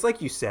this. It's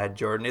like you said,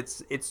 Jordan.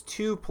 It's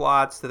two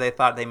plots that they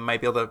thought they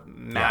might be able to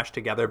mash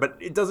together, but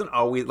it doesn't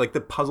always, like,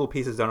 the puzzle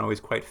pieces don't always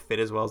quite fit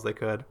as well as they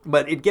could.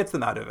 But it gets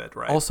them out of it,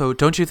 right? Also,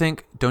 don't you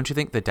think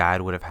the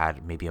dad would have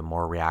had maybe a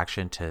more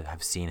reaction to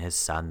have seen his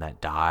son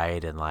that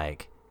died, and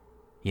like,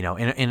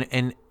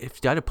 and if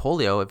he died of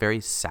polio, a very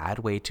sad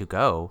way to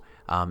go,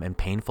 and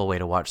painful way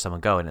to watch someone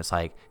go. And it's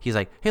like, he's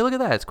like, hey, look at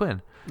that, it's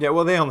Quinn. Yeah,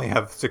 well, they only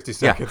have 60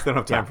 seconds. They don't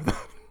have time for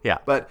that. Yeah.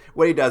 But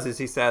what he does is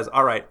he says,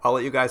 all right, I'll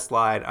let you guys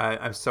slide.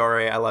 I'm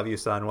sorry. I love you,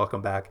 son.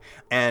 Welcome back.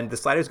 And the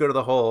sliders go to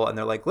the hole, and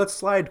they're like, let's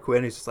slide,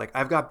 Quinn. He's just like,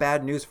 I've got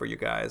bad news for you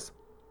guys.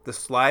 The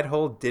slide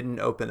hole didn't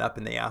open up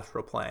in the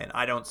astral plane.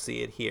 I don't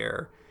see it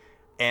here.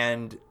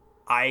 And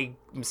I'm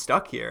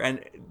stuck here.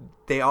 And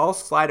they all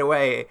slide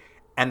away,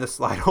 and the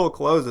slide hole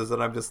closes,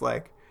 and I'm just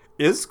like,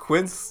 is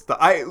Quinn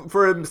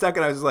for a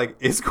second I was just like,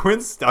 is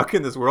Quinn stuck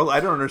in this world? I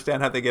don't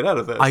understand how they get out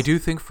of this. I do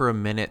think for a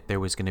minute there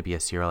was going to be a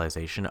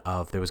serialization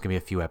of, there was going to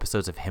be a few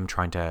episodes of him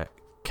trying to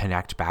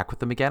connect back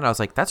with them again. I was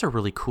like, that's a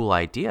really cool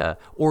idea.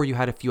 Or you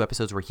had a few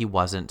episodes where he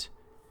wasn't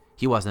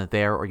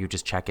there, or you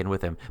just check in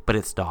with him, but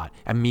it's not.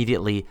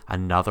 Immediately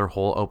another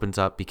hole opens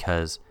up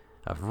because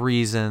of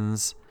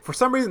reasons. For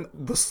some reason,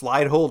 the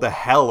slide hole to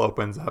hell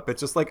opens up.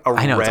 It's just like a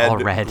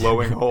red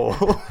glowing hole.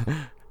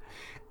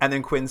 And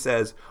then Quinn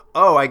says,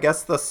 "Oh, I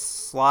guess the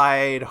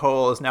slide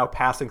hole is now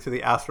passing through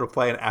the astral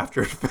plane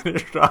after it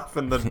finished off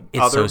in the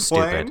It's other so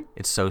plane." stupid.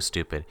 It's so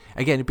stupid.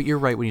 Again, but you're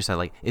right when you said,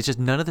 like, it's just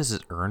none of this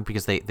is earned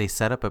because they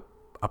set up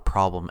a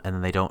problem and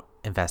then they don't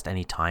invest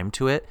any time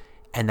to it.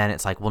 And then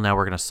it's like, well, now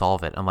we're going to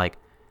solve it. I'm like,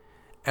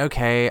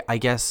 okay, I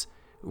guess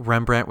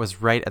Rembrandt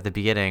was right at the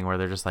beginning where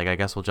they're just like, I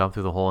guess we'll jump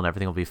through the hole and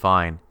everything will be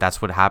fine.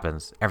 That's what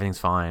happens. Everything's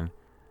fine.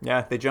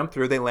 Yeah, they jump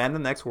through. They land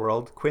in the next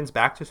world. Quinn's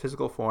back to his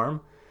physical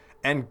form.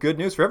 And good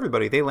news for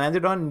everybody. They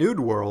landed on Nude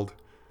World.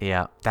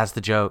 Yeah, that's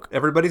the joke.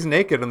 Everybody's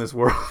naked in this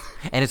world.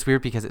 And it's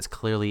weird because it's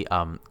clearly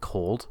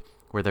cold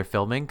where they're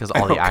filming because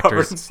all the Covered in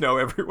actors... snow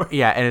everywhere.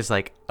 Yeah, and it's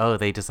like, oh,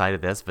 they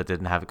decided this, but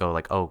didn't have it go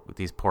like, oh,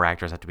 these poor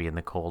actors have to be in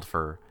the cold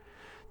for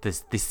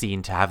this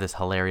scene to have this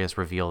hilarious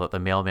reveal that the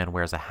mailman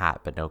wears a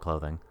hat but no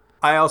clothing.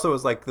 I also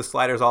was like, the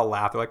sliders all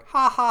laugh. They're like,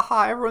 ha, ha,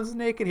 ha, everyone's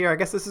naked here. I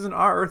guess this isn't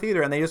our Earth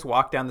either. And they just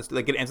walk down this,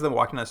 like, it ends with them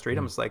walking down the street.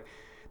 I'm just like,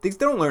 these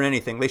don't learn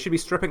anything. They should be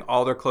stripping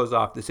all their clothes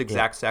off this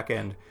exact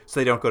second so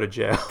they don't go to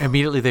jail.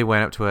 Immediately they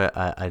went up to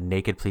a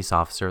naked police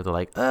officer. They're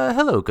like,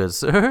 hello, good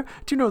sir.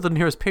 Do you know where the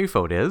nearest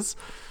payphone is?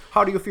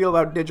 How do you feel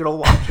about digital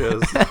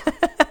watches?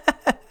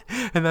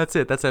 And that's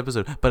it. That's the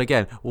episode. But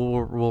again,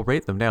 we'll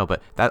rate them now.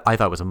 But that I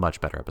thought was a much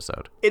better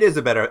episode.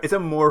 It's a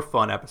more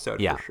fun episode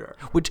for sure.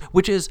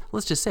 Which is,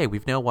 let's just say,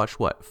 we've now watched,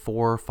 4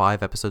 or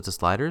 5 episodes of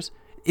Sliders.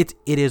 It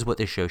is what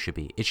this show should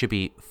be. It should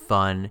be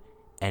fun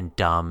and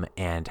dumb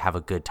and have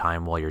a good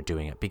time while you're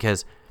doing it,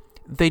 because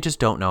they just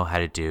don't know how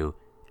to do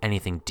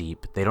anything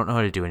deep. They don't know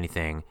how to do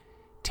anything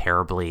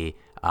terribly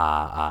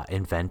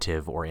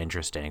inventive or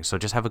interesting. So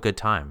just have a good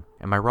time.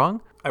 Am I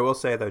wrong? I will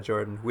say, though,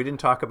 Jordan, we didn't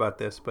talk about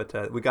this,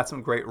 but we got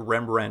some great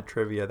Rembrandt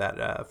trivia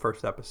that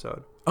first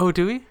episode. Oh,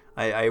 do we?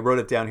 I wrote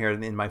it down here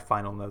in my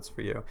final notes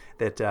for you,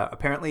 that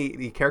apparently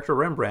the character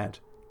Rembrandt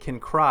can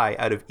cry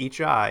out of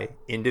each eye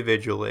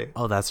individually.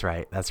 Oh, that's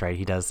right. That's right.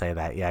 He does say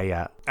that.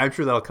 Yeah. I'm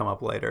sure that'll come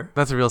up later.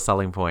 That's a real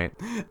selling point.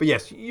 But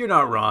yes, you're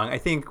not wrong. I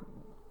think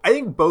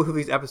both of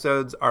these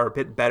episodes are a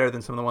bit better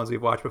than some of the ones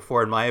we've watched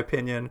before, in my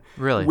opinion.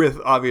 Really? With,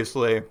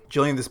 obviously,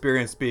 Jillian the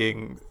Experience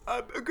being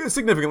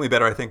significantly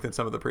better, I think, than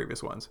some of the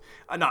previous ones.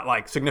 Not,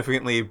 like,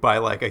 significantly by,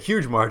 like, a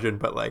huge margin,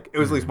 but, like, it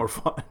was at least more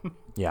fun.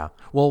 Yeah.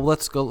 Well,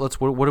 let's go.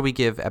 What do we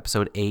give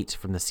episode 8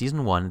 from the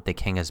season 1, The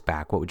King is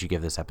Back? What would you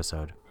give this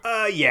episode?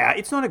 Yeah,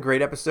 it's not a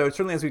great episode.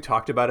 Certainly, as we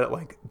talked about it,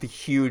 like, the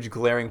huge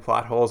glaring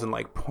plot holes and,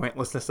 like,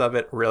 pointlessness of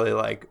it really,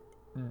 like,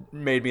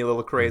 made me a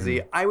little crazy.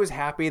 Mm-hmm. I was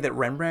happy that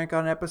Rembrandt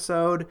got an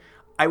episode.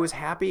 I was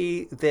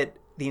happy that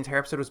the entire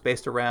episode was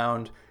based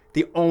around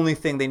the only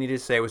thing they needed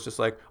to say was just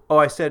like, oh,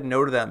 I said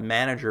no to that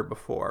manager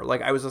before.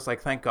 Like, I was just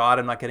like, thank God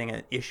I'm not getting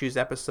an issues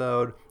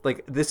episode.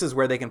 Like, this is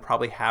where they can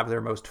probably have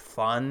their most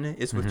fun,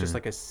 is with just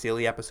like a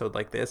silly episode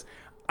like this.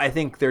 I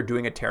think they're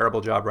doing a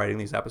terrible job writing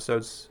these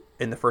episodes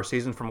in the first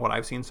season from what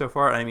I've seen so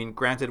far. I mean,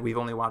 granted, we've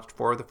only watched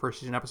 4 of the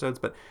first season episodes,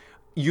 but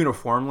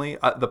uniformly,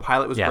 the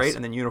pilot was great,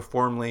 and then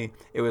uniformly,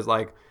 it was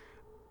like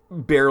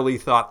barely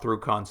thought through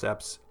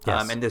concepts.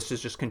 Yes. And this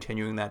is just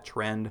continuing that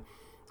trend.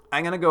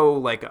 I'm gonna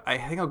go I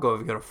think I'll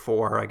go to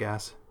 4, I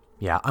guess.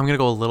 Yeah, I'm gonna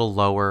go a little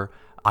lower.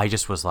 I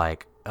just was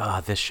like,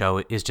 this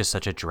show is just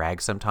such a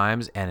drag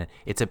sometimes, and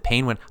it's a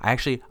pain when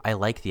I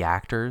like the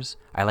actors,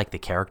 I like the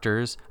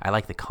characters, I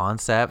like the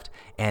concept,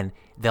 and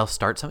they'll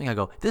start something, I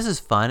go, this is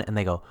fun, and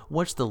they go,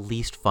 what's the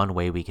least fun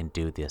way we can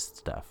do this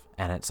stuff?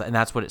 And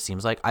that's what it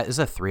seems like. It's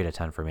a 3 out of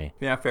 10 for me.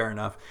 Yeah, fair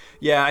enough.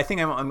 Yeah, I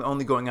think I'm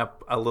only going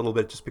up a little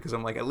bit just because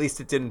I'm like, at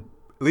least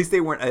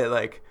they weren't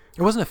like.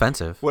 It wasn't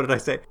offensive. What did I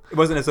say? It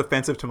wasn't as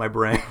offensive to my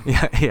brain.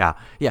 Yeah.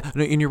 No,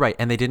 and you're right.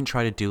 And they didn't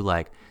try to do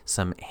like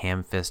some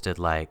ham-fisted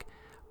like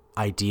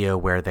idea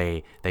where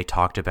they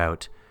talked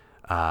about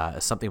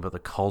something about the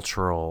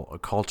culture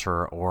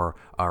or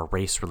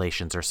race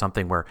relations or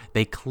something where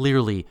they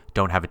clearly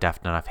don't have a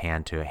deft enough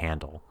hand to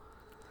handle.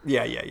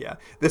 Yeah.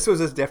 This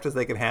was as deft as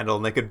they could handle,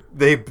 and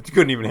they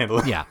couldn't even handle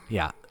it.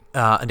 Yeah.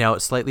 Now,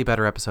 slightly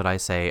better episode, I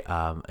say,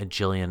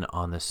 Jillian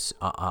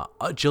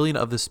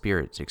of the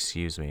Spirits,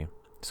 excuse me.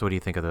 So what do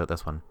you think of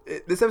this one?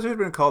 This episode has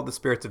been called The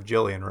Spirits of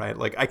Jillian, right?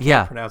 Like, I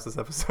can't pronounce this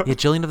episode. Yeah,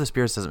 Jillian of the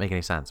Spirits doesn't make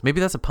any sense.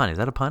 Maybe that's a pun. Is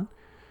that a pun?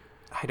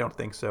 I don't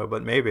think so,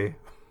 but maybe.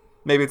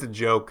 Maybe it's a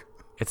joke.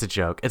 It's a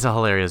joke. It's a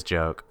hilarious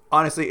joke.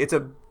 Honestly, it's a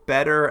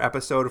better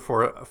episode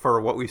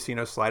for what we've seen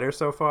of Sliders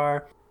so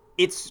far.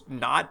 It's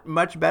not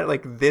much better.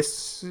 Like,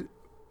 this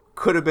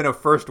could have been a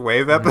first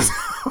wave episode.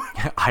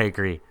 I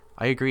agree.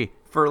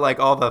 For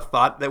like all the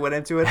thought that went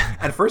into it.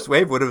 And first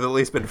wave would have at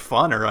least been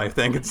funner, I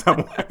think, in some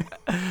way.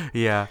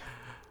 Yeah.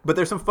 But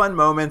there's some fun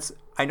moments.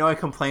 I know I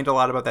complained a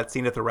lot about that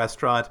scene at the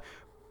restaurant,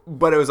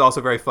 but it was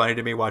also very funny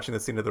to me watching the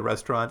scene at the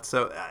restaurant.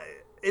 So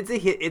it's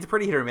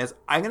pretty hit or miss.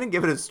 I'm going to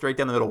give it a straight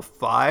down the middle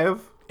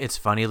 5. It's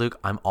funny, Luke.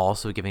 I'm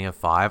also giving it a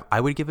 5.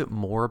 I would give it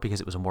more because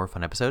it was a more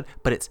fun episode.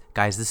 But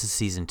guys, this is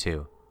season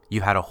 2.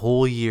 You had a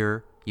whole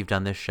year. You've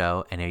done this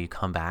show, and now you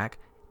come back,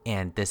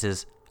 and this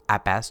is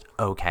at best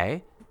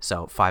okay.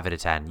 So 5 out of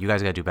 10. You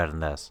guys got to do better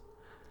than this.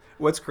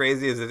 What's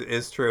crazy is it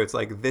is true. It's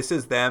like, this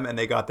is them, and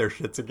they got their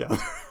shit together.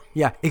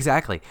 Yeah,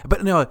 exactly.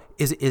 But no,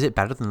 is it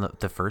better than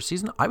the first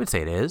season? I would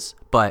say it is,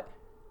 but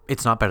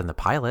it's not better than the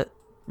pilot.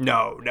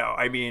 No.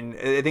 I mean,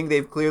 I think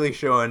they've clearly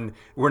shown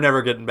we're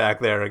never getting back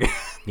there again.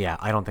 Yeah,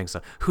 I don't think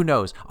so. Who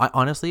knows?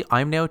 Honestly,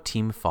 I'm now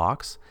Team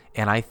Fox,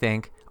 and I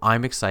think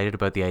I'm excited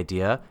about the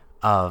idea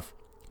of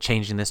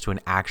changing this to an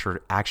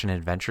action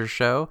adventure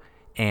show,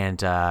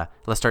 and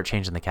let's start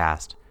changing the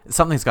cast.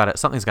 Something's got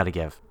to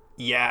give.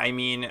 Yeah, I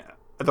mean,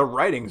 the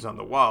writing's on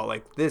the wall.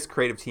 Like, this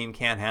creative team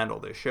can't handle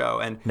this show.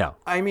 And No.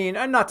 I mean,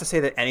 not to say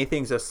that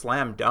anything's a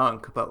slam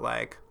dunk, but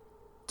like,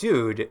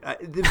 dude,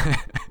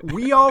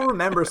 we all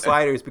remember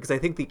Sliders because I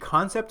think the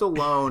concept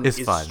alone is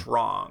fun.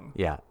 strong.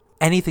 Yeah,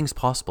 anything's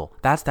possible.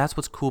 That's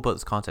what's cool about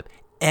this concept.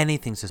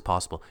 Anything's is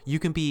possible. It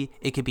can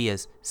be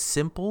as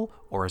simple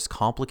or as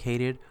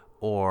complicated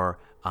or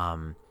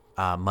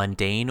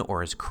mundane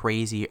or as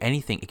crazy.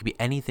 Anything. It could be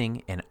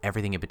anything and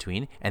everything in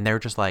between. And they're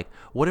just like,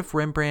 what if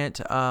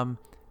Rembrandt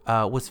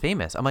was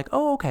famous? I'm like,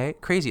 oh, okay,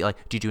 crazy.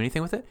 Like, do you do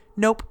anything with it?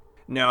 Nope.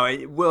 No,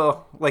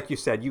 well, like you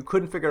said, you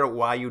couldn't figure out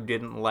why you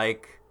didn't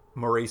like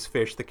Maurice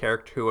Fish, the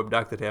character who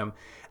abducted him.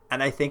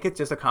 And I think it's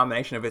just a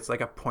combination of it's like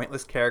a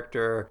pointless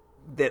character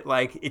that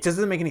like it just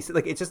doesn't make any sense.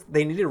 Like, it's just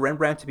they needed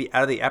Rembrandt to be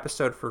out of the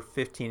episode for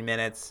 15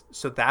 minutes,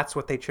 so that's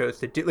what they chose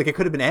to do. Like, it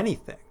could have been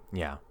anything.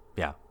 Yeah.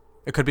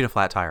 It could be a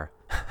flat tire.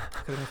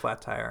 Could have been a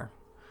flat tire.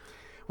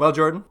 Well,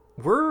 Jordan,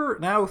 we're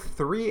now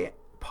 3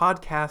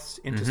 podcasts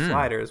into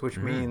Sliders, which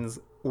means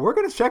we're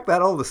going to check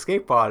that old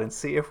escape pod and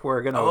see if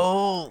we're going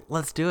to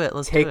Let's do it.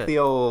 take the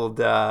old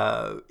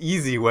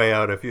easy way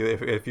out, if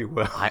you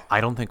will.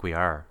 I don't think we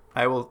are.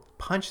 I will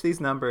punch these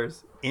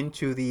numbers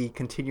into the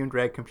Continuum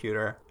Drag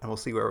computer, and we'll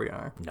see where we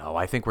are. No,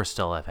 I think we're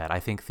still ahead. I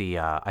think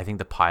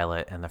the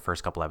pilot and the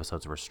first couple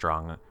episodes were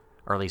strong,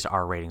 or at least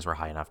our ratings were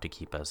high enough to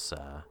keep us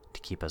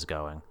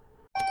going.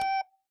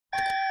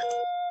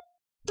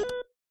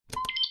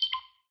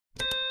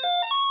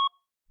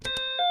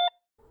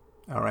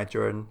 All right,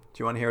 Jordan. Do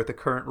you want to hear what the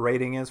current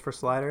rating is for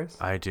Sliders?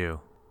 I do.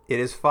 It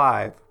is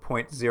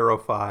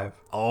 5.05.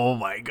 Oh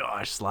my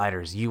gosh,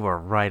 Sliders, you are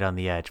right on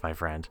the edge, my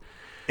friend.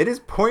 It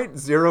is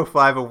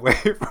 0.05 away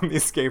from the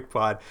escape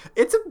pod.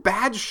 It's a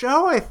bad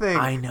show, I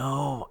think. I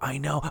know.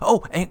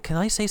 Oh, and can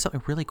I say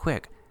something really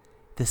quick?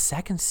 The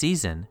second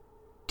season,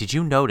 did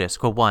you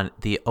notice, well, one,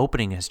 the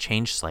opening has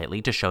changed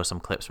slightly to show some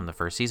clips from the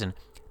first season.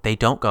 They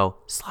don't go,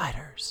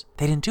 Sliders.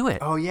 They didn't do it.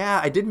 Oh, yeah,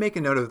 I did make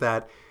a note of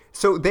that.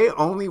 So they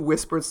only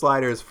whispered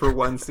Sliders for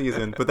one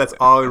season, but that's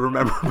all I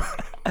remember about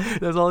it.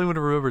 That's all anyone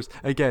remembers.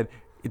 Again,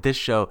 this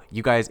show,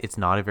 you guys, it's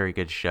not a very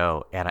good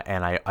show, and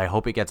I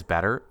hope it gets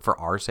better for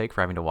our sake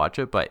for having to watch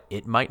it, but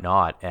it might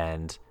not,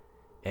 and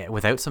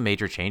without some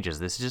major changes,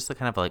 this is just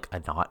kind of like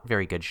a not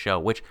very good show,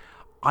 which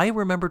I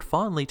remembered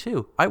fondly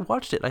too. I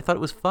watched it, I thought it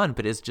was fun,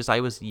 but it's just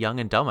I was young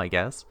and dumb, I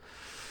guess.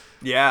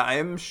 Yeah,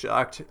 I'm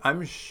shocked.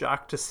 I'm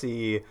shocked to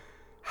see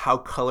how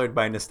colored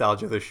by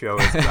nostalgia the show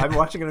is. I'm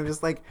watching it and I'm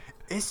just like,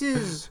 this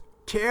is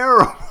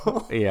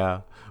terrible.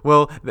 Yeah.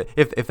 Well,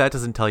 if that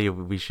doesn't tell you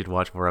we should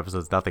watch more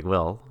episodes, nothing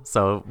will.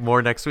 So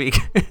more next week.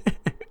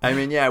 I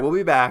mean, yeah, we'll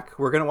be back.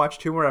 We're going to watch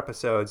 2 more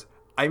episodes.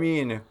 I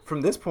mean,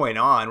 from this point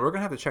on, we're going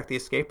to have to check the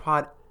escape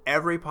pod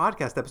every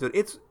podcast episode.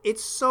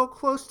 It's so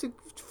close to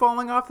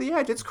falling off the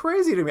edge. It's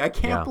crazy to me. I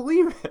can't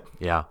believe it.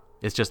 Yeah.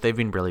 It's just they've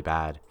been really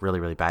bad.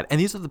 Really, really bad. And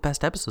these are the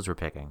best episodes we're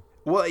picking.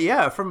 Well,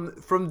 yeah,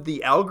 from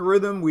the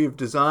algorithm we've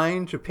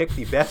designed to pick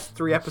the best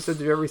 3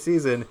 episodes of every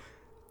season.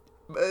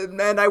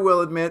 And I will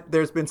admit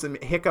there's been some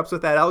hiccups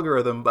with that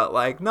algorithm, but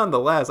like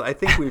nonetheless, I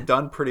think we've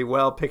done pretty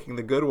well picking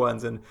the good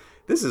ones, and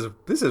this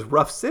is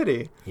Rough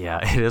City. Yeah,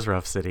 it is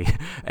Rough City.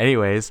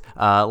 Anyways,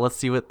 let's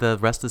see what the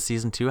rest of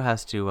season 2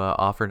 has to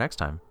offer next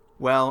time.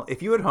 Well,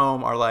 if you at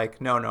home are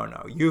like, no,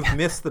 you've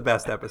missed the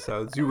best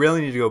episodes, you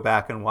really need to go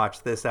back and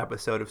watch this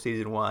episode of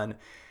season 1,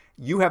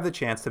 you have the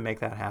chance to make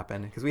that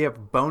happen because we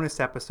have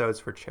bonus episodes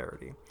for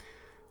charity.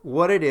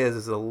 What it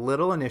is a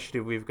little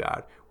initiative we've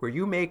got where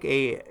you make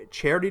a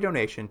charity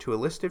donation to a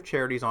list of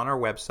charities on our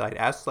website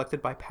as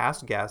selected by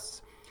past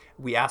guests.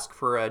 We ask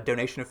for a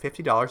donation of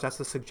 $50. That's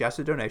the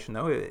suggested donation,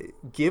 though.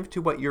 Give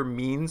to what your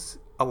means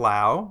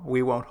allow.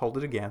 We won't hold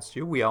it against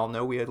you. We all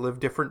know we live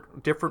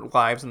different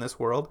lives in this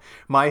world.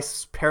 My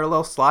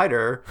parallel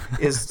slider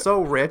is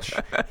so rich.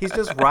 He's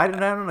just riding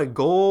down on a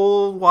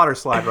gold water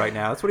slide right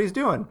now. That's what he's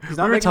doing. He's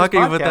not we were making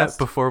talking his about podcast. that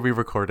before we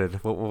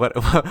recorded.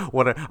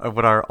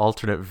 Would our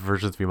alternate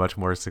versions be much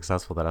more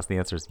successful than us? The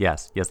answer is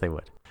yes. Yes, they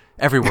would.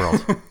 Every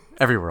world.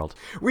 Every world.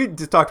 We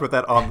just talked about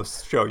that on the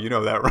show. You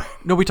know that, right?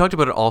 No, we talked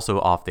about it also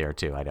off there,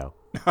 too. I know.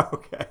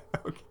 Okay.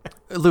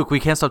 Luke, we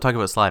can't stop talking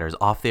about sliders.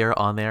 Off there,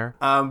 on there.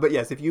 But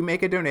yes, if you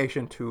make a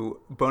donation to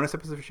bonus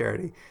episodes of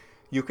charity,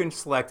 you can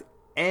select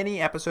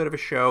any episode of a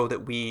show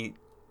that we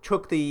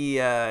took the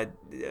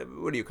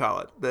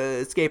the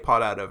escape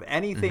pod out of.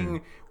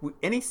 Anything,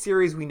 any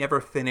series we never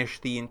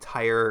finished the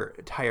entire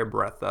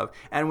breadth of.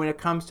 And when it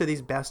comes to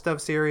these best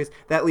of series,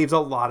 that leaves a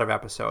lot of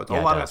episodes, Yeah,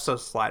 a lot of does.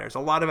 episodes of Sliders, a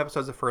lot of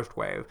episodes of First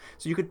Wave.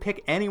 So you could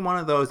pick any one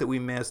of those that we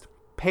missed,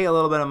 pay a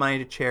little bit of money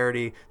to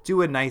charity,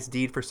 do a nice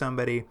deed for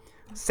somebody.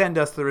 send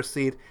us the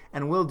receipt,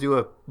 and we'll do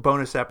a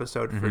bonus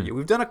episode for you.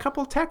 We've done a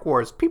couple Tech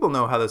Wars. People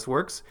know how this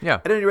works. Yeah.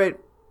 At any rate,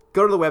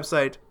 go to the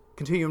website,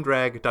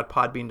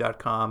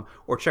 continuumdrag.podbean.com,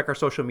 or check our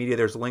social media.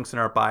 There's links in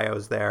our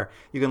bios there.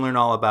 You can learn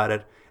all about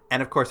it.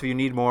 And, of course, if you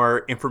need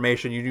more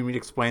information, you need me to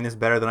explain this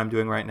better than I'm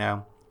doing right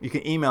now, you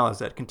can email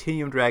us at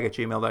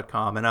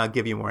continuumdrag@gmail.com, and I'll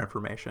give you more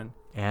information.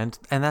 And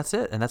that's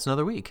it. And that's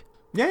another week.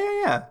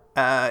 Yeah.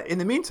 In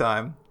the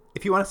meantime,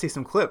 if you want to see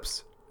some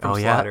clips from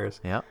yeah. Sliders,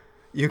 Yeah.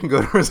 you can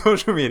go to our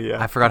social media.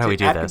 I forgot how we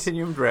do at this.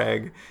 Continuum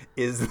Drag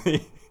is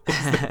the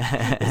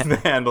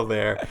handle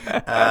there.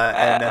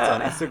 And that's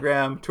on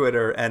Instagram,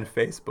 Twitter, and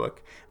Facebook.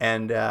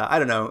 And I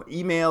don't know,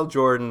 email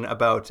Jordan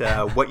about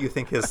what you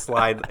think his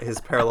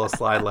parallel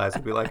slide lives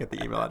would be like at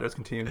the email address,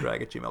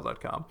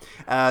 continuumdrag@gmail.com.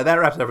 That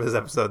wraps it up for this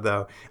episode,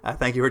 though.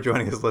 Thank you for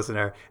joining us,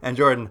 listener. And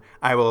Jordan,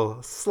 I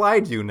will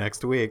slide you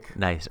next week.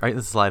 Nice. All right,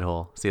 the slide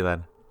hole. See you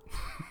then.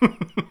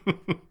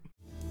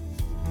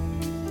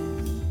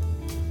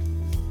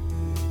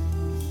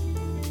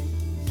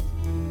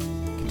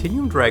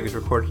 Continuum Drag is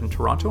recorded in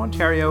Toronto,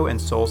 Ontario, and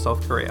Seoul,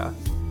 South Korea.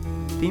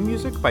 Theme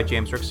music by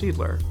James Rick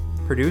Seidler.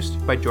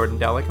 Produced by Jordan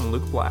Delick and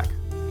Luke Black.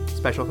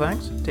 Special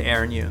thanks to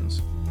Aaron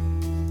Yunes.